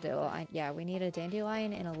daffodil. Yeah, we need a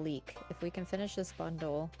dandelion and a leek. If we can finish this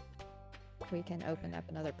bundle, we can open up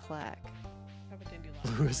another plaque. have a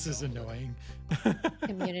dandelion. Lewis is annoying.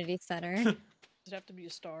 Community center. Does it have to be a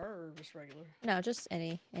star or just regular? No, just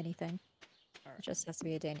anything. It Alright. just has to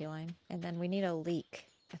be a dandelion. And then we need a leek.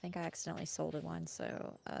 I think I accidentally sold it one,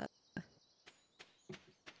 so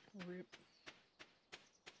Rip.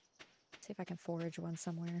 see if I can forage one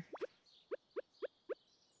somewhere.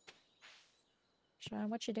 Sean,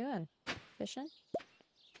 what you doing? Fishing?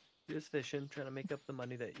 Just fishing, trying to make up the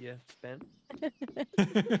money that you spent.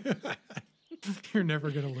 You're never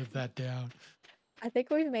going to live that down. I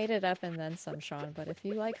think we've made it up and then some, Sean, but if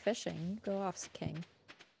you like fishing, go off, King.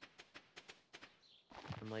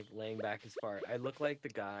 I'm like laying back as far. I look like the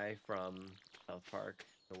guy from South Park,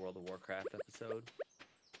 the World of Warcraft episode.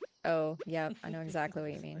 Oh, yeah, I know exactly what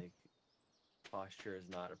you Just, mean. Like, posture is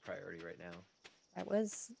not a priority right now. That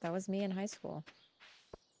was me in high school.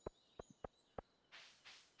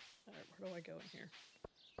 Alright, where do I go in here?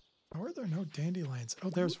 How are there no dandelions?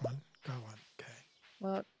 Oh, there's one. Got one. Okay.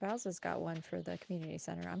 Well, Bowser's got one for the community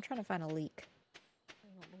center. I'm trying to find a leek. I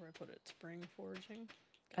don't know where I put it. Spring foraging?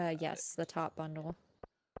 Got it. Yes, the top bundle.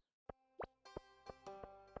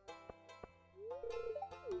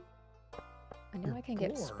 I know You're I can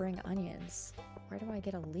get bored. spring onions. Where do I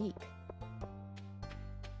get a leek?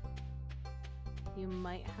 You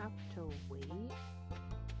might have to wait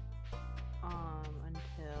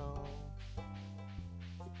until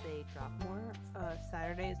they drop more.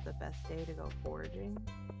 Saturday is the best day to go foraging.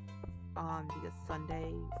 Because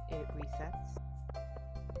Sunday it resets.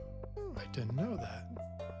 Oh, I didn't know that.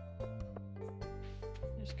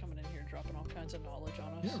 You're just coming in here dropping all kinds of knowledge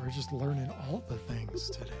on us. Yeah, we're just learning all the things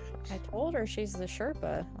today. I told her she's the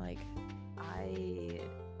Sherpa. Like,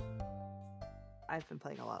 I've been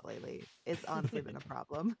playing a lot lately. It's honestly been a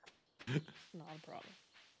problem. Not a problem.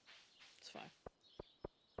 It's fine.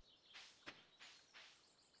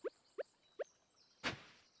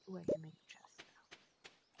 Ooh, I can make a chest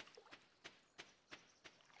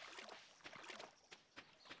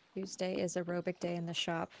now. Tuesday is aerobic day in the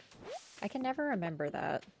shop. I can never remember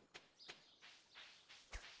that.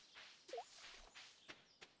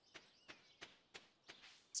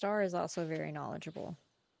 Star is also very knowledgeable.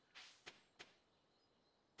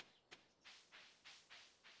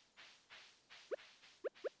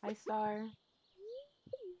 Hi, Star.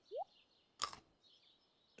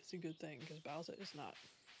 It's a good thing because Bowser is not.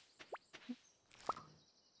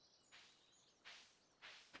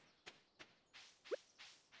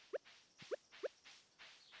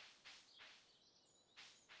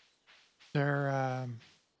 They're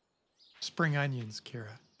spring onions, Kira.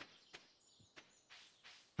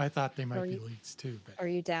 I thought they might Are be you- leeks too, but Are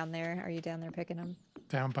you down there? Are you down there picking them?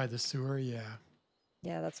 down by the sewer, yeah.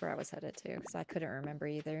 Yeah, that's where I was headed to, because I couldn't remember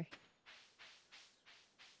either.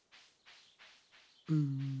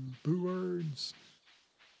 Boo, boo words.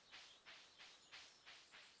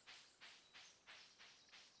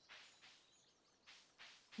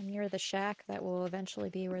 I'm near the shack that will eventually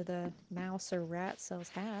be where the mouse or rat sells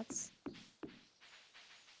hats.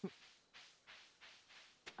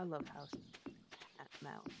 I love house at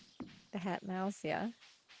mouse. The hat mouse, yeah.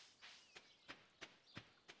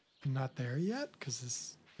 Not there yet, because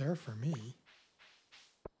it's there for me.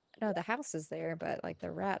 No, the house is there, but like the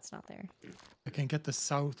rat's not there. I can get the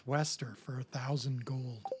Southwester for 1,000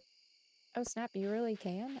 gold. Oh snap, you really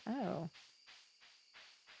can? Oh.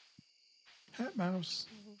 Hat mouse.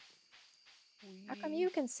 How come you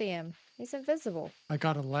can see him? He's invisible. I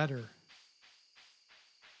got a letter.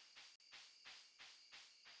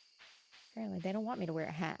 Apparently they don't want me to wear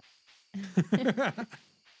a hat.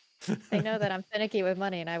 They know that I'm finicky with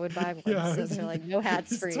money and I would buy one, Yeah, so they're like, no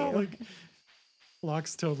hats for it's you. not like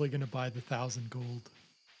Locke's totally gonna buy the 1,000 gold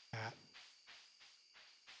hat.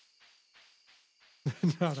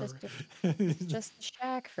 Not just a- just a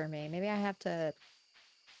shack for me. Maybe I have to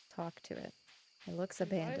talk to it. It looks Can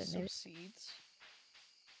you buy abandoned. some Maybe. seeds.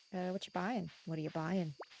 What you buying? What are you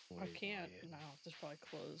buying? What I are you can't buying? now. This probably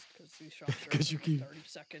closed because these shops are 'Cause open you like keep- 30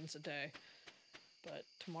 seconds a day. But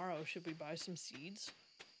tomorrow, should we buy some seeds?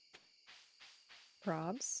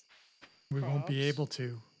 Probs? we won't be Probs? able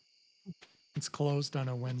to. It's closed on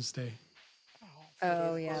a Wednesday. Oh,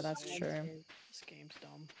 Oh, It is yeah, closed that's on true. Wednesdays. this game's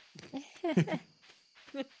dumb.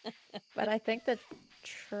 But I think the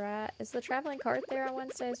is the traveling cart there on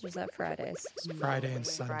Wednesdays or is that Fridays? It's Friday and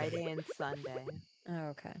No. Sunday. Friday and Sunday. Oh,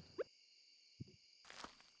 okay.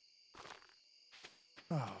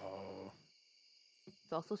 Oh.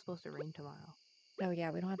 It's also supposed to rain tomorrow. Oh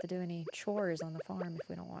yeah, we don't have to do any chores on the farm if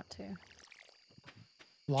we don't want to.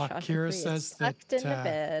 Lock Sean Kira Capri is says that tucked into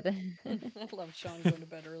bed. I love Sean going to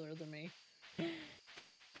bed earlier than me.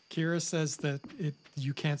 Kira says that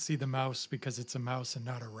you can't see the mouse because it's a mouse and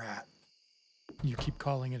not a rat. You keep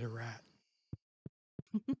calling it a rat.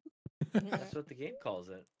 That's what the game calls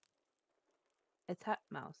it. It's Hat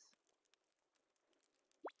Mouse.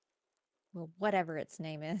 Well, whatever its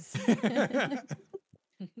name is. Lockleth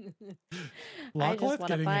I just want to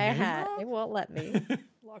getting buy a name hat. wrong? It won't let me.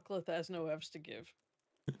 Lockleth has no F's to give.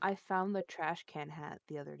 I found the trash can hat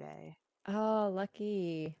the other day. Oh,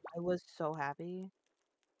 lucky. I was so happy.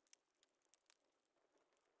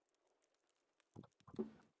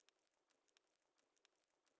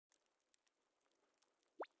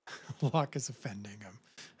 Lock is offending him.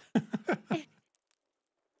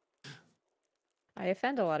 I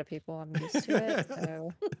offend a lot of people. I'm used to it,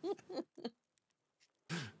 so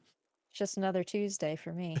it's just another Tuesday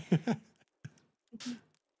for me.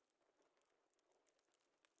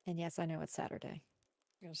 And yes, I know it's Saturday.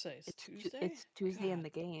 I'm going to say, it's It's Tuesday? It's Tuesday in God. the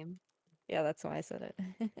game. Yeah, that's why I said it.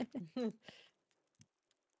 Had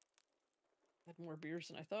more beers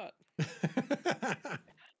than I thought.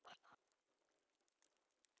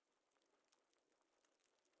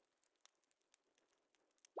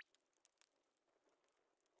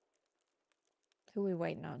 Who we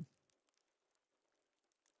waiting on?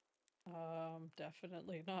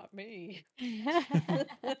 Definitely not me. There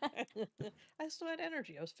I still had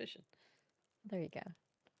energy. I was fishing. you go.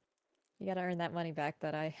 You gotta earn that money back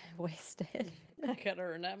that I wasted. I gotta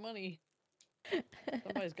earn that money.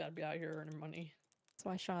 Somebody's got to be out here earning money. That's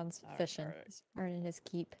why Sean's Alright, fishing. alright. He's earning his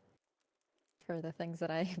keep for the things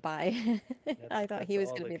that I buy. I thought he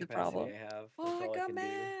That's was all going to be the capacity problem. I have. Oh, That's I all got can do.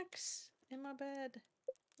 Max in my bed.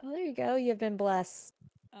 Oh, there you go. You've been blessed.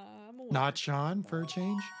 I'm a Not winner. Sean for a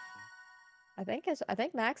change. I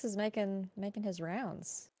think Max is making his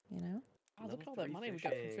rounds. You know. Oh, look at all Level that money 3 we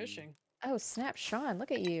got from fishing. Oh snap, Sean!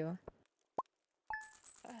 Look at you.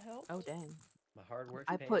 That helped. Oh dang. My hard work's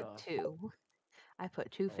I paying put off. 2. I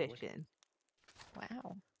put 2 Oh, fish look- in.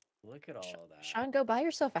 Wow. Look at all that. Sean, go buy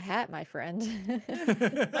yourself a hat, my friend.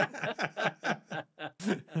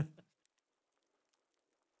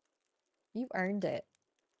 You earned it.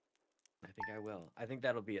 I think I will. I think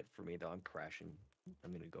that'll be it for me, though. I'm crashing.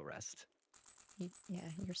 I'm gonna go rest. Yeah,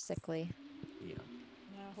 you're sickly. Yeah.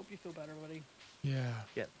 I hope you feel better, buddy. Yeah.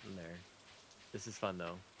 Getting there. This is fun,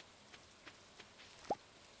 though.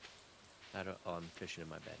 I don't. Oh, I'm fishing in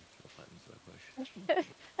my bed. No buttons so I push.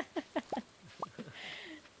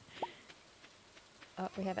 Oh,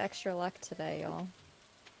 we have extra luck today, y'all.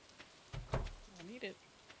 I need it.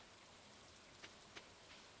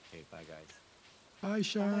 Okay, bye, guys. Hi,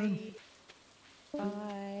 Sean.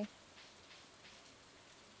 Bye.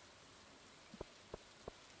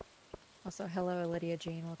 Also, hello, Lydia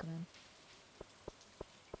Jean. Welcome in.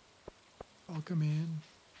 Welcome in.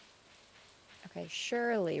 Okay,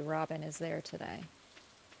 surely Robin is there today.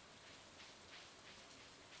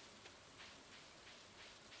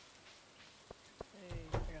 Hey,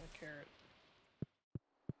 I got a carrot.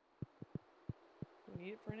 Do we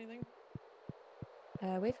need it for anything?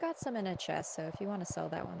 We've got some in a chest, so if you want to sell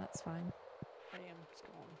that one, that's fine. Damn, it's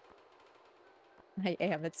gone. I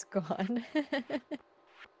am. It's gone.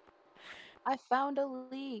 I found a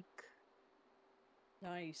leak.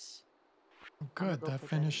 Nice. Oh, gonna good. go That put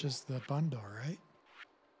that in finishes the bundle, right?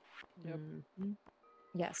 Yep. Mhm.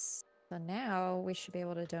 Yes. So now we should be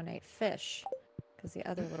able to donate fish because the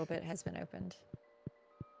other little bit has been opened.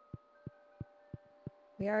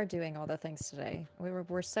 We are doing all the things today.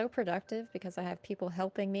 We're so productive because I have people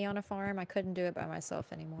helping me on a farm. I couldn't do it by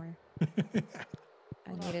myself anymore. I We're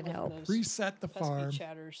not needed letting help. those Reset the pesky farm.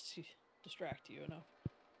 chatters to distract you enough.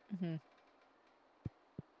 Hmm.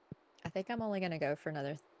 I think I'm only going to go for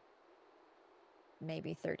another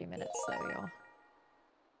maybe 30 minutes though, y'all.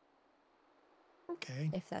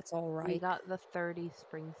 Okay. If that's all We right. got the 30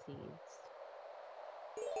 spring seeds.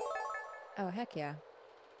 Oh, heck yeah.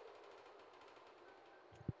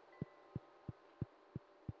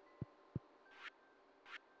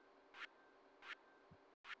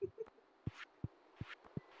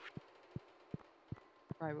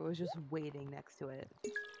 Right, was just waiting next to it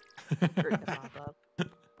for it to pop up.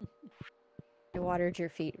 I watered your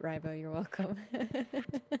feet, Ribo. You're welcome.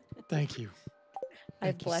 Thank you.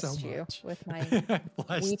 I've Thank you so blessed you much. with my I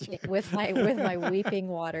blessed weeping you. with my weeping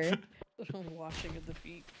water. Washing of the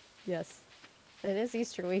feet. Yes. It is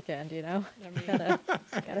Easter weekend, you know. I mean,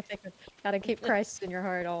 Gotta think gotta keep Christ in your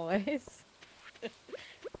heart always.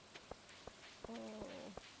 oh,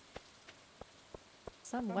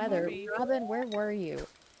 Some Come, weather. Poppy. Robin, where were you?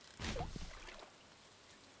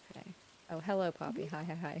 Okay. Oh, hello, Poppy. Hi,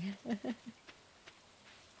 hi, hi.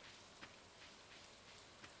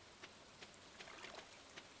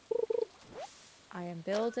 I am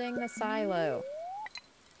building the silo.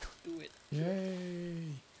 do it. Yay.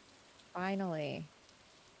 Finally.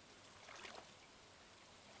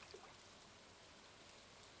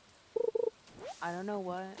 I don't know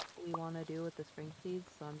what we want to do with the spring seeds,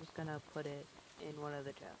 so I'm just gonna put it in one of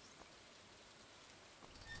the chests.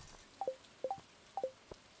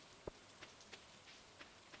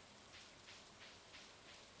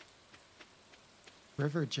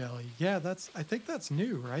 River jelly. Yeah, I think that's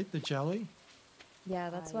new, right? The jelly? Yeah,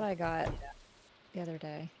 that's what I got the other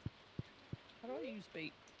day. How do I use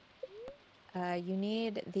bait? You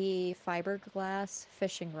need the fiberglass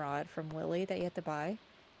fishing rod from Lily that you have to buy,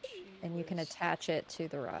 and you can Jeez. attach it to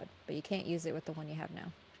the rod, but you can't use it with the one you have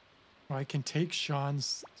now. Well, I can take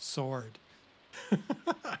Sean's sword.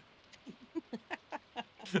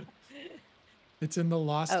 It's in the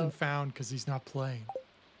lost Oh. and found because he's not playing.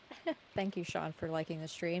 Thank you, Sean, for liking the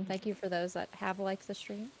stream. Thank you for those that have liked the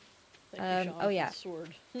stream. Thank you, Sean, oh for yeah. the sword.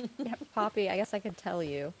 Yeah, Poppy, I guess I could tell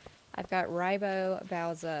you. I've got Ribo,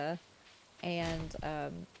 Bowza, and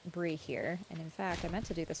Bree here. And in fact, I meant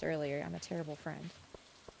to do this earlier. I'm a terrible friend.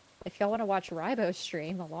 If y'all want to watch Ribo's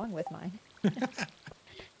stream along with mine,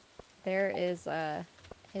 there is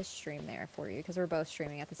his stream there for you because we're both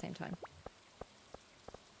streaming at the same time.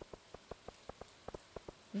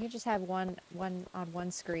 You can just have one on one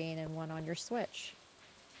screen and one on your Switch.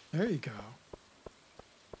 There you go.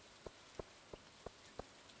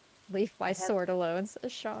 Leave my sword alone, says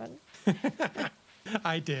Sean.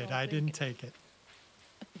 I did. Oh, I thank didn't you. take it.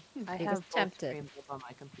 I He have was both tempted. streams up on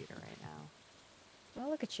my computer right now. Oh,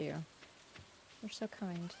 look at you. You're so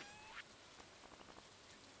kind.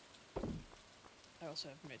 I also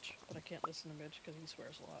have Mitch, but I can't listen to Mitch because he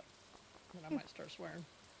swears a lot. And I might start swearing.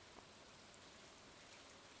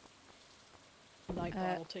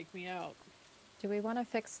 Nightbot will take me out. Do we want to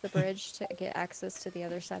fix the bridge to get access to the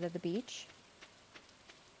other side of the beach?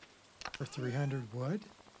 For 300 wood?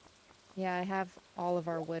 Yeah, I have all of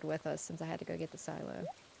our wood with us since I had to go get the silo.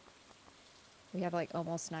 We have like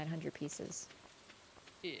almost 900 pieces.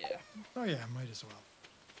 Yeah. Oh yeah, might as well.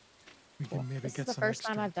 We can maybe This get is the some first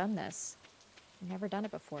extra. time I've done this. I've never done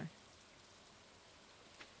it before.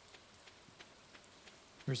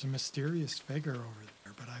 There's a mysterious figure over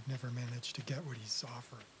there, but I've never managed to get what he's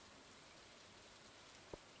offering.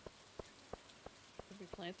 Did we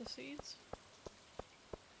plant the seeds?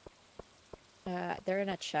 They're in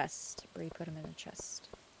a chest. Bree put them in a chest.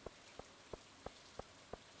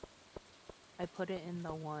 I put it in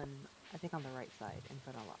the one, I think on the right side, in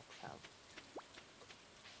front of Locke's house.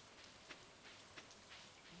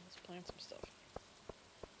 Let's plant some stuff.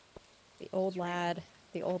 The old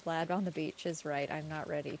lad on the beach is right. I'm not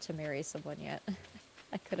ready to marry someone yet.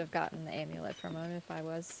 I could have gotten the amulet from him if I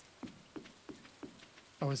was.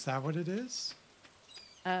 Oh, is that what it is?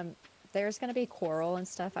 There's gonna be coral and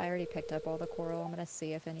stuff. I already picked up all the coral. I'm gonna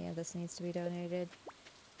see if any of this needs to be donated.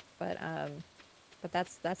 But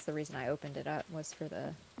that's the reason I opened it up, was for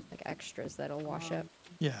the like extras that'll wash up.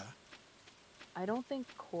 Yeah. I don't think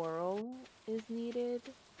coral is needed,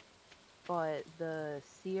 but the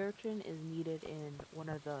sea urchin is needed in one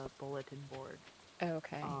of the bulletin board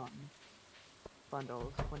Okay.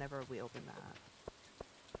 bundles whenever we open that.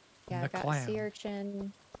 Yeah, the I've got clam. sea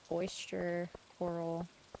urchin, oyster, coral.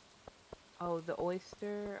 Oh, the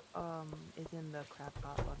oyster is in the crab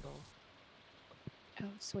pot bundle. Oh,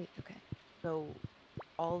 sweet. Okay. So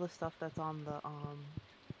all the stuff that's on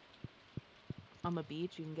the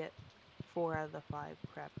beach, you can get 4 out of the 5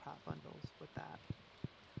 crab pot bundles with that.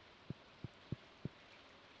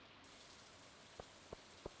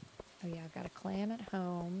 Oh yeah, I've got a clam at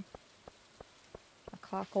home, a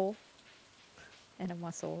cockle, and a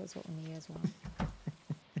mussel is what we need as well.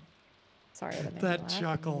 Sorry, that made That me laugh.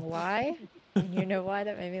 chuckle. And why? And you know why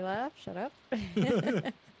that made me laugh? Shut up.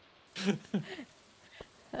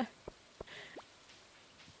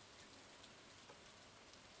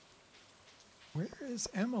 Where is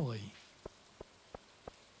Emily?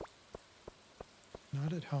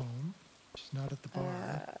 Not at home. She's not at the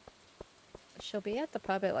bar. She'll be at the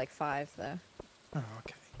pub at like 5, though. Oh,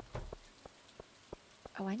 okay.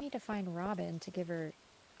 Oh, I need to find Robin to give her...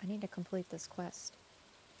 I need to complete this quest.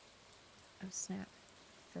 Oh, snap.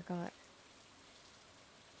 Forgot.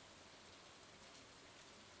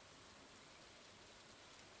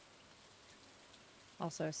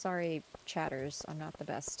 Also, sorry, chatters. I'm not the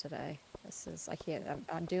best today. This is... I can't...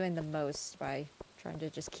 I'm doing the most by trying to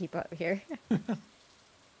just keep up here.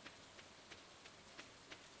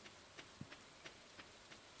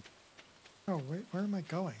 Oh, wait, where am I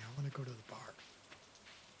going? I want to go to the bar.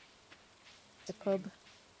 The pub.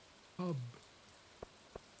 Pub.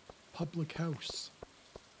 Public house.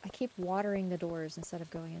 I keep watering the doors instead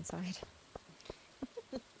of going inside.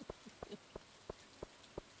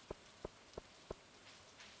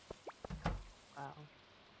 Wow.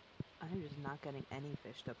 I'm just not getting any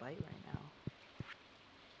fish to bite right now.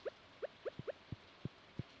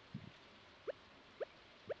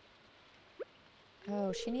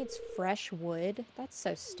 Oh, she needs fresh wood? That's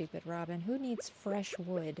so stupid, Robin. Who needs fresh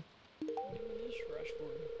wood? What is fresh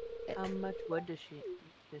wood? How much wood does she need?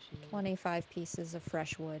 25 pieces of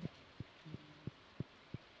fresh wood.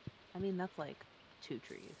 I mean, that's like 2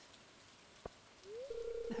 trees.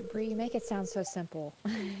 Bree, you make it sound so simple.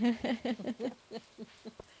 I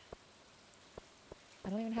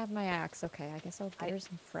don't even have my axe. Okay, I guess I'll get her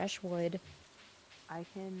some fresh wood. I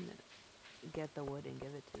can get the wood and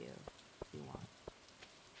give it to you if you want.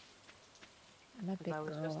 I'm a big I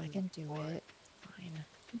was girl. just I in can the do forest. it. Fine.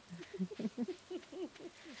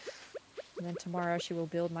 And then tomorrow she will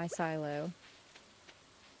build my silo.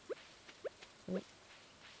 Oop.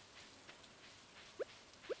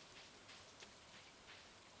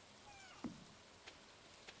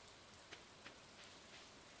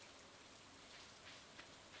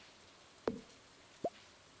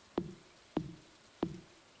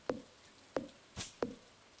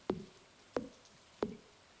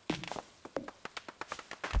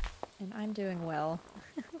 And I'm doing well,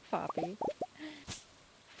 Poppy.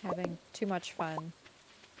 Having too much fun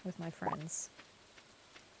with my friends.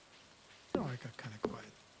 Oh, I got kind of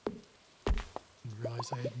quiet. Didn't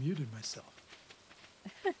realize I had muted myself.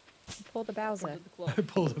 Pull the Bowser. Into the club. I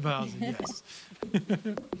pulled a Bowser, yes.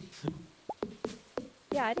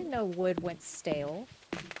 Yeah, I didn't know wood went stale.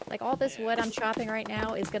 Like, all this wood I'm chopping right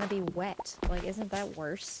now is gonna be wet. Like, isn't that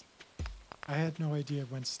worse? I had no idea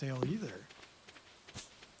it went stale either.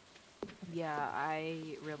 Yeah, I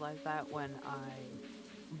realized that when I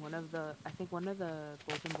think one of the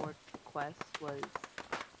bulletin board quests was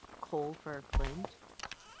coal for Clint,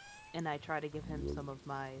 and I tried to give him some of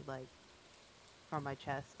my, like, from my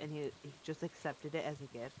chest, and he just accepted it as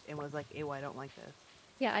a gift and was like, ew, I don't like this.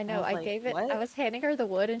 Yeah, I I know. was I like, gave it. "What?" I was handing her the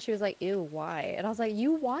wood, and she was like, "Ew, why?" And I was like,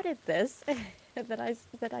 "You wanted this." And then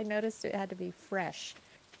I noticed it had to be fresh.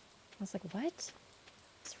 I was like, "What?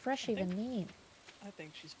 What's fresh I even think- mean?" I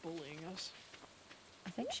think she's bullying us.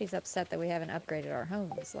 I think she's upset that we haven't upgraded our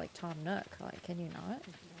homes like Tom Nook. Like, can you not?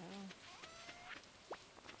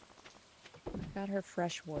 Yeah. Got her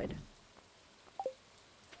fresh wood.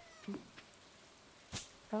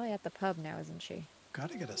 Probably at the pub now, isn't she?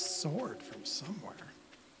 Gotta get a sword from somewhere.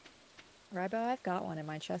 Rybo, I've got one in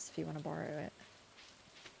my chest if you want to borrow it.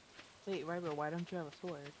 Wait, Ryber, why don't you have a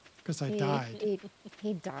sword? Because I died.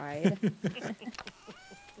 He died.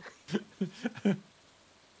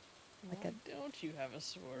 Like Why don't you have a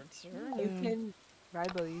sword, sir? You can,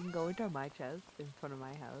 Rybo, you can go into my chest in front of my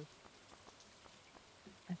house.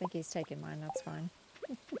 I think he's taking mine. That's fine.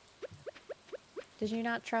 Did you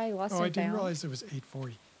not try Lost Oh, and I didn't Found? realize it was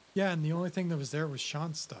 8:40. Yeah, and the only thing that was there was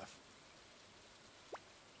Sean's stuff.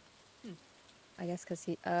 I guess because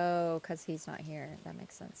he's not here. That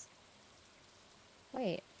makes sense.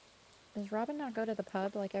 Wait, does Robin not go to the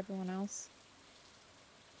pub like everyone else?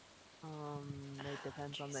 It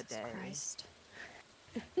depends on the Jesus day. Christ.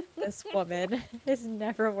 This woman is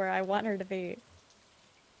never where I want her to be.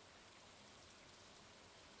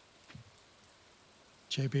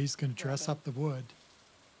 JB's gonna dress Robin. up the wood.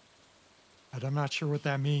 And I'm not sure what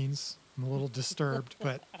that means. I'm a little disturbed,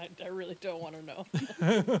 but I really don't want to know.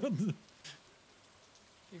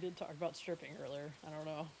 You did talk about stripping earlier. I don't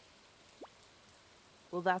know.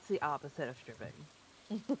 Well, that's the opposite of stripping.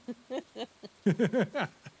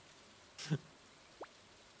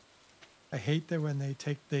 I hate that when they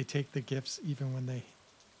take the gifts even when they.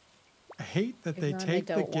 I hate that Even they when they take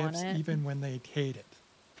the don't want gifts it. even when they hate it.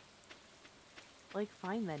 Like,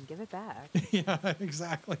 fine then, give it back. Yeah,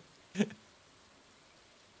 exactly.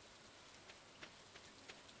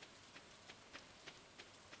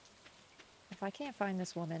 I If I can't find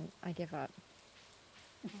this woman, I give up.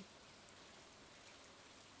 Is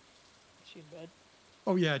she in bed?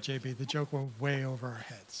 Oh yeah, JB, the joke went way over our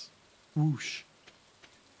heads. Whoosh.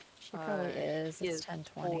 She probably is. She It's is 10:20.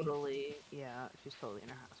 totally, yeah, she's totally in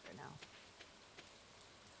her house right now.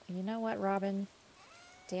 You know what, Robin?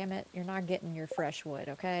 Damn it, you're not getting your fresh wood,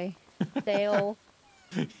 okay? Stale.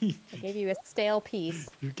 I gave you a stale piece.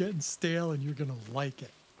 You're getting stale and you're gonna like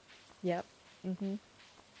it. Yep. Mm-hmm.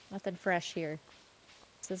 Nothing fresh here.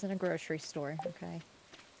 This isn't a grocery store, okay?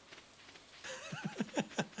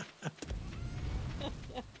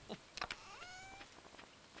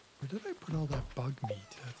 Where did I put all that bug meat?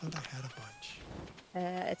 I thought I had a bunch.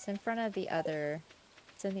 It's in front of the other...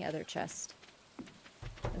 It's in the other chest.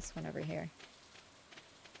 This one over here.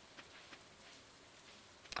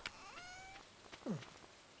 Oh,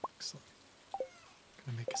 excellent.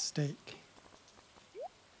 Gonna make a steak.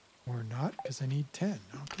 Or not, because I need 10.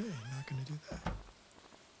 Okay, I'm not gonna do that.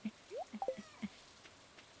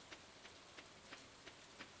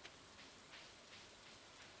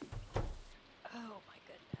 Oh my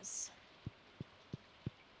goodness.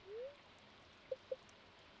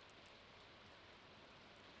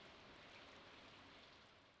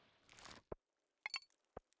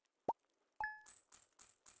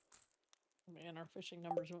 Man, our fishing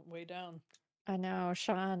numbers went way down. I know,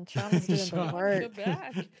 Sean. Sean was doing Sean. the Go work.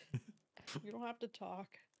 back. You don't have to talk.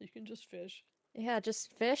 You can just fish. Yeah,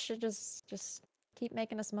 just fish and just keep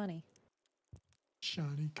making us money.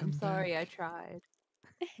 Shawnee, come I'm sorry, back. I tried.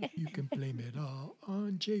 You can blame it all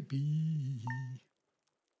on JB.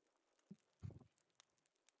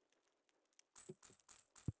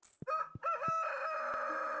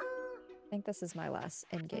 I think this is my last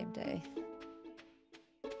in-game day.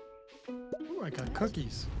 Ooh, I got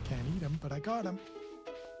cookies. Can't eat them, but I got them.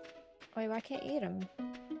 Wait, why can't you eat them?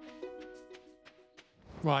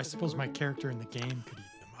 Well, I suppose my character in the game could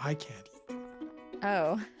eat them. I can't eat them.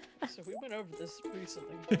 Oh. So we went over this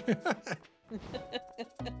recently.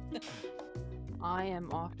 I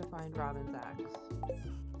am off to find Robin's axe.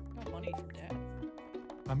 Got money from Dad.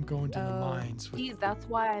 I'm going to the Oh. mines with See, that's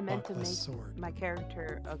why I meant to Lockleth make sword. my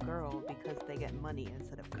character a girl, because they get money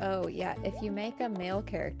instead of Oh, yeah. If you make a male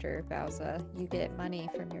character, Bowser, you get money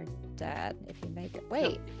from your dad. If you make it...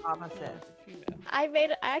 Wait. opposite. Female. I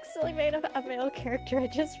accidentally made a male character. I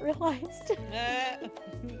just realized.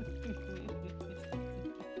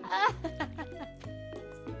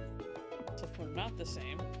 So if we're not the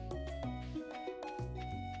same.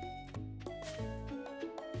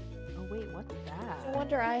 Oh wait, what's No that?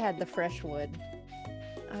 wonder I had the fresh wood.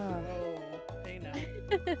 Oh. Oh, hey now.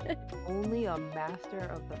 Only a master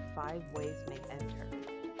of the 5 ways may enter.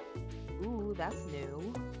 Ooh, that's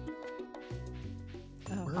new.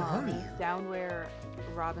 Oh. Where are you? Down where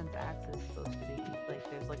Robin's axe is supposed to be, like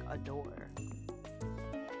there's like a door.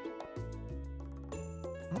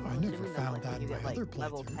 Oh, I I'm never assuming that's, found like, that when in you my get, other like,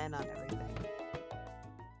 level playthrough. 10 on everything.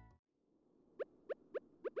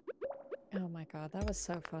 Oh my god, that was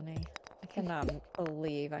so funny. I cannot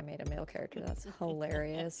believe I made a male character. That's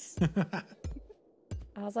hilarious.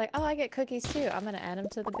 I was like, oh, I get cookies too. I'm gonna add them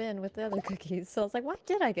to the bin with the other cookies. So I was like, why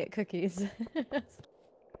did I get cookies?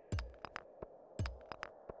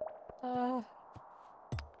 Oh,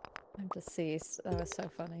 I'm deceased. That was so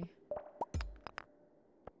funny.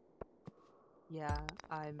 Yeah,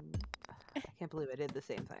 I can't believe I did the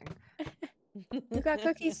same thing. You got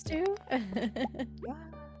cookies too? Yeah.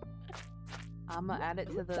 I'm gonna add it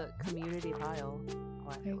to the community pile.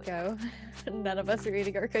 Oh, There you actually, go. None of us are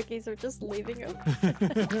eating our cookies. We're just leaving them.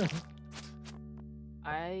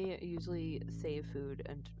 I usually save food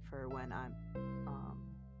and for when I'm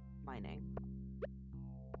mining.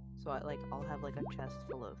 So I'll have like a chest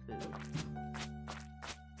full of food.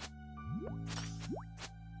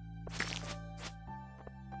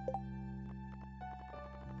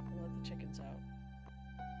 I'll let the chickens out.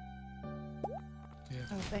 Yeah.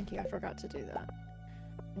 Oh, thank you. I forgot to do that.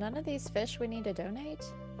 None of these fish we need to donate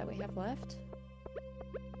that we have left?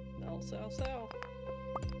 Sell.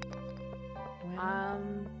 Well,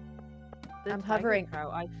 The I'm tiger hovering-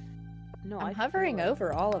 trout, I'm I feel hovering like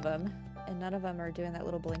over all of them, and none of them are doing that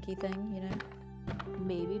little blinky thing, you know?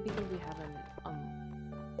 maybe because we haven't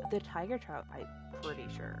the tiger trout. I'm pretty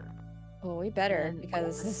sure. Well, we better, And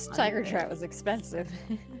because this I'm tiger good. trout was expensive.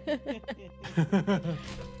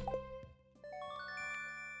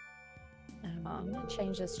 I'm gonna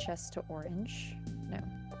change this chest to orange. No.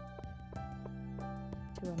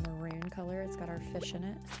 To a maroon color. It's got our fish in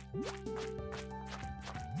it.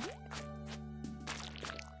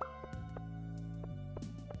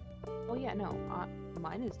 Oh yeah, no,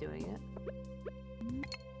 mine is doing it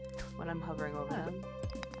when I'm hovering over Oh. them.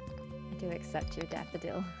 I do accept your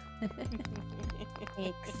daffodil.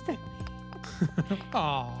 Thanks.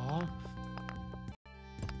 Aww.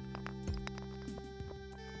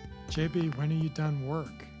 JB, when are you done work?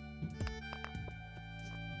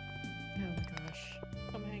 Oh my gosh.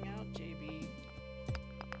 Come hang out, JB.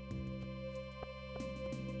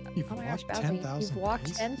 You've Oh my gosh, walked Bowser, 10,000 you've walked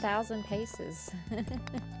paces? 10,000 paces.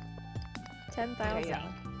 10,000. Yeah.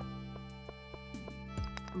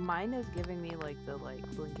 Mine is giving me like the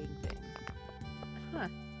blinking thing. Huh.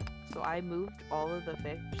 So I moved all of the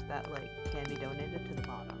fish that can be donated to the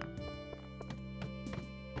bottom,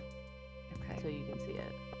 Okay. so you can see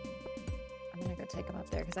it. I'm gonna go take them up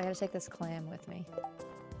there because I gotta take this clam with me.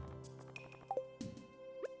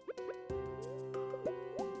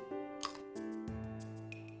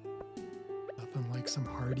 Nothing like some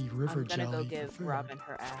hearty river I'm gonna jelly go for give food. Robin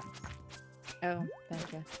her axe. Oh,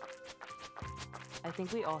 thank you. I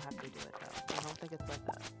think we all have to do it though. I don't think it's like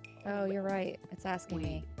that. Oh, you're right. It's asking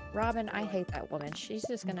me. Robin, I What? hate that woman. She's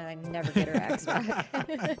just gonna never get her axe back.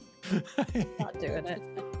 Not doing it.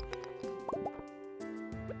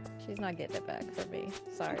 She's not getting it back from me.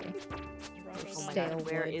 Sorry. Is Robin Oh my Stale god,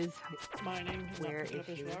 where wood. is mining? Not Where picking up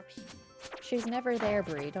is his she? rocks? She's never there,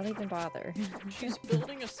 Bree. Don't even bother. She's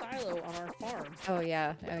building a silo on our farm. Oh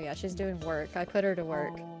yeah. Oh yeah. She's doing work. I put her to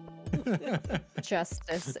work. Oh,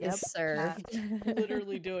 Justice Yep, is served.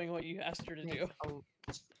 Literally doing what you asked her to do. oh,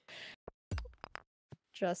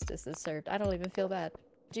 Justice is served. I don't even feel bad.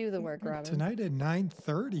 Do the work, Robin. Tonight at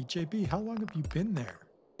 9:30. JB, how long have you been there?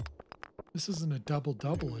 This isn't a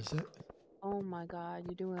double-double, is it? oh my god,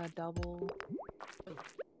 you're doing a double.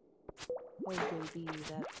 Oh JB,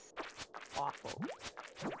 that's awful.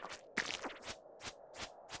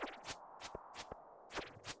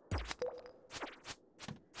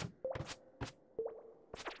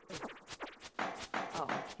 Oh,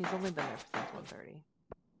 he's only been there since 1:30.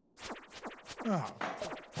 Oh,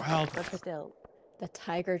 well, But still, The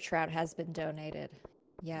tiger trout has been donated.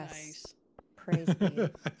 Yes. Nice. Praise be.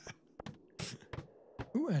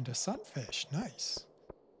 Ooh, and a sunfish. Nice.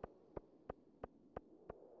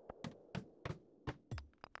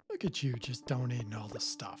 Look at you just donating all the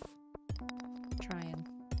stuff. Trying.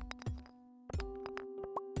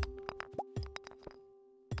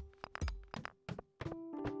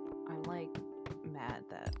 I'm mad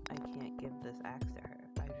that I can't give this axe to her.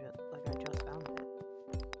 I just found it.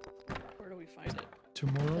 Where do we find it?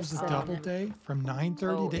 Tomorrow's a Just, double day from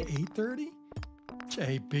 9:30 Oh, to it's- 8:30?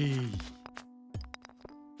 JB.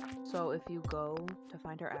 So if you go to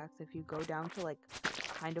find her axe, if you go down to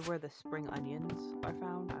kind of where the spring onions are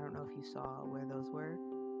found, I don't know if you saw where those were.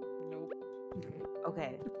 Nope.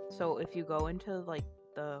 Okay, so if you go into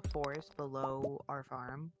the forest below our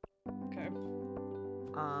farm, Okay.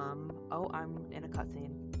 oh, I'm in a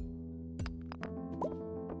cutscene.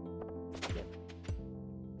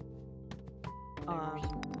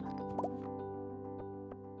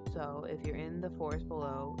 So if you're in the forest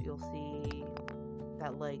below, you'll see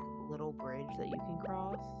that little bridge that you can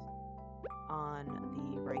cross on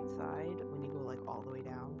the right side when you go all the way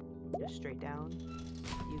down, just straight down.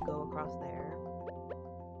 You go across there,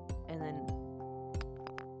 and then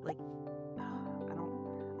I don't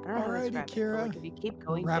know how to Alrighty, describe it, Kira. but if you keep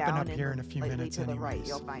going Wrapping down up and here in a few slightly minutes to the right, anyways.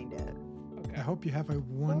 you'll find it. Okay. I hope you have a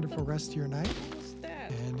wonderful rest of your night What's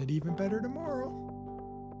that? and an even better tomorrow.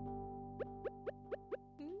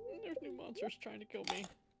 There's new monsters trying to kill me.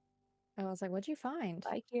 I was like, what'd you find?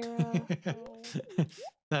 Bye, Kira.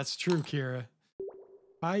 That's true, Kira.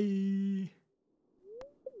 Bye.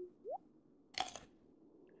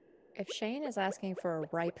 If Shane is asking for a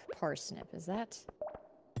ripe parsnip, is that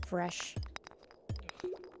fresh?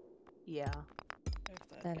 Yeah. F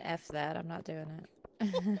that. Then F that. I'm not doing it.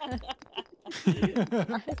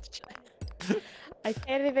 I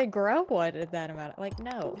can't even grow one in that amount.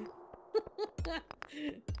 No.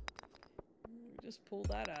 Just pull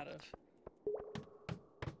that out of.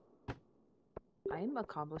 I'm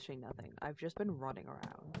accomplishing nothing. I've just been running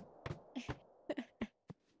around.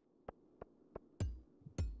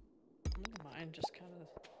 Mine just kind of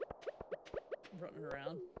running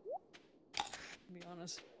around. To be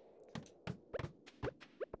honest.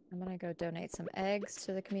 I'm gonna go donate some eggs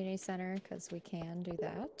to the community center because we can do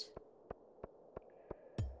that.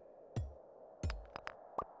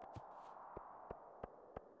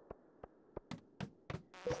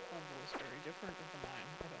 This level is very different than mine.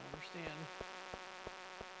 I don't understand.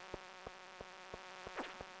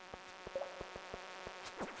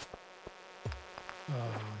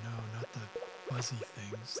 Oh no, not the fuzzy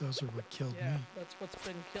things. Those are what killed Yeah, me. that's what's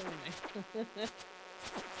been killing me.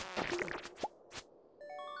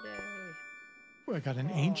 Yay. Ooh, I got an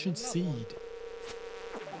Oh, ancient there's another one. seed.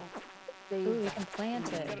 They Ooh, we can plant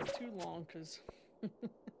Don't it. get it too long, because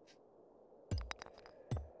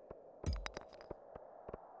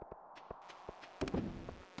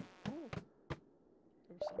there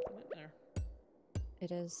was something in there.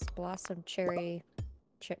 It is blossom cherry.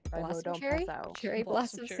 Bravo, Blossom don't cherry? pass out. Cherry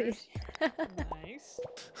Blossom blossom seed. cherries. Nice.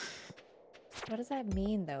 What does that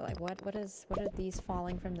mean though? Like what do these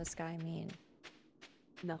falling from the sky mean?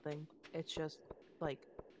 Nothing. It's just like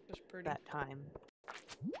Just pretty. that time.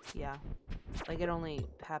 Yeah. Like it only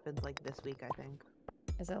happens like this week, I think.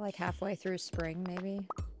 Is it like halfway through spring maybe?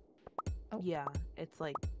 Oh. Yeah, it's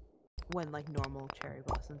like when like normal cherry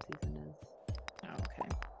blossom season is. Oh, okay.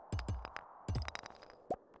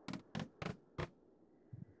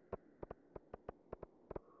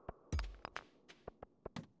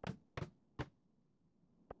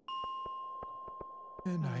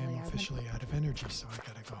 And I am Golly, I've been- officially out of energy, so I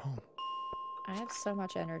gotta go home. I have so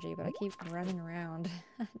much energy, but I keep running around.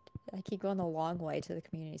 I keep going the long way to the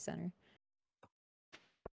community center.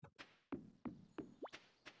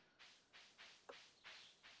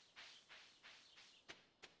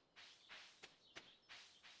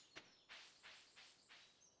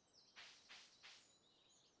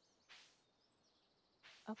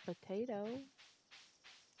 A potato.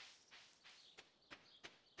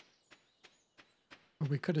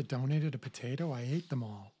 We could have donated a potato. I ate them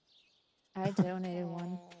all. I donated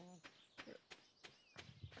one. Aw.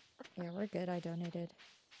 Yeah, we're good. I donated.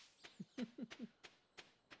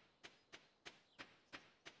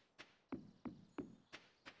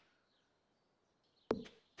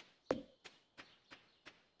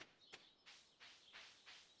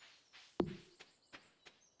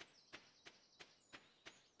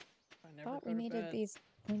 I never Thought go we to needed bed. these.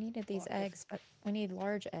 We needed these Lock of- eggs, but we need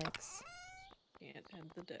large eggs. Can't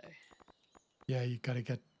end the day. Yeah, you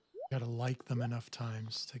gotta like them enough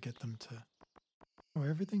times to get them to. Oh,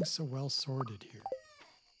 everything's so well sorted here.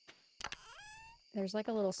 There's like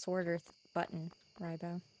a little sorter button,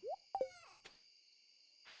 Rybo.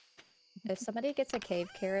 If somebody gets a cave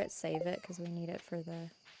carrot, save it because we need it for the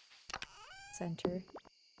center.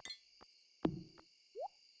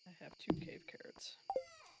 I have 2 cave carrots.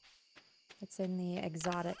 It's in the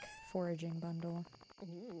exotic foraging bundle.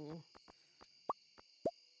 Ooh.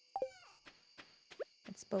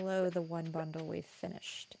 It's below the one bundle we've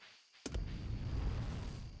finished.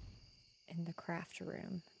 In the craft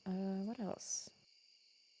room. What else?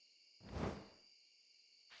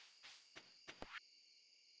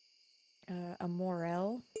 A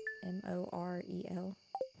morel. M-O-R-E-L.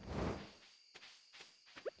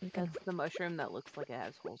 You can, That's the mushroom that looks like it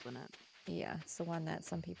has holes in it. yeah, it's the one that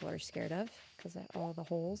some people are scared of because of all the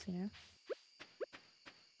holes, you know?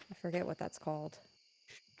 I forget what that's called.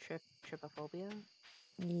 Trypophobia?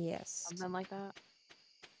 Yes. Something like that.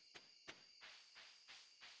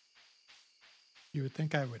 You would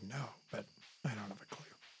think I would know, but I don't have a clue.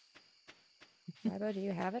 Rybo, do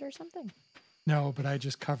you have it or something? No, but I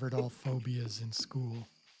just covered all phobias in school.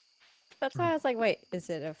 That's why I was like, wait, is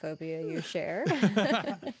it a phobia you share?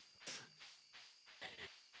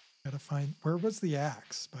 Gotta find. Where was the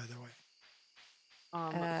axe, by the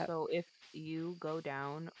way? So if you go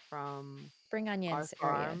down from Spring our onions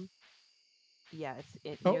area. farm, yeah,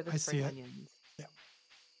 it's Oh, near the I spring see it. onions. Yeah.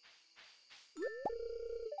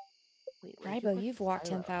 Wait, where'd you Rybo, put you've the walked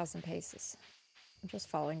silo? 10,000 paces. I'm just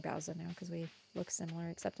following Bowser now because we look similar,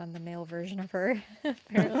 except I'm the male version of her,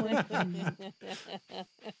 apparently.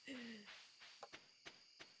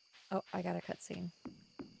 Oh, I got a cutscene.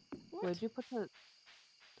 Where'd you put the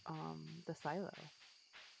silo?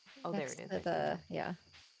 Oh, there Next it is. to I see the, it. yeah.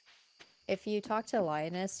 If you talk to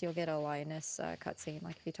Lioness, you'll get a Lioness cutscene,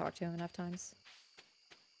 like if you talk to him enough times.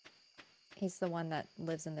 He's the one that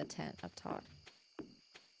lives in the tent up top.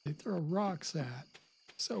 They throw rocks at.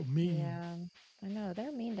 So mean. Yeah, I know.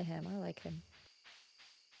 They're mean to him. I like him.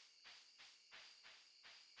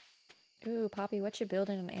 Ooh, Poppy, what you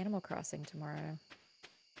building on Animal Crossing tomorrow?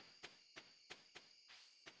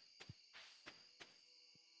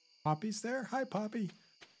 Poppy's there? Hi, Poppy.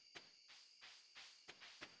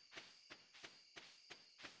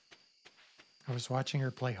 I was watching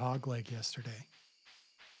her play Hog Leg yesterday.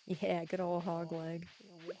 Yeah, good old hog leg.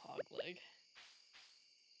 The old hog leg.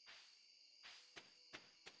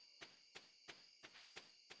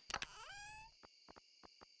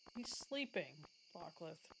 He's sleeping,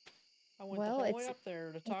 Lockleth. I went Well, the whole way it's- up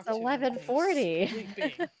there to talk It's to him. and he's 11:40.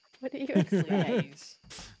 Sleeping. What do you expect? Please.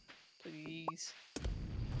 Please.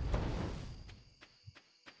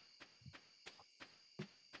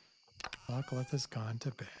 Lockleth has gone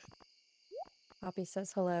to bed. Poppy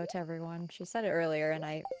says hello to everyone. She said it earlier and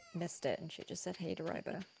I missed it, and she just said hey to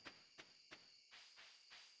Rybo.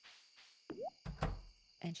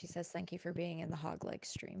 And she says, thank you for being in the hog leg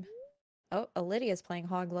stream. Oh, Lydia's playing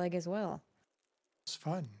hog leg as well. It's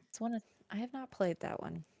fun. It's one of, I have not played that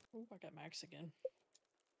one. Ooh, I got Max again.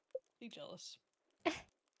 Be jealous.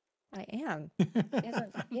 I am.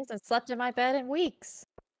 He hasn't slept in my bed in weeks.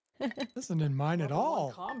 Isn't in mine at Level 1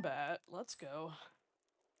 all. combat. Let's go.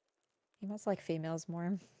 He must like females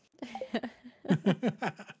more.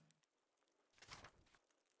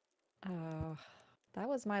 Oh, that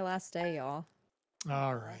was my last day, y'all.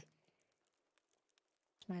 All right.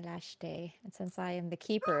 It's my last day. And since I am the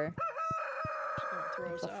keeper She's gonna throw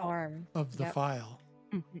of us the out. farm. Of the Yep. file.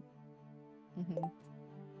 Hmm.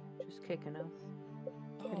 Just kicking us.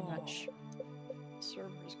 Pretty much.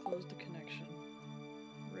 Servers closed the connection.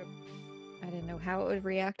 Rip. I didn't know how it would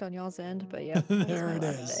react on y'all's end, but yeah. There it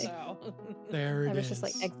last is. day. There it is. I was just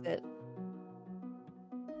like, exit.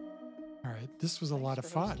 All right. This was a lot of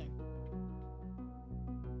fun.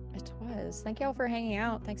 It was. Thank y'all for hanging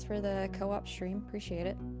out. Thanks for the co-op stream. Appreciate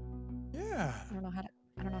it. Yeah. I don't know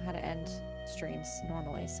how to end streams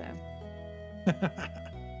normally, so.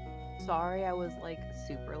 Sorry, I was like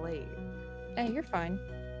super late. Hey, you're fine.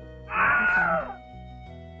 You're fine.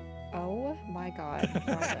 Oh my god.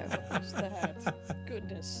 Bravo. What was that?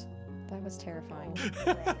 Goodness. That was terrifying.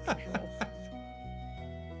 We're out of control.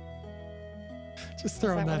 Just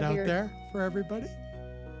throwing that that one of out your- there for everybody.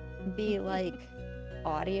 The like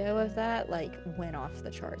audio of that like went off the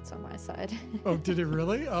charts on my side. Oh, did it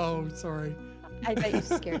really? Oh, sorry. I bet you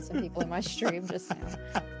scared some people in my stream just now.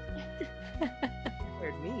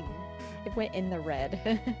 Scared me. It went in the red.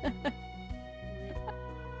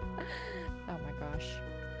 Oh my gosh.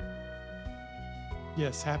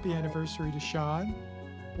 Yes. Happy anniversary to Sean.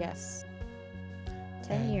 Yes.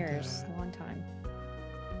 10 And, years. Long time.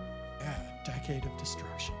 Yeah. Decade of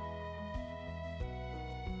destruction.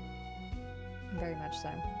 Very much so.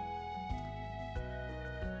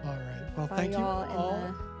 All right. Well, Bye, thank you y'all, in all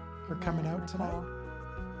the- for in coming the- in out the tonight. call.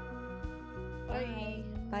 Bye.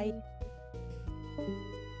 Bye.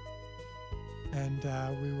 And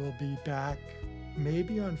we will be back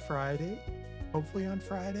maybe on Friday, hopefully on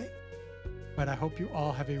Friday. But I hope you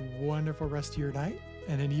all have a wonderful rest of your night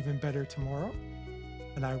and an even better tomorrow.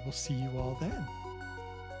 And I will see you all then.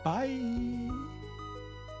 Bye.